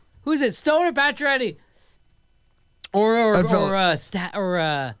star? Who's it? Stone or Pacioretty? Or I felt-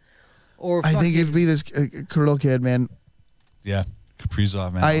 or I think fucking- it'd be this Kirill kid, man. Yeah,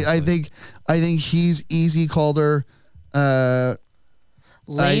 Kaprizov, man. I think he's easy Calder.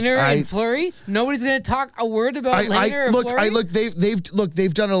 Lehner I- and Fleury. Nobody's gonna talk a word about Lehner or Fleury.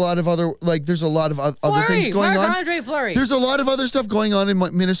 They've done a lot of other there's a lot of other things going on. Marc-Andre Fleury. There's a lot of other stuff going on in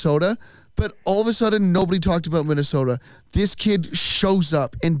Minnesota, but all of a sudden nobody talked about Minnesota. This kid shows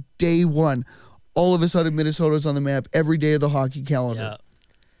up and day one, all of a sudden Minnesota's on the map every day of the hockey calendar. Yeah.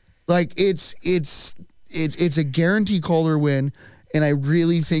 Like it's a guaranteed Calder win, and I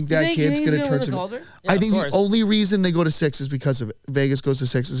really think that You kid's think going he's to turn win the some. Calder? Yeah, I of think the course. only reason they go to 6 is because of it. Vegas goes to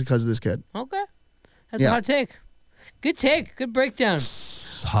 6 is because of this kid. Okay, that's Yeah. a hot take. Good take. Good breakdown.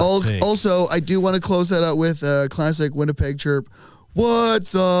 Hot take. Also, I do want to close that out with a classic Winnipeg chirp.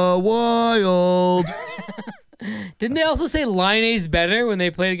 What's a wild? Didn't they also say Line A's better when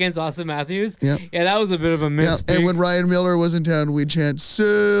they played against Austin Matthews? Yeah. Yeah, that was a bit of a Yeah, misspeak. and when Ryan Miller was in town, we'd chant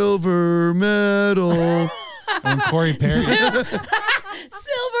silver medal. And Corey Perry.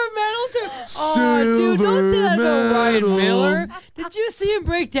 Silver medal too. Oh, dude, don't say that about Ryan Silver Miller. Did you see him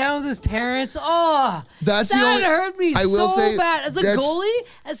break down with his parents? Oh, That's the that only- hurt me I will so say bad. As a that's- goalie,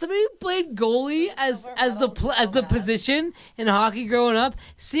 as somebody who played goalie as the position in hockey growing up,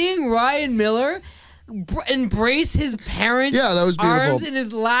 seeing Ryan Miller embrace his parents' Yeah, that was beautiful. arms in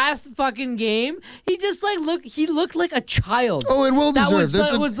his last fucking game, he just he looked like a child. Oh, and well That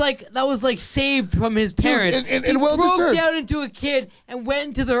deserved. was like saved from his parents. and he well broke deserved. down into a kid and went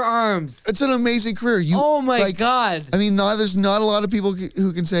into their arms. It's an amazing career. Oh my god! I mean, there's not a lot of people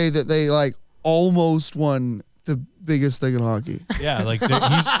who can say that they almost won the biggest thing in hockey. Yeah, like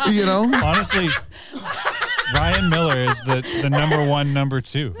he's You know? honestly, Ryan Miller is the number one, number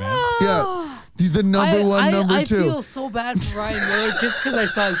two, man. Yeah. He's the number two. I feel so bad for Ryan Miller just because I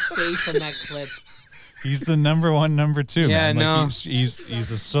saw his face on that clip. He's the number one, number two, Yeah, man. Like no. he's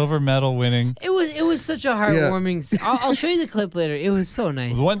a silver medal winning. It was such a heartwarming. I'll show you the clip later. It was so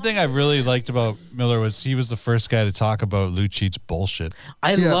nice. The one thing I really liked about Miller was he was the first guy to talk about Lucic's bullshit.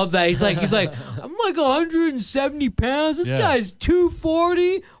 I Yeah. love that. He's like, I'm like 170 pounds. This Yeah. guy's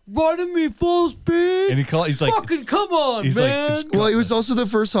 240, running me full speed. And he's like, fucking come on, he's like, man. it's Well, he was gutless. also the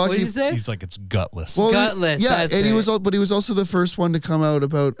first what did hockey. you say? He's like, it's gutless. Well, Gutless, Yeah, that's and he it. was, but he was also the first one to come out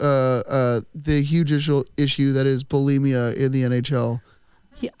about the huge issue that is bulimia in the NHL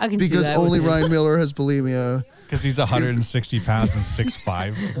Yeah, I can see because that only with him. Ryan Miller has bulimia. Because he's 160 pounds and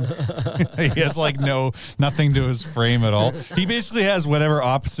 6'5". He has like nothing to his frame at all. He basically has whatever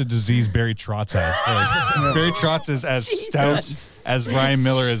opposite disease Barry Trotz has. Like, Barry Trotz is as stout as Ryan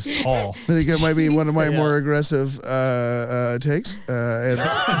Miller is tall. I think that might be one of my more aggressive takes of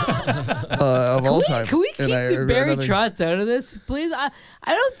all time. Can we keep And I the regret Barry nothing. Trotz out of this, please? I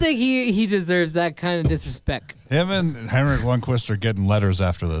don't think he deserves that kind of disrespect. Him and Henrik Lundqvist are getting letters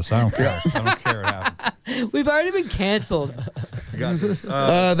after this. I don't care. I don't care what happens. We've already been canceled. We got this.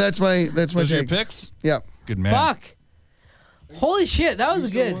 That's my Those are your take. picks? Yeah. Good man. Fuck. Holy shit, that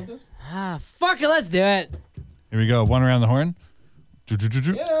was good. Fuck it, let's do it. Here we go. One around the horn. Do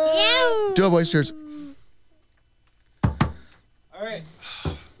it, boys. Cheers. All right.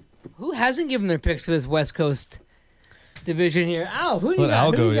 Who hasn't given their picks for this West Coast division here? Al, who do you Let got?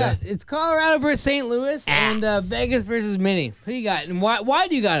 Al Who go, do you yeah. got? It's Colorado versus St. Louis and Vegas versus Mini. Who you got? And why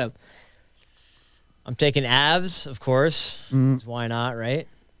do you got him? I'm taking Avs, of course. Why not, right?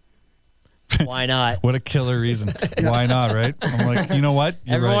 Why not? What a killer reason. Why not, right? I'm like, you know what?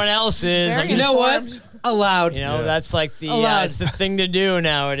 You're Everyone right. else is. I'm You know what? just- Allowed. You know, Yeah. that's like the Allowed. it's the thing to do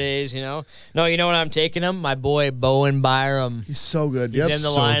nowadays, you know? No, you know what I'm taking him? My boy Bowen Byram. He's so good. He's Yep. in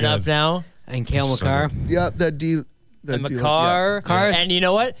the So lineup good. now. And Kale So McCarr. Yeah, that deal. And That deal, McCarr. Carr. And you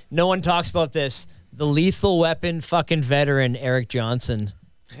know what? No one talks about this. The lethal weapon fucking veteran, Eric Johnson.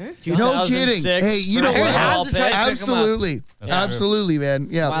 No kidding. 2006 Hey, you know first what? overall Habs are trying pick. to pick him up. Absolutely. That's Absolutely, man.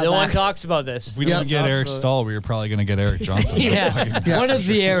 Yeah. Wow. No one back. talks about this. If we didn't get Eric Stahl, we were probably going to get Eric Johnson. Yeah. Yeah. One of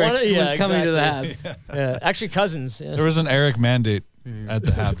the Erics Yeah, was coming to the exactly. Habs. Yeah, actually, cousins. Yeah. There was an Eric mandate at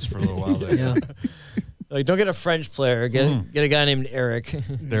the Habs for a little while there. Yeah. Like, don't get a French player. Get a guy named Eric.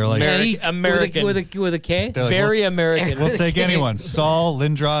 They're like, Ameri- American. With a K? they're like, Very American. we'll take anyone. Stahl,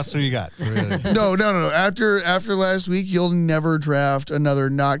 Lindros, who you got? No. After last week, you'll never draft another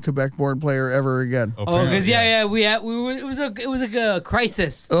not Quebec-born player ever again. Oh, because it was a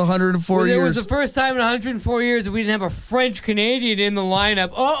crisis. 104 It years. was the first time in 104 years that we didn't have a French Canadian in the lineup.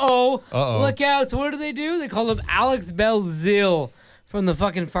 Uh-oh. Look out! So what do? They called him Alex Belzile from the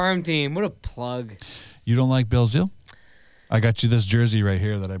fucking farm team. What a plug! You don't like Belzile? I got you this jersey right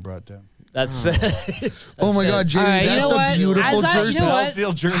here that I brought down. That's Oh my God, Jamie, All right, you that's know a what? beautiful As I- you jersey. know what?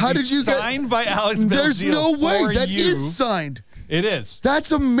 Belzile jersey How did you get- signed by Alex Belzile. There's no way for that you. is signed. It is.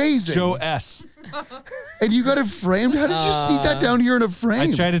 That's amazing. Joe S. And you got it framed? How did you sneak that down here in a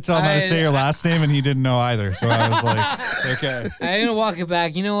frame? I tried to tell him how to say your I- last name, and he didn't know either. So I was like, okay. I'm gonna walk it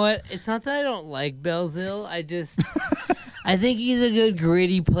back. You know what? It's not that I don't like Belzile. I think he's a good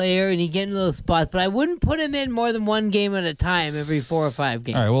gritty player and he get into those spots, but I wouldn't put him in more than one game at a time every 4 or 5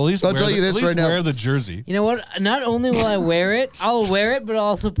 games. All right. Well, at least I'll wear tell you the, this at least right now. wear the jersey. You know what? Not only will I wear it, I'll wear it, but I'll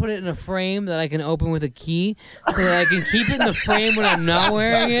also put it in a frame that I can open with a key so that I can keep it in the frame when I'm not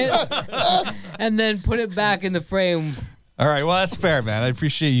wearing it and then put it back in the frame. All right. Well, that's fair, man. I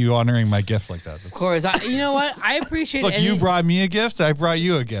appreciate you honoring my gift like that. Of course. You know what? I appreciate Look, it. you brought me a gift. I brought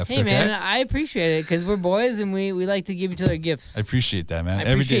you a gift. Hey, okay. man, I appreciate it because we're boys and we like to give each other gifts. I appreciate that, man. I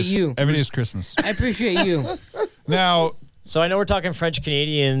Every day appreciate you. Every day is Christmas. I appreciate you. Now, So I know we're talking French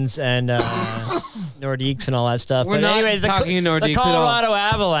Canadians and Nordiques and all that stuff. We're but not anyways, talking the Nordiques at all. Colorado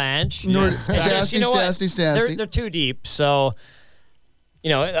Avalanche. Stasty, You know what? Stasty. They're too deep. So, you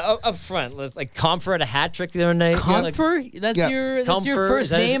know, up front, like Comfort had a hat trick the other night. Comfort? That's Yeah. your Comfort, first is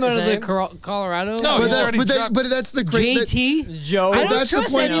that his- name out his of the name? Colorado? No, But he's that's already but, dropped- but that's the great. JT? Joe. I don't that's the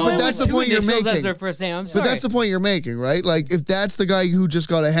trust point- anyone but that's with the point two you're initials as making. their first name. I'm sorry. But that's the point you're making, right? Like, if that's the guy who just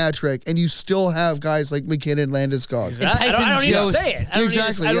got a hat trick, and you still have guys like McKinnon, Landeskog. I don't need to Jones. say it. I don't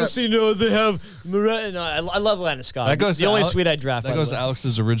Exactly, I yeah. don't see. No, they have. No, I love Landeskog. that goes the to only Ale- Swede I draft. That by goes the to way.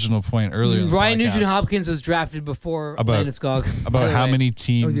 Alex's original point earlier. in the Ryan podcast Nugent Hopkins was drafted before About- Landeskog. by about the how way. many he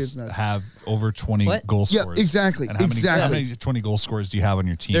teams is nuts. have over 20 What? goal Yeah, scorers. exactly, And how many, exactly. How many 20 goal scorers do you have on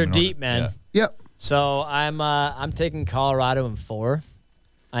your team? They're in order- deep, man. Yeah. Yep. So I'm taking Colorado in 4.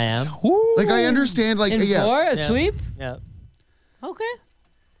 I am. Like I understand, like In yeah, 4, a Yeah. sweep? Yeah. Okay.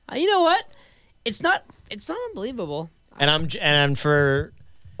 You know what? It's not unbelievable. And for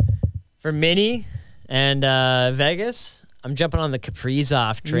Mini and Vegas, I'm jumping on the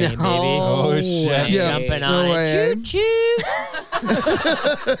Kaprizov train, No baby. Oh, shit. way. Yeah. Jumping No on way. it. Choo choo.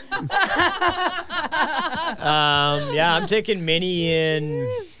 Yeah, I'm taking Mini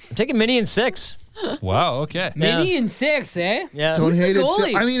in 6. Wow. Okay. Mini in 6, eh? Yeah. Don't Who's hate the it.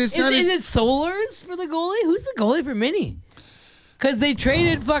 goalie? I mean, it's not. Is it Solars for the goalie? Who's the goalie for Mini? Because they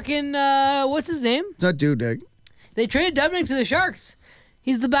traded fucking what's his name? It's not Dudek. They traded Dubnik to the Sharks.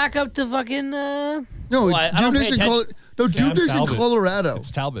 He's the backup to fucking. No, I don't Dubnik's pay in Dubnik's in Talbot. Colorado.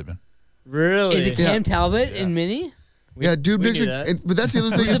 It's Talbot, man. Really? Is it Cam Talbot in Mini? Yeah, Dubnik's knew that. but that's the other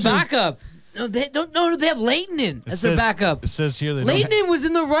Who's thing the too. backup? No, they don't. No, they have Leighton in as their backup. It says here they don't. Leighton was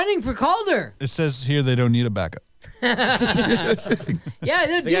in the running for Calder. It says here they don't need a backup. Yeah,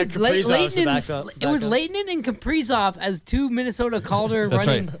 They got dude, Kaprizov as the Leighton. backup. It was Leighton and Kaprizov as 2 Minnesota Calder That's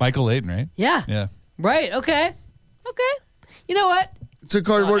running. right. Michael Layton, right? Yeah. Yeah. Right. Okay. You know what? It's a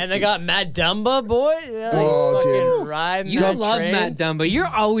cardboard. And they got Matt Dumba, boy. Yeah, Oh, he's fucking dude. riding You that love train. Matt Dumba. You're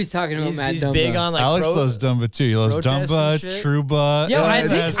always talking about Matt He's Dumba. big on like Alex loves Dumba too. He loves protests Dumba, and shit. Truba. Yo, I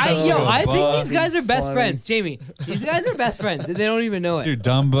That's think so I think these guys are best funny. friends, Jamie. These guys are best friends. They don't even know it. Dude,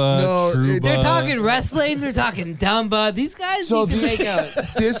 Dumba, No, Truba. They're talking wrestling. They're talking Dumba. These guys So need to the- make out.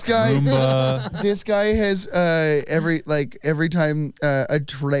 This guy, Roomba. this guy has every time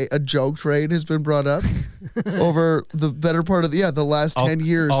a joke trade has been brought up over the better part of the last 10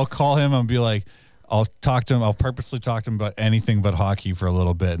 years. I'll call him and be like, I'll talk to him. I'll purposely talk to him about anything but hockey for a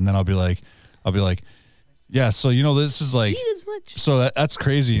little bit, and then I'll be like, yeah. So this is like, Eat as much. so that's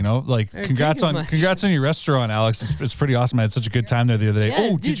crazy, Like, Or congrats drink as on much. congrats on your restaurant, Alex. It's pretty awesome. I had such a good time there the other day. Yeah,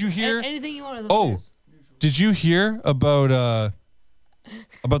 Oh, dude, did you hear? anything you want? Oh, did you hear about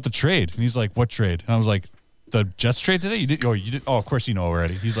the trade? And he's like, what trade? And I was like, the Jets trade today? You did? Oh, of course you know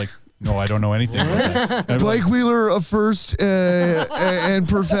already. He's like, no, I don't know anything about that. And I'm Blake like, Wheeler a first and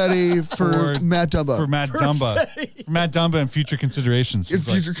Perfetti for Matt Dumba. for Matt Dumba. For Matt Dumba and future considerations. In He's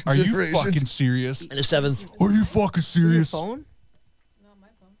like, future are you considerations. fucking serious? in the 7th. Are you fucking Your serious? phone?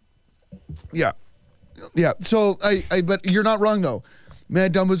 Yeah. So but you're not wrong though.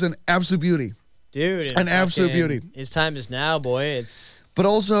 Matt Dumba's an absolute beauty. Dude, it's An absolute fucking- beauty. His time is now, boy. It's But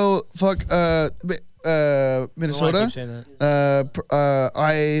also I don't wanna Minnesota. keep saying that.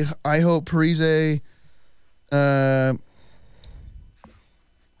 I hope Parise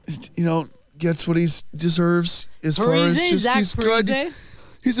gets what he deserves as far as Parise, just Zach he's good. Parise?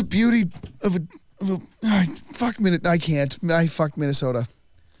 He's a beauty of a fuck minute. I can't. I fuck Minnesota.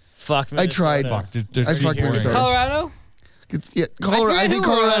 Fuck. I tried. Minnesota. Fuck, they're I too fuck boring. Minnesota. Colorado? Colorado. I forget think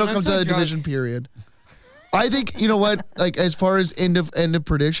who we're Colorado on. I'm comes so out of the drunk. division period. I think you know what. Like as far as end of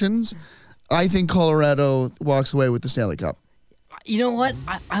predictions, I think Colorado walks away with the Stanley Cup. You know what?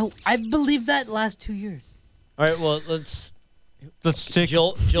 I believed that last 2 years. All right, well, let's take.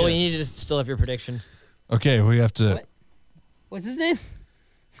 Joel, you need to still have your prediction. Okay, we have to. What? What's his name?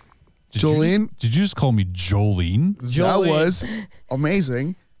 Jolene? Did you just call me Jolene? That Jolene. was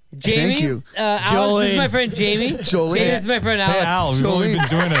amazing. Jamie? Thank you. Alex is Jolene. my friend Jamie. Jolene. Jamie is my friend Alex. Hey Al, we've only been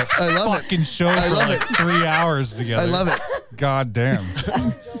doing a I love it. fucking show I for love like it. 3 hours together. I love it. God damn.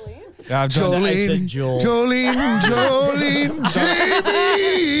 Yeah, I've done I said Jolene, Joel. Jolene,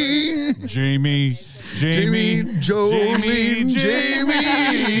 Jamie, Jamie.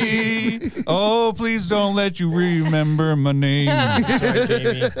 Oh, please don't let you remember my name. Sorry,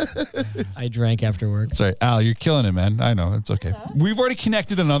 Jamie. I drank after work. Sorry, Al, you're killing it, man. I know, it's okay. We've already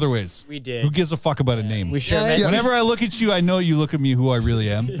connected in other ways. We did. Who gives a fuck about a name? We sure Yeah, met. yeah. Whenever I look at you, I know you look at me who I really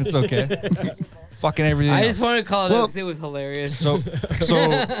am. It's okay. Fucking everything I else. just wanted to call it Well- out because it was hilarious. So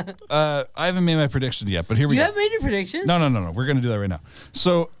I haven't made my prediction yet, but here we You go. have made your predictions? No. We're gonna do that right now.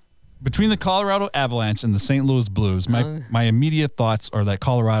 So between the Colorado Avalanche and the St. Louis Blues, my immediate thoughts are that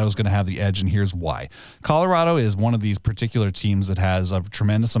Colorado is going to have the edge, and here's why. Colorado is one of these particular teams that has a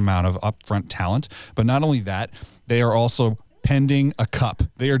tremendous amount of upfront talent, but not only that, they are also pending a cup.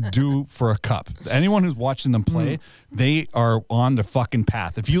 They are due for a cup. Anyone who's watching them play, they are on the fucking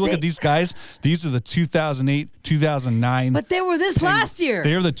path. If you look at these guys, these are the 2008, 2009. But they were this last year.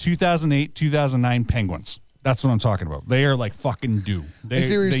 They are the 2008, 2009 Penguins. That's what I'm talking about. They are like fucking due. They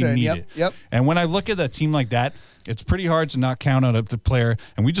see what you're saying. need Yep, it. yep. And when I look at a team like that, it's pretty hard to not count out the player.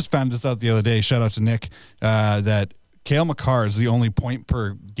 And we just found this out the other day. Shout out to Nick that Cale Makar is the only point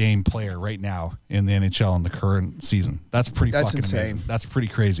per game player right now in the NHL in the current season. That's fucking insane. amazing. That's pretty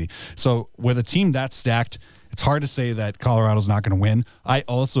crazy. So with a team that stacked, it's hard to say that Colorado's not going to win. I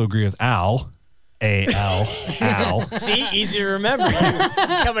also agree with Al A-L. Al. See, easy to remember. You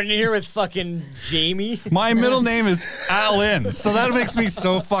coming in here with fucking Jamie. My middle name is Allen, so that makes me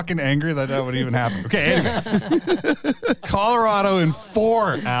so fucking angry that would even happen. Okay, anyway. Colorado in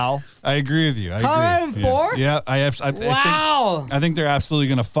 4, Al. I agree with you. Colorado in 4? Yeah, Wow. I think they're absolutely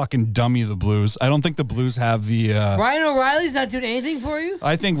going to fucking dummy the Blues. I don't think the Blues have the... Ryan O'Reilly's not doing anything for you?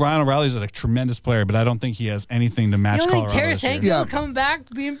 I think Ryan O'Reilly's a tremendous player, but I don't think he has anything to match You don't think Colorado Terrace this year. Hank Yeah. coming back,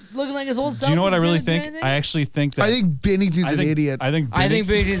 looking like his old self? Do you know what I is really gonna do think? anything? I actually think that... I think Binnington's an idiot. I think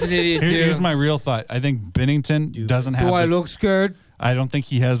Binnington's an idiot, too. Here's my real thought. I think Binnington doesn't have... Do I the- look scared? I don't think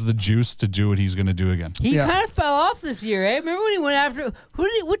he has the juice to do what he's going to do again. He Yeah. kind of fell off this year, eh? Remember when he went after...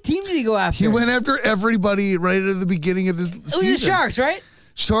 What team did he go after? He went after everybody right at the beginning of this It was season. the Sharks, right?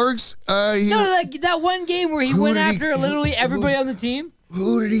 Sharks. No, like that one game where he Who went did he- after literally everybody on the team.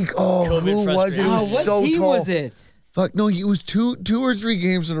 Who did he? Oh, COVID who was it? It frustration. was What so team tall. was it? Fuck no, he was two or three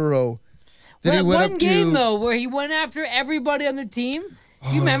games in a row. Then he That went one up game to. though, where he went after everybody on the team.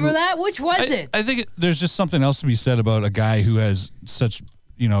 You remember that? Which was it? I think there's just something else to be said about a guy who has such,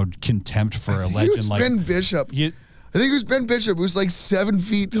 contempt for a I think it legend was like Ben Bishop. he, I think it was Ben Bishop, who was like 7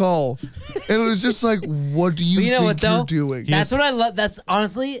 feet tall, and it was just like, what do you But you know think what, though? you're doing? That's what I love. That's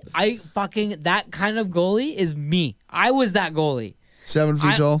honestly, that kind of goalie is me. I was that goalie. 7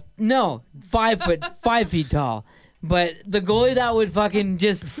 feet tall. No, 5 feet tall. But the goalie that would fucking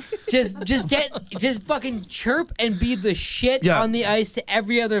just fucking chirp and be the shit Yeah. on the ice to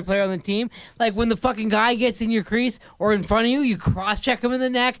every other player on the team. Like when the fucking guy gets in your crease or in front of you, you cross check him in the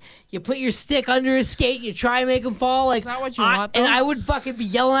neck, you put your stick under his skate, you try and make him fall. Like, Is that what you want, And though? I would fucking be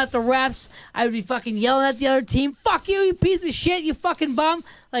yelling at the refs. I would be fucking yelling at the other team. Fuck you, you piece of shit, you fucking bum.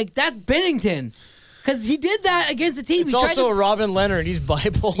 Like that's Binnington. Because he did that against the team. It's He tried also to- Robin Leonard. He's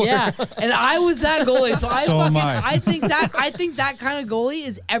bipolar. yeah, and I was that goalie, so So am I. I think that kind of goalie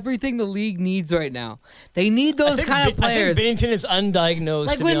is everything the league needs right now. They need I those think kind of players. I think Binnington is undiagnosed,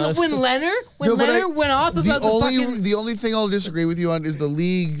 Like to be honest. when Leonard No, but went off about the only thing I'll disagree with you on is the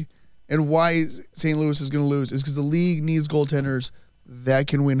league and why St. Louis is going to lose is because the league needs goaltenders that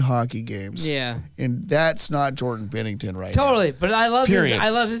can win hockey games. yeah, And that's not Jordan Binnington right totally. But I love Period. I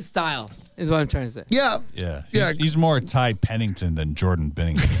love his style. Is what I'm trying to say. now. yeah, Yeah. he's more Ty Pennington than Jordan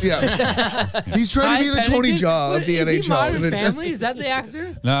Binnington. Yeah. He's trying to be the Tony Jaa of the Is NHL. he Modern Family? Is that the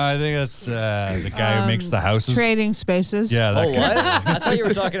actor? No, I think that's the guy who makes the houses. Trading Spaces. Yeah, that Oh, guy. what? I thought you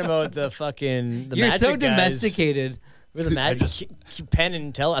were talking about the You're Magic so guys. domesticated. With the Magic. Penn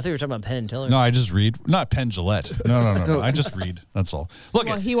and Teller. I thought you were talking about Penn and Teller. No, I just read. Not Penn Gillette. No. I just read. That's all. Look,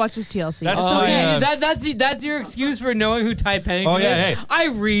 Well, he watches TLC. That's Oh my, yeah, that's your excuse for knowing who Ty Pennington Oh, yeah, is. hey. I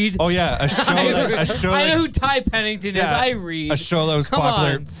read. oh yeah, a show I know who that Ty Pennington is. I read. a show that was Come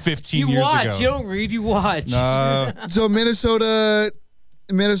popular on. 15 You years watch. ago. You don't read. You watch. So Minnesota,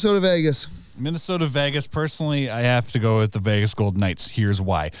 Vegas. Minnesota, Vegas. Personally, I have to go with the Vegas Golden Knights. Here's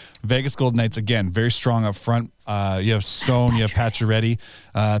why. Vegas Golden Knights, again, very strong up front. You have Stone, you have Pacioretty.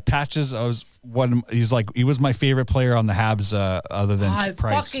 Patches, he was my favorite player on the Habs other than I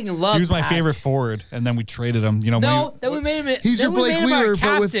Price. fucking love He was my Patch. favorite forward, and then we traded him. No, then we made him. He's then your we Blake made him our Wheeler,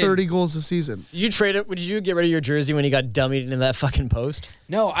 but with captain. 30 goals a season. Did you trade it? Did you get rid of your jersey when he got dummied into that fucking post?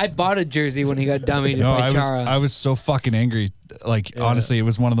 No, I bought a jersey when he got dummied No, by I Chara. was so fucking angry. Like honestly, it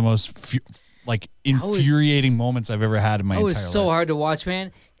was one of the most infuriating moments I've ever had in my It was entire so life. hard to watch,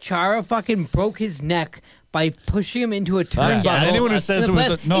 man. Chara fucking broke his neck by pushing him into a turnbuckle. yeah, Anyone who says it was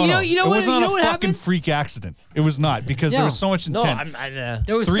But no, you know it what, was not you know a what fucking happened? freak accident. It was not because there No. was so much No, intent.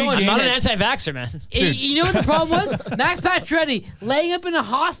 There was Three so much. I'm not an games- anti-vaxxer, man. You know what the problem was? Max Pacioretty laying up in a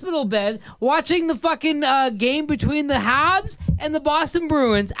hospital bed watching the fucking game between the Habs and the Boston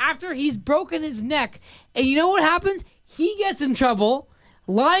Bruins after he's broken his neck. And you know what happens? He gets in trouble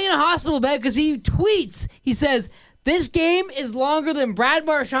lying in a hospital bed because he tweets. He says, "This game is longer than Brad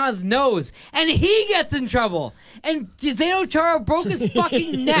Marchand's nose." And he gets in trouble. And Zdeno Chara broke his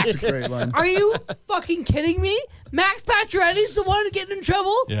fucking neck. That's a great line. Are you fucking kidding me? Max Pacioretty's the one getting in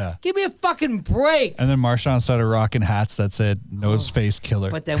trouble? Yeah. Give me a fucking break. And then Marchand started rocking hats that said "nose face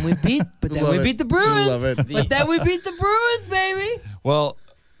killer." But then we beat Love it. the Bruins. Love it. But then we beat the Bruins, baby. Well,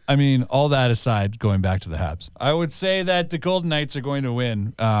 I mean, all that aside, going back to the Habs, I would say that the Golden Knights are going to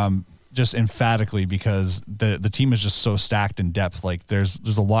win, just emphatically because the team is just so stacked in depth. Like there's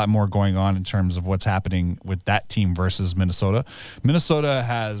a lot more going on in terms of what's happening with that team versus Minnesota. Minnesota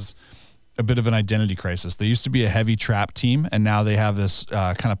has a bit of an identity crisis. They used to be a heavy trap team, and now they have this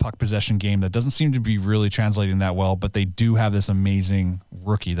kind of puck possession game that doesn't seem to be really translating that well, but they do have this amazing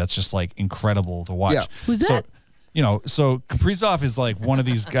rookie that's just like incredible to watch. Yeah. Who's So, that? so Kaprizov is like one of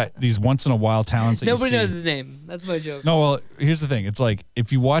these guys, these once in a while talents that Nobody you see. knows his name. That's my joke. No, well, here's the thing. It's like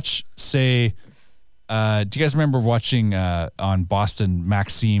if you watch, say, Do you guys remember watching on Boston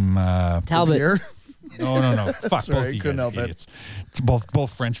Maxime Talbot. Here? No. Fuck, Sorry, both of you couldn't guys help it. idiots. It's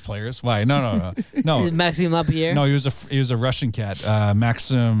both French players. Why? No. Maxime Lapierre. No, he was a Russian cat.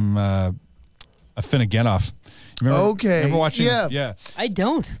 Maxim Afinogenov. Okay, Remember watching? yeah. Yeah. I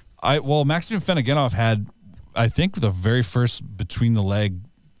don't. Maxim Afinogenov had, I think, the very first between the leg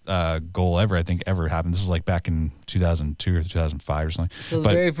goal ever happened. This is like back in 2002 or 2005 or something. So the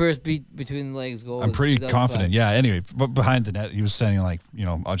But very first beat between the legs goal. I'm was pretty 2005. confident. Yeah. Anyway, but behind the net, he was sending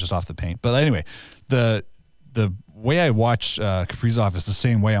just off the paint. But anyway, the way I watch Kaprizov is the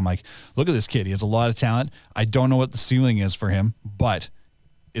same way. I'm like, look at this kid. He has a lot of talent. I don't know what the ceiling is for him, but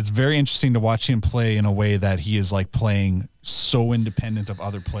it's very interesting to watch him play in a way that he is like playing so independent of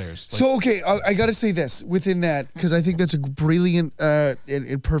other players. Like, So, okay, I got to say this within that, because I think that's a brilliant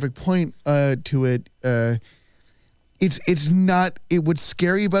and perfect point to it. It's not, what's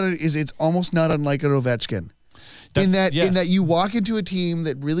scary about it is it's almost not unlike an Ovechkin. In that you walk into a team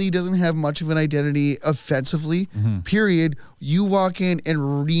that really doesn't have much of an identity offensively, period. You walk in and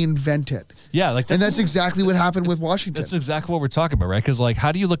reinvent it. yeah, like And that's exactly what happened with Washington. That's exactly what we're talking about, right? Because like,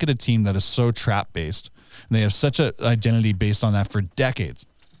 how do you look at a team that is so trap based and they have such an identity based on that for decades?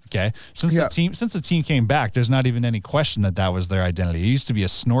 Okay, since the team came back, there's not even any question that was their identity. It used to be a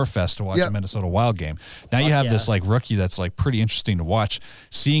snore fest to watch a Minnesota Wild game. Now you have this like rookie that's like pretty interesting to watch.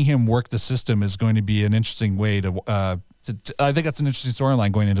 Seeing him work the system is going to be an interesting way to. I think that's an interesting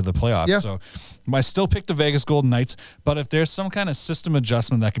storyline going into the playoffs. Yeah. So I still pick the Vegas Golden Knights, but if there's some kind of system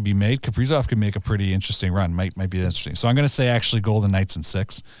adjustment that can be made, Kaprizov could make a pretty interesting run. Might be interesting. So I'm going to say actually Golden Knights in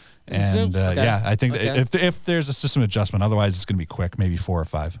 6. And Okay. yeah, I think Okay. that if there's a system adjustment, otherwise it's going to be quick, maybe 4 or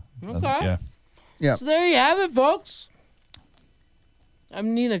 5. Okay. Yeah. So there you have it, folks.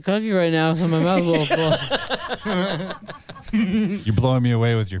 I'm needing a cookie right now, so my mouth's a little full. You're blowing me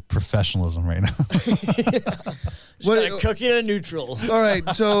away with your professionalism right now. What a cookie and a neutral. All right,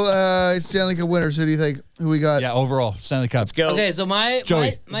 so it's Stanley Cup winners. Who do you think? Who we got? Yeah, overall Stanley Cup. Let's go. Okay, so my Joey,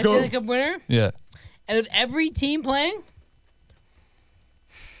 my let's go. Stanley Cup winner, Yeah. out of every team playing,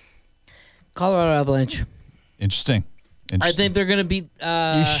 Colorado Avalanche. Interesting. I think they're gonna beat.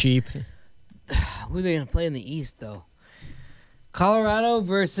 You sheep. Who are they gonna play in the East though? Colorado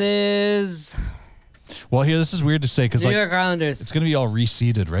versus Well, here this is weird to say because New like York Islanders. it's going to be all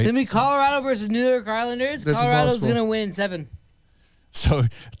reseeded, It's right? gonna be Colorado versus New York Islanders. That's Colorado's impossible. gonna win 7. So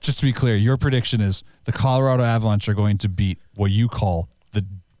just to be clear, your prediction is the Colorado Avalanche are going to beat what you call the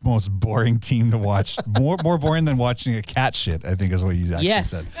most boring team to watch. more boring than watching a cat shit, I think is what you actually Yes.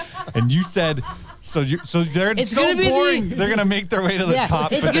 said. And you said so they're It's so gonna be boring they're going to make their way to the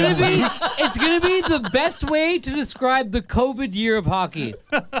top. It's but gonna then be lose. it's gonna be the best way to describe the COVID year of hockey.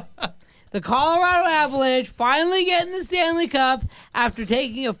 The Colorado Avalanche finally getting the Stanley Cup after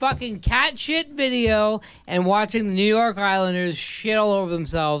taking a fucking cat shit video and watching the New York Islanders shit all over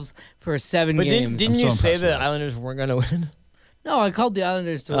themselves for 7 But games. didn't I'm you so say impressed with the that. Islanders weren't going to win? No, I called the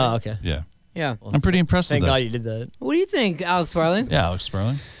Islanders to win. Oh, okay. Yeah. Yeah. I'm pretty impressed Thank with God that. you did that. What do you think, Alex Sparling? Yeah, Alex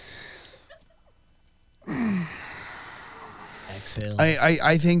Sparling. Exhale.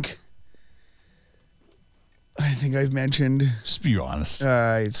 I think I've mentioned Just be honest.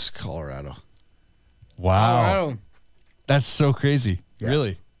 it's Colorado. Wow. Colorado. That's so crazy. Yeah.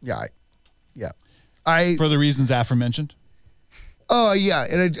 Really? Yeah, I For the reasons aforementioned? oh yeah,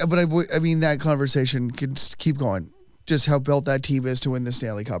 I mean that conversation can keep going. Just how built that team is to win the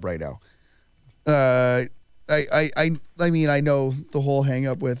Stanley Cup right now. I mean I know the whole hang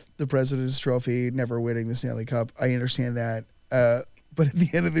up with the President's Trophy never winning the Stanley Cup. I understand that. But at the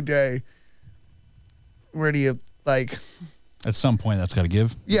end of the day, where do you like? At some point, that's got to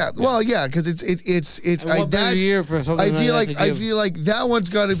give. Yeah, well, yeah, because it's And what better that's. year for something I like feel that like to give? that one's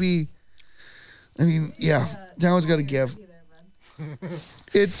got to be. I mean, yeah, that one's got to give.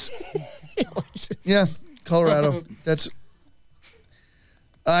 It's yeah, Colorado. That's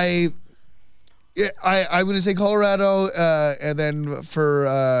I'm going to say Colorado, and then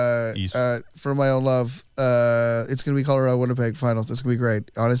for East. for my own love, it's going to be Colorado Winnipeg finals. It's going to be great.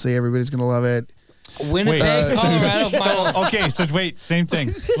 Honestly, everybody's going to love it. Winnipeg, Colorado final. So, okay, so wait, same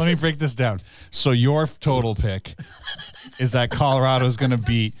thing. Let me break this down. So your total pick is that Colorado is going to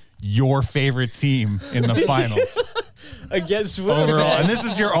beat your favorite team in the finals Against overall, and this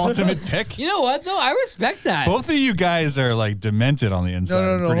is your ultimate pick. You know what though? I respect that. Both of you guys are like demented on the inside.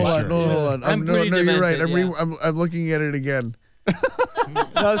 No, I'm pretty hold sure. on, hold on. I'm no, pretty you're right. demented, I'm looking at it again.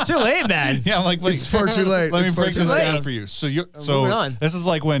 No, it's too late, man. Yeah, I'm like, wait, It's far too late. let me It's far break too this late. down for you. So moving on. this is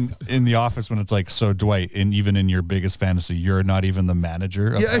like when in the office when it's like, so Dwight, and even in your biggest fantasy, you're not even the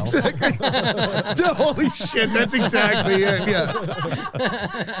manager of Yeah, Hell. exactly. Holy shit, that's exactly it. Yeah.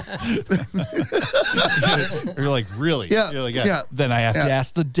 You're like, really? Yeah, You're like, yeah, Then I have to yeah.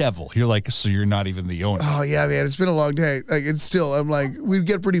 ask the devil. You're like, so you're not even the owner. Oh yeah, man, it's been a long day. Like it's still, I'm like, we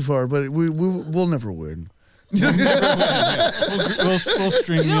get pretty far, but we'll never win. We'll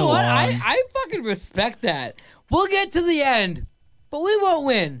string You know what? along. I fucking respect that. We'll get to the end, but we won't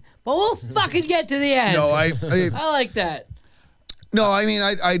win. But we'll fucking get to the end. No, I like that. no, I mean,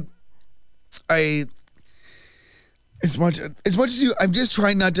 I as much as you, I'm just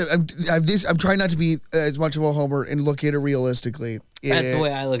trying not to. I'm trying not to be as much of a homer and look at it realistically. That's the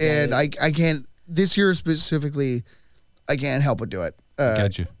way I look at and it. I can't this year specifically. I can't help but do it.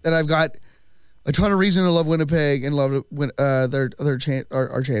 Got you. And I've got a ton of reason to love Winnipeg and love our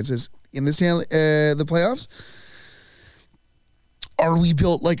chances in this the playoffs. Are we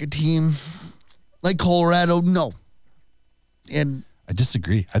built like a team like Colorado? No. And I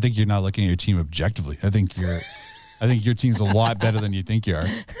disagree. I think you're not looking at your team objectively. I think your team's a lot better than you think you are.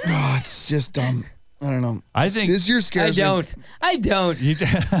 it's just dumb. I don't know. I think this year scares me. I don't.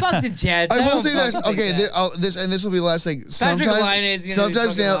 Fuck the Jets. I will don't say this. fucking Okay, think that. this will be the last thing. Patrick Laine is gonna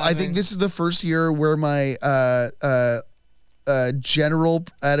Sometimes be now, fucking I think laughing. this is the first year where my general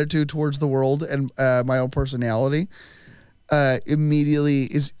attitude towards the world and my own personality immediately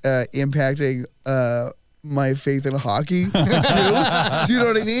is impacting my faith in hockey. too. Do you know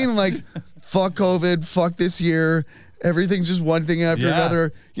what I mean? Like, fuck COVID, fuck this year. Everything's just one thing after Yeah.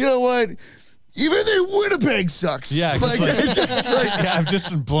 another. You know what? Even if Winnipeg sucks. Yeah, 'cause like, like- it's just like yeah, I've just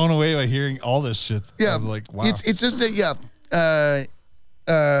been blown away by hearing all this shit. yeah, I'm like, wow. It's just that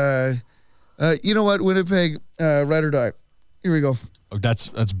you know what, Winnipeg, ride or die. Here we go. Oh, that's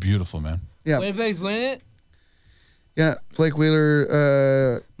beautiful, man. Yeah, Winnipeg's winning it. yeah. Blake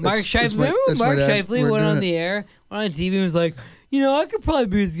Wheeler. Mark Scheifele. Remember when Mark Scheifele went on the air, went on TV, and was like, I could probably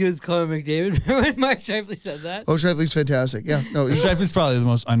be as good as Connor McDavid. Remember when Mark Scheifele said that? Oh, Scheifele's fantastic. Yeah, no, Scheifele's probably the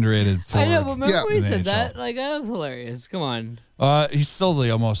most underrated forward. I know, but remember Yeah. when he in the said NHL. that? Like, that was hilarious. Come on. He's still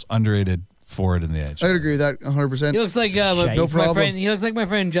the most underrated forward in the NHL. I'd agree with that 100%. He looks like No problem. friend. He looks like my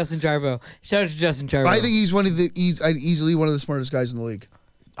friend Justin Jarbo. Shout out to Justin Jarbo. I think he's easily one of the smartest guys in the league.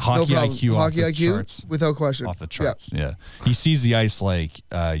 Hockey no problem. IQ Hockey off the IQ, charts. without question. Off the charts, yeah. He sees the ice like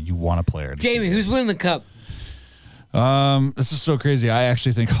you want a player to Jamie, see who's winning the cup? This is so crazy. I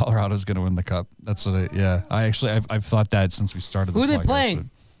actually think Colorado's going to win the cup. That's what I've thought that since we started this Who are they podcast, playing?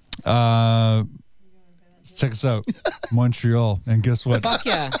 but, check us out. Montreal. And guess what? Fuck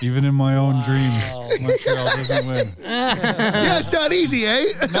yeah. Even in my own dreams, Montreal doesn't win. Yeah, it's not easy,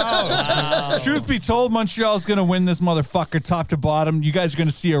 eh? No. Truth be told, Montreal's going to win this motherfucker top to bottom. You guys are going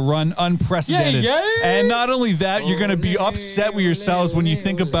to see a run unprecedented. Yeah, yeah. And not only that, you're going to be upset with yourselves when you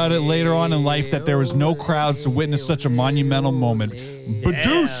think about it later on in life that there was no crowds to witness such a monumental moment.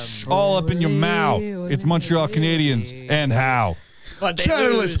 Badoosh! All up in your mouth. It's Montreal Canadiens. And how? But they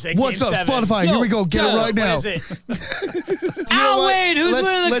Chatterless, lose in what's Game up, 7. Spotify? Here we go. Get it go. right now. What is it? Al Wade, who's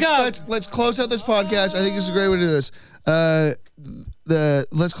winning the cup? Let's close out this podcast. I think this is a great way to do this.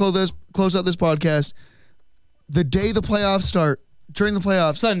 Let's close out this podcast. The day the playoffs start, during the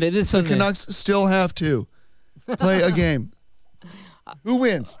playoffs, Sunday, this the Sunday. Canucks still have to play a game. Who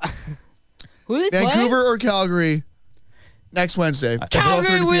wins? Who are they Vancouver or Calgary? Next Wednesday. at Calgary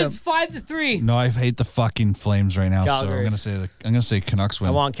 12:30 p.m. wins 5-3. No, I hate the fucking Flames right now, so Calgary. I'm gonna say Canucks win.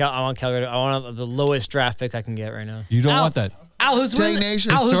 I want Calgary. I want the lowest draft pick I can get right now. You don't Al, want that. Al, who's Tank winning?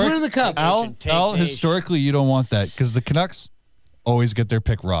 Nation. Al, who's Historic- winning the cup? Tank Al, Nation. historically, you don't want that because the Canucks always get their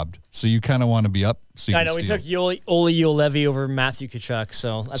pick robbed. So you kind of want to be up. So you I can know we steal. took Ole Ulevi over Matthew Tkachuk,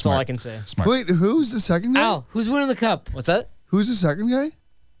 so that's all Smart. I can say. Smart. Wait, who's the second guy? Al, who's winning the cup? What's that? Who's the second guy?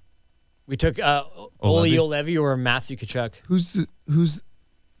 We took Ole Ulevi over Matthew Tkachuk. Who's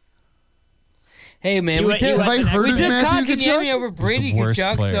Hey, man, He we went- he took, went Have I the heard we of took Matthew Kotkaniemi Tkachuk? over Brady the worst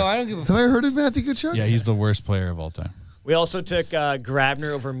Tkachuk, player. so I don't give a Have I heard of Matthew Tkachuk? Yeah, he's the worst player of all time. We also took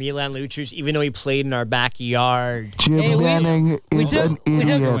Grabner over Milan Lucic, even though he played in our backyard. Jim Hey, we- Manning we is took- an we took-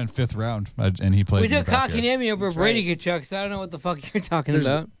 He idiot. went fifth round, and he played. We in the took backyard. Kotkaniemi over That's Brady Tkachuk, so I don't know what the fuck you're talking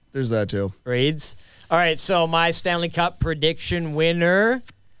about. There's that too. Braids. All right, so my Stanley Cup prediction winner.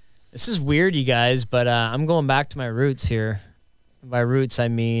 This is weird, you guys, but I'm going back to my roots here. By roots, I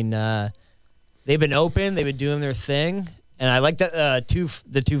mean they've been open, they've been doing their thing, and I like that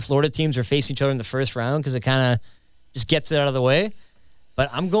the two Florida teams are facing each other in the first round because it kind of just gets it out of the way. But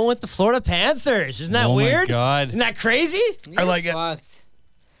I'm going with the Florida Panthers. Isn't that Oh weird? my God. Isn't that crazy? I like it. Fucked.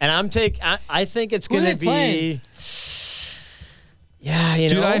 And I think it's Who are going they to be. playing? Yeah, you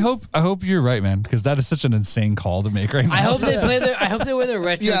Dude, know. I hope you're right, man, because that is such an insane call to make right now. I hope they wear their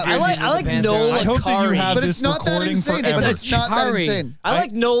retro. Yeah, jerseys I with like the Panther. Nola I hope that you Kari. have But this it's not that recording insane. forever. But it's not that Chari. insane. I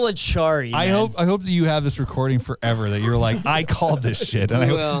like Nola Chari. I man. hope that you have this recording forever. That you're like, I called this shit. And I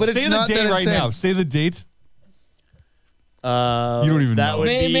hope, Well. But it's say not the date that right insane. now. Say the date. You don't even that know. Would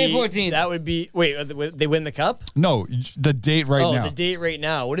May be, 14th. That would be. Wait, they win the cup? No, the date right oh, now. the date right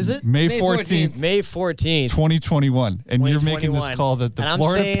now. What is it? May May 14th, May 14th. 2021. And you're making this 2021. call that the And I'm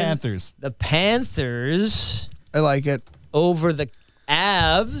Florida saying Panthers. The Panthers I like it. over the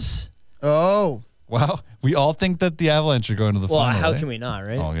Avs. Oh, Wow. We all think that the Avalanche are going to the Well, final. how eh? can we not,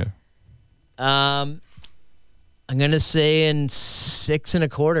 right? Oh, yeah. I'm gonna say in 6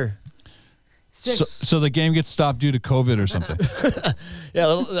 1/4. So the game gets stopped due to COVID or something. Yeah,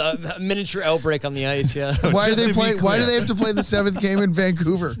 a little, miniature outbreak on the ice. Yeah. why do just they to be play? Why do clear. they have to play the 7th game in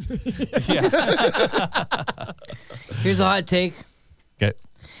Vancouver? Here's a hot take. Okay.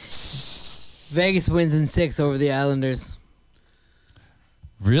 Vegas wins in 6 over the Islanders.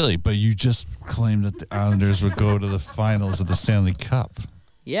 Really? But you just claimed that the Islanders would go to the finals of the Stanley Cup.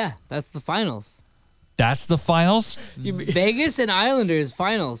 Yeah, that's the finals. That's the finals? Vegas and Islanders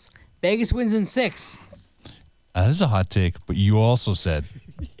finals. Vegas wins in 6. That is a hot take, but you also said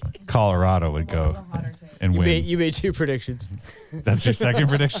Colorado would go and win. You made 2 predictions. That's your second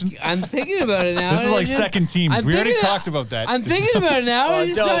prediction? I'm thinking about it now. This is and like it just- second teams. I'm we already thinking- talked about that. I'm thinking about it now. Oh,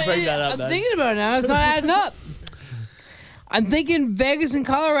 It's don't not- bring that up, I'm man. thinking about it now. It's not adding up. I'm thinking Vegas and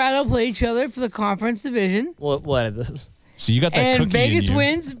Colorado play each other for the conference division. What this is? So you got that And cookie Vegas in you.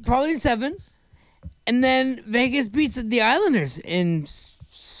 wins probably in 7. And then Vegas beats the Islanders in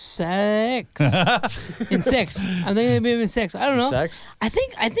 6. In 6. I'm thinking it'll be in 6. I don't know. Sex? I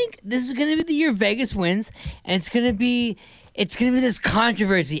think this is gonna be the year Vegas wins, and it's gonna be this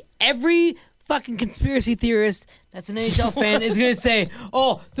controversy. Every fucking conspiracy theorist that's an NHL fan is gonna say,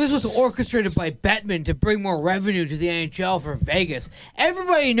 "Oh, this was orchestrated by Bettman to bring more revenue to the NHL for Vegas."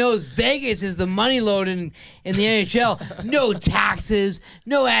 Everybody knows Vegas is the money load in the NHL. No taxes,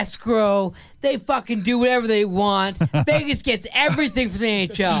 no escrow. They fucking do whatever they want. Vegas gets everything for the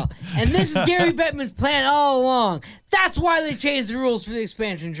NHL. And this is Gary Bettman's plan all along. That's why they changed the rules for the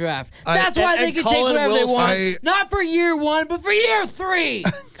expansion draft. That's why they and can take Colin whatever they Wilson- want. Not for year 1, but for year 3.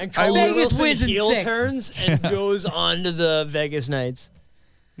 And I Colin will- Vegas Wilson wins in heel 6. turns and goes on to the Vegas Knights.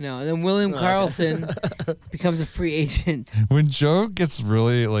 No, and then William Carlson becomes a free agent. When Joe gets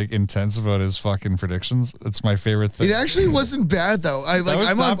really like intense about his fucking predictions, it's my favorite thing. It actually wasn't bad though.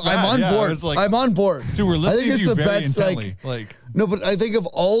 was not bad. I'm on Yeah, I board. was like- I'm on board. Dude, we're I listening think to it's you the very best. intently. Like, No, but I think of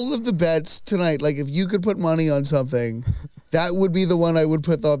all of the bets tonight, like if you could put money on something, that would be the one I would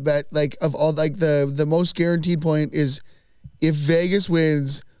put the bet. Like of all, like the most guaranteed point is if Vegas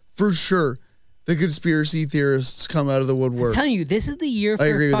wins for sure. The conspiracy theorists come out of the woodwork. I'm telling you, this is the year for I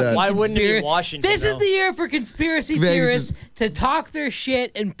agree with that. fucking Why wouldn't it be conspira- Washington, This is though? the year for conspiracy Vegas theorists to talk their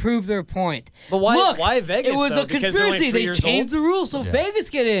shit and prove their point. But why- Look, why Vegas, It was though? a Because they're only conspiracy. 3 They years changed old? the rules so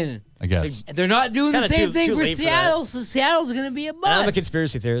Vegas get in. I guess. They're not doing the kinda same too thing for late for Seattle, that. so Seattle's going to be a bust. And I'm a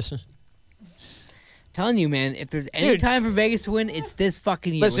conspiracy theorist. Telling you, man, if there's any Dude. time for Vegas to win, it's this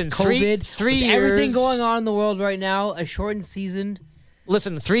fucking year. Listen, with three- COVID, three with everything years- going on in the world right now, a shortened season.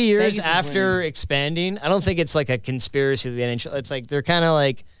 Listen, 3 years Vegas is after winning. expanding, I don't think it's like a conspiracy of the NHL. It's like they're kind of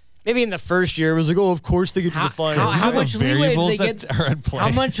like maybe in the first year it was like, oh, of course they get to the finals. How the much leeway did variables they that get? are at play. How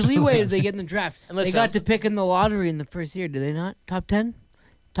much leeway did they get in the draft? And They listen, got to pick in the lottery in the first year, did they not? Top 10?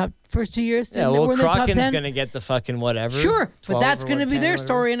 Top first 2 years? Yeah, Didn't they- well, weren't they top Kraken's 10? gonna get the fucking whatever. Sure, but 12 that's or going to be 10, their whatever.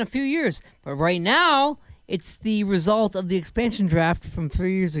 story in a few years. But right now, it's the result of the expansion draft from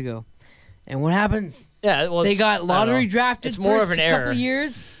 3 years ago. And what happens? Yeah, well, They it's- got I don't lottery know. drafted. It's more first of an couple error.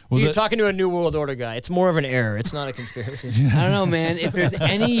 years. Well, You're the- talking to a New World Order guy. It's more of an error. It's not a conspiracy. I don't know, man. If there's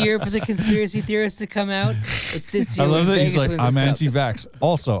any year for the conspiracy theorists to come out, it's this year. I love when that he's Vegas like, wins the I'm cup. anti-vax.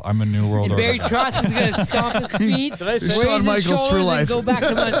 Also, I'm a New World And Order. Barry guy." Trotz is going to stomp his feet, Did I say- raise Shawn his Michaels for shoulders, life. and go back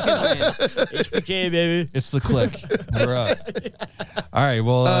to Munchkin. HBK, baby. It's the click. We're up. All right.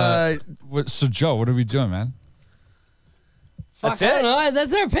 Well, so Joe, what are we doing, man? Fuck, That's I don't it. know.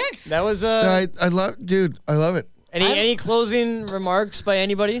 That's our picks. That was I love, dude. I love it. any closing remarks by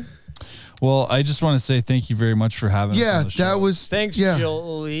anybody? Well, I just want to say thank you very much for having us Yeah, on the show. that was. Thanks, Yeah.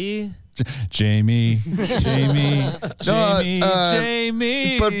 Jamie. Jamie, Jamie,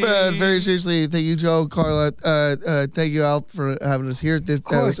 Jamie. But very seriously, thank you, Joe, Carla. Thank you, Al, for having us here. That was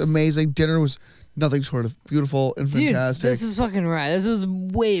course. amazing. Dinner was nothing short of beautiful and Dude, fantastic. this was fucking right. This was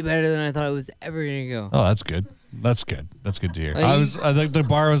way better than I thought it was ever going to go. Oh, that's good. That's good. That's good to hear. Are you- I think the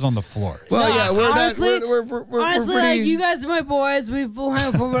bar was on the floor. Well, No, yeah, we're honestly- not. We're Honestly, pretty. like, you guys are my boys. We've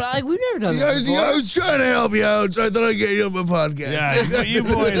never done I this before. was trying to help you out, so I thought I'd get you on my podcast. Yeah, you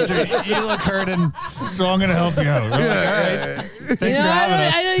boys, you look hurting, so I'm gonna help you out. We're like, all right, thanks for having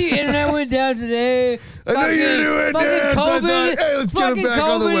us. I know your internet went down today. I know you're doing that, so I thought, hey, let's get it back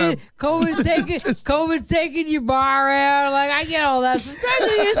on the web. COVID's taking your bar out. Like, I get all that. So try to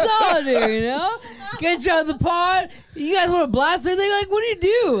do you solid here, you know? Get you on the pod. You guys want to blast anything? Like, what do you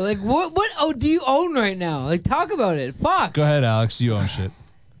do? Like, what do you own right now? Like, talk about it. Fuck. Go ahead, Alex. You own shit.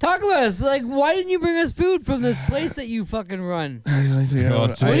 Talk about us. Like, why didn't you bring us food from this place that you fucking run? I think Well,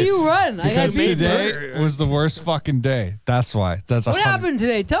 What do you run? I got Because beat. today was the worst fucking day. That's why. That's What happened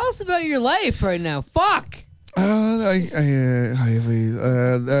today? Tell us about your life right now. Fuck. I have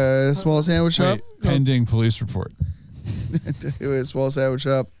a small sandwich shop. Wait, pending police report. It was a small sandwich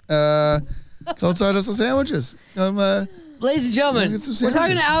shop. Called Side Hustle Sandwiches. Ladies and gentlemen, Get some we're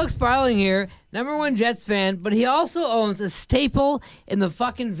talking to sandwiches. Alex Sparling here, #1 Jets fan, but he also owns a staple in the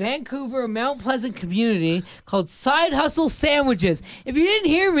fucking Vancouver Mount Pleasant community called Side Hustle Sandwiches. If you didn't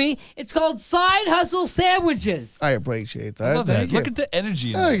hear me, it's called Side Hustle Sandwiches. I appreciate that. Love Thank that. you. Look at the energy.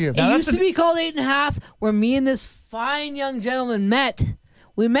 In Thank that. you. It Now, used that's to be called 8.5, where me and this fine young gentleman met.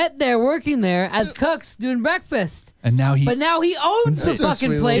 We met there working there as cooks doing breakfast. and now he. But now he owns the That's a fucking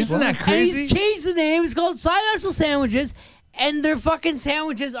sweet place. little Isn't that crazy? And he's changed the name. It's called Side Hustle Sandwiches, and their fucking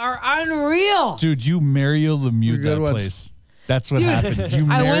sandwiches are unreal. Dude, you Mario Lemieux Good that ones. place. That's what Dude, happened. You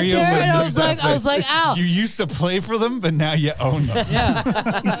I went Mario there and I Lemieux was that like- I was place. like, Al. You used to play for them, but now you own them. Yeah.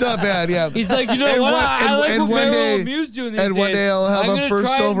 It's not bad, yeah. He's like, you know And what? one- I and- like and what one Mario day- Lemieux's doing these And one days. day I'll have I'm a gonna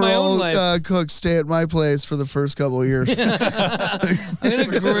first try it in my own overall life. cook stay at my place for the first couple of years. I'm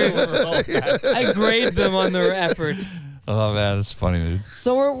gonna grade. I grade them on their effort. Oh man, that's funny, dude.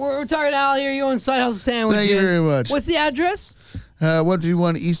 So we're talking to Al here. You own Side Hustle Sandwiches. Thank you very much. What's the address?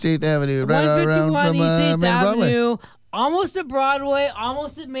 151 East 8th Avenue, right around 151 from East 8th Main Broadway. Avenue. Almost at Broadway,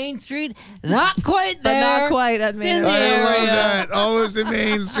 almost at Main Street. Not quite But there. not quite at It's Main in the Street. I love area. that. Almost at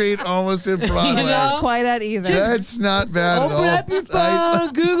Main Street, almost at Broadway. You know? Not quite at either. That's not bad at Open all. up your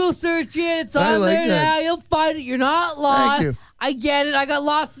phone, Google search it. It's I on like there that. now. You'll find it. You're not lost. you. I get it. I got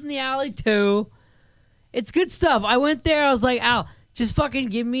lost in the alley too. It's good stuff. I went there. I was like, Al, just fucking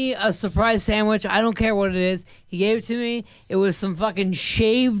give me a surprise sandwich. I don't care what it is. He gave it to me. It was some fucking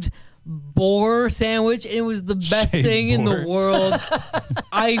shaved boar sandwich, and it was the best Shaved thing in the boar. world.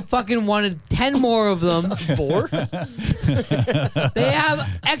 I fucking wanted 10 more of them. Boar? They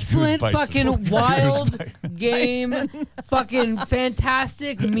have excellent bison. fucking wild game, fucking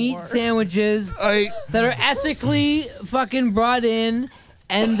fantastic meat sandwiches that are ethically fucking brought in,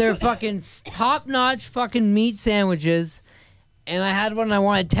 and they're fucking top-notch fucking meat sandwiches. And I had one, and I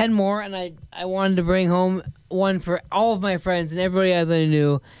wanted 10 more, and I wanted to bring home one for all of my friends and everybody I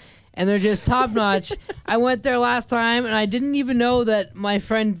knew. And they're just top-notch. I went there last time, and I didn't even know that my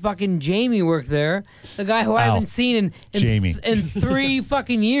friend fucking Jamie worked there. The guy who I Al. haven't seen Jamie. in 3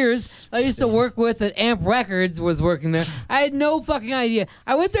 fucking years. I used to work with at Amp Records was working there. I had no fucking idea.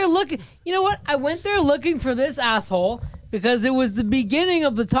 I went there looking. You know what? I went there looking for this asshole because it was the beginning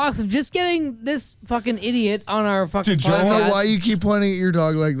of the talks of just getting this fucking idiot on our fucking Dude, Joe, I don't know podcast. why you keep pointing at your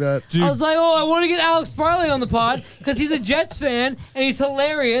dog like that. Dude, I was like, oh, I want to get Alex Sparling on the pod because he's a Jets fan and he's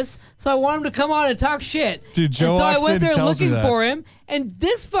hilarious. So I want him to come on and talk shit. Dude, Joe and so I walks went in there and tells me looking that. for him, and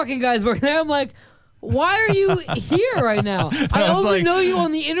this fucking guy's working there. I'm like, why are you here right now? I was only like- know you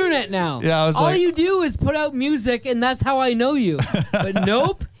on the internet now. Yeah, I was all like- you do is put out music, and that's how I know you. But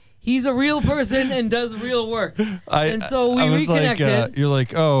nope. He's a real person and does real work. And so we I was reconnected.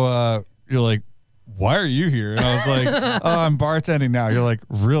 like, you're like, why are you here? And I was like, oh, I'm bartending now. You're like,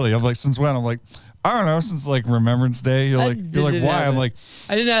 really? I'm like, since when? I'm like, I don't know, since like Remembrance Day. You're like, didn't why? happen. I'm like,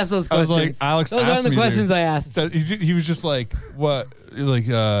 I didn't ask those I was questions. like, Alex those asked aren't the me, questions dude. I asked. that he was just like, what? You're like,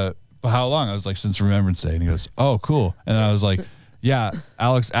 but how long? I was like, since Remembrance Day. And he goes, oh, cool. And I was like, yeah,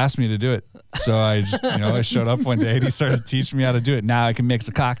 Alex asked me to do it. So I just, I showed up one day and he started teaching me how to do it. Now I can mix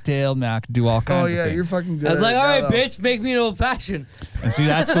a cocktail. Now I can do all Oh kinds of yeah, things. you're fucking good. I was at like, it all now, right, though. bitch, make me an old fashioned. And see,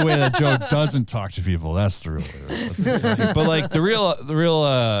 that's the way that Joe doesn't talk to people. That's the real. But like the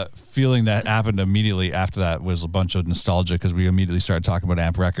real feeling that happened immediately after that was a bunch of nostalgia because we immediately started talking about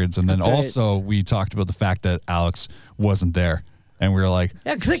Amp Records, and then That's right. also we talked about the fact that Alex wasn't there, and we were like,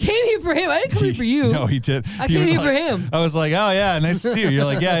 Yeah, because I came here for him. I didn't come here for you. No, he did. I He came was here like- for him. I was like, oh yeah, nice to see you. You're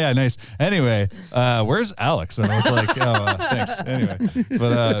like, yeah, nice. Anyway, where's Alex? And I was like, oh, thanks. Anyway,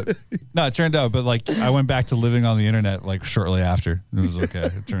 but no, it turned out. But like, I went back to living on the internet like shortly after. It was okay.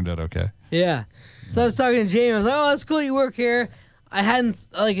 It turned out okay. Yeah. So I was talking to Jamie. I was like, oh, that's cool. You work here. I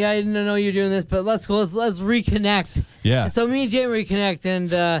didn't know you were doing this, but let's reconnect. Yeah. So me and Jamie reconnect, and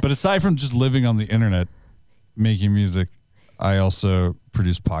But aside from just living on the internet, making music, I also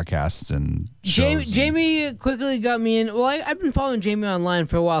produce podcasts and shows. Jamie quickly got me in. Well, I've been following Jamie online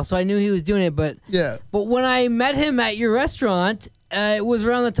for a while, so I knew he was doing it. But when I met him at your restaurant, it was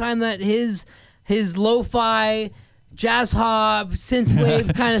around the time that his lo-fi, jazz hop,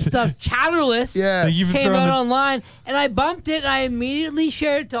 synthwave kind of stuff, Chatterless, came out online, and I bumped it, and I immediately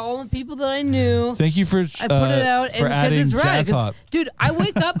shared it to all the people that I knew. Thank you for I put it out for adding it's rad, jazz hop. Dude, I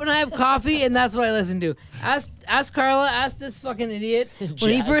wake up and I have coffee, and that's what I listen to. Ask Carla, ask this fucking idiot.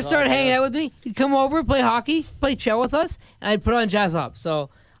 When he first started hanging out with me, he'd come over, play hockey, play chow with us, and I'd put on jazz hop. So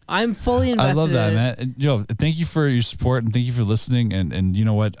I'm fully invested. I love that, in man. And, thank you for your support and thank you for listening. And you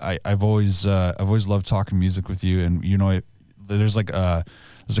know what? I've always loved talking music with you. And there's a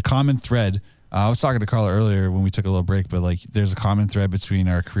common thread. I was talking to Carla earlier when we took a little break, but like there's a common thread between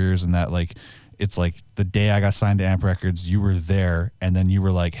our careers, and that like it's like the day I got signed to Amp Records, you were there, and then you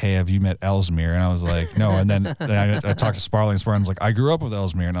were like, "Hey, have you met Ellesmere?" And I was like, "No." And then I talked to Sparling. Sparling's like, "I grew up with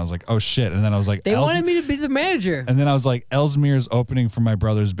Ellesmere," and I was like, "Oh shit!" And then I was like, they wanted me to be the manager. And then I was like, Ellesmere's opening for my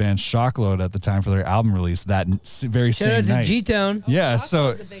brother's band Shockload at the time for their album release that very same night. Shout out to G-Tone. Yeah,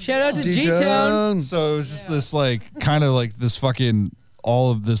 so shout out to G-Tone. So it was just this like kind of like this fucking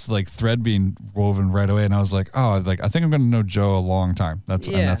all of this like thread being woven right away, and I was like, oh, like I think I'm gonna know Joe a long time. And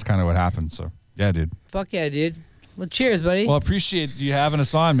that's kind of what happened. So yeah, dude. Fuck yeah, dude. Well, cheers, buddy. Well, I appreciate you having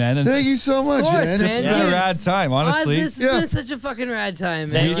us on, man. And thank you so much, man. This has been a rad time, honestly. This has been such a fucking rad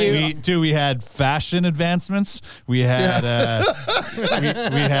time, man. Thank you. We had fashion advancements. We had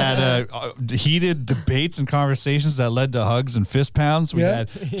we had heated debates and conversations that led to hugs and fist pounds. We had,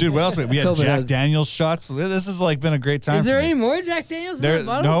 dude, what else? We had Jack Daniels shots. This has like been a great time. Is there any more Jack Daniels in that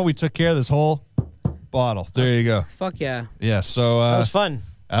bottle? No, we took care of this whole bottle. There you go. Fuck yeah. Yeah. So that was fun.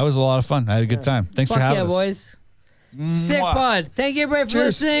 That was a lot of fun. I had a good time. Thanks for having us. Boys. Sick pod. Thank you, everybody, for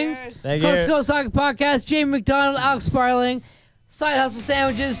listening. Thank Coast you. to Coast Soccer Podcast. Jamie McDonald, Alex Sparling, Side Hustle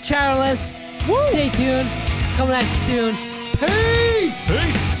Sandwiches, Chatterless. Stay tuned. Coming at you soon. Peace.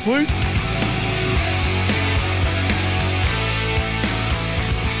 Peace. Sweet.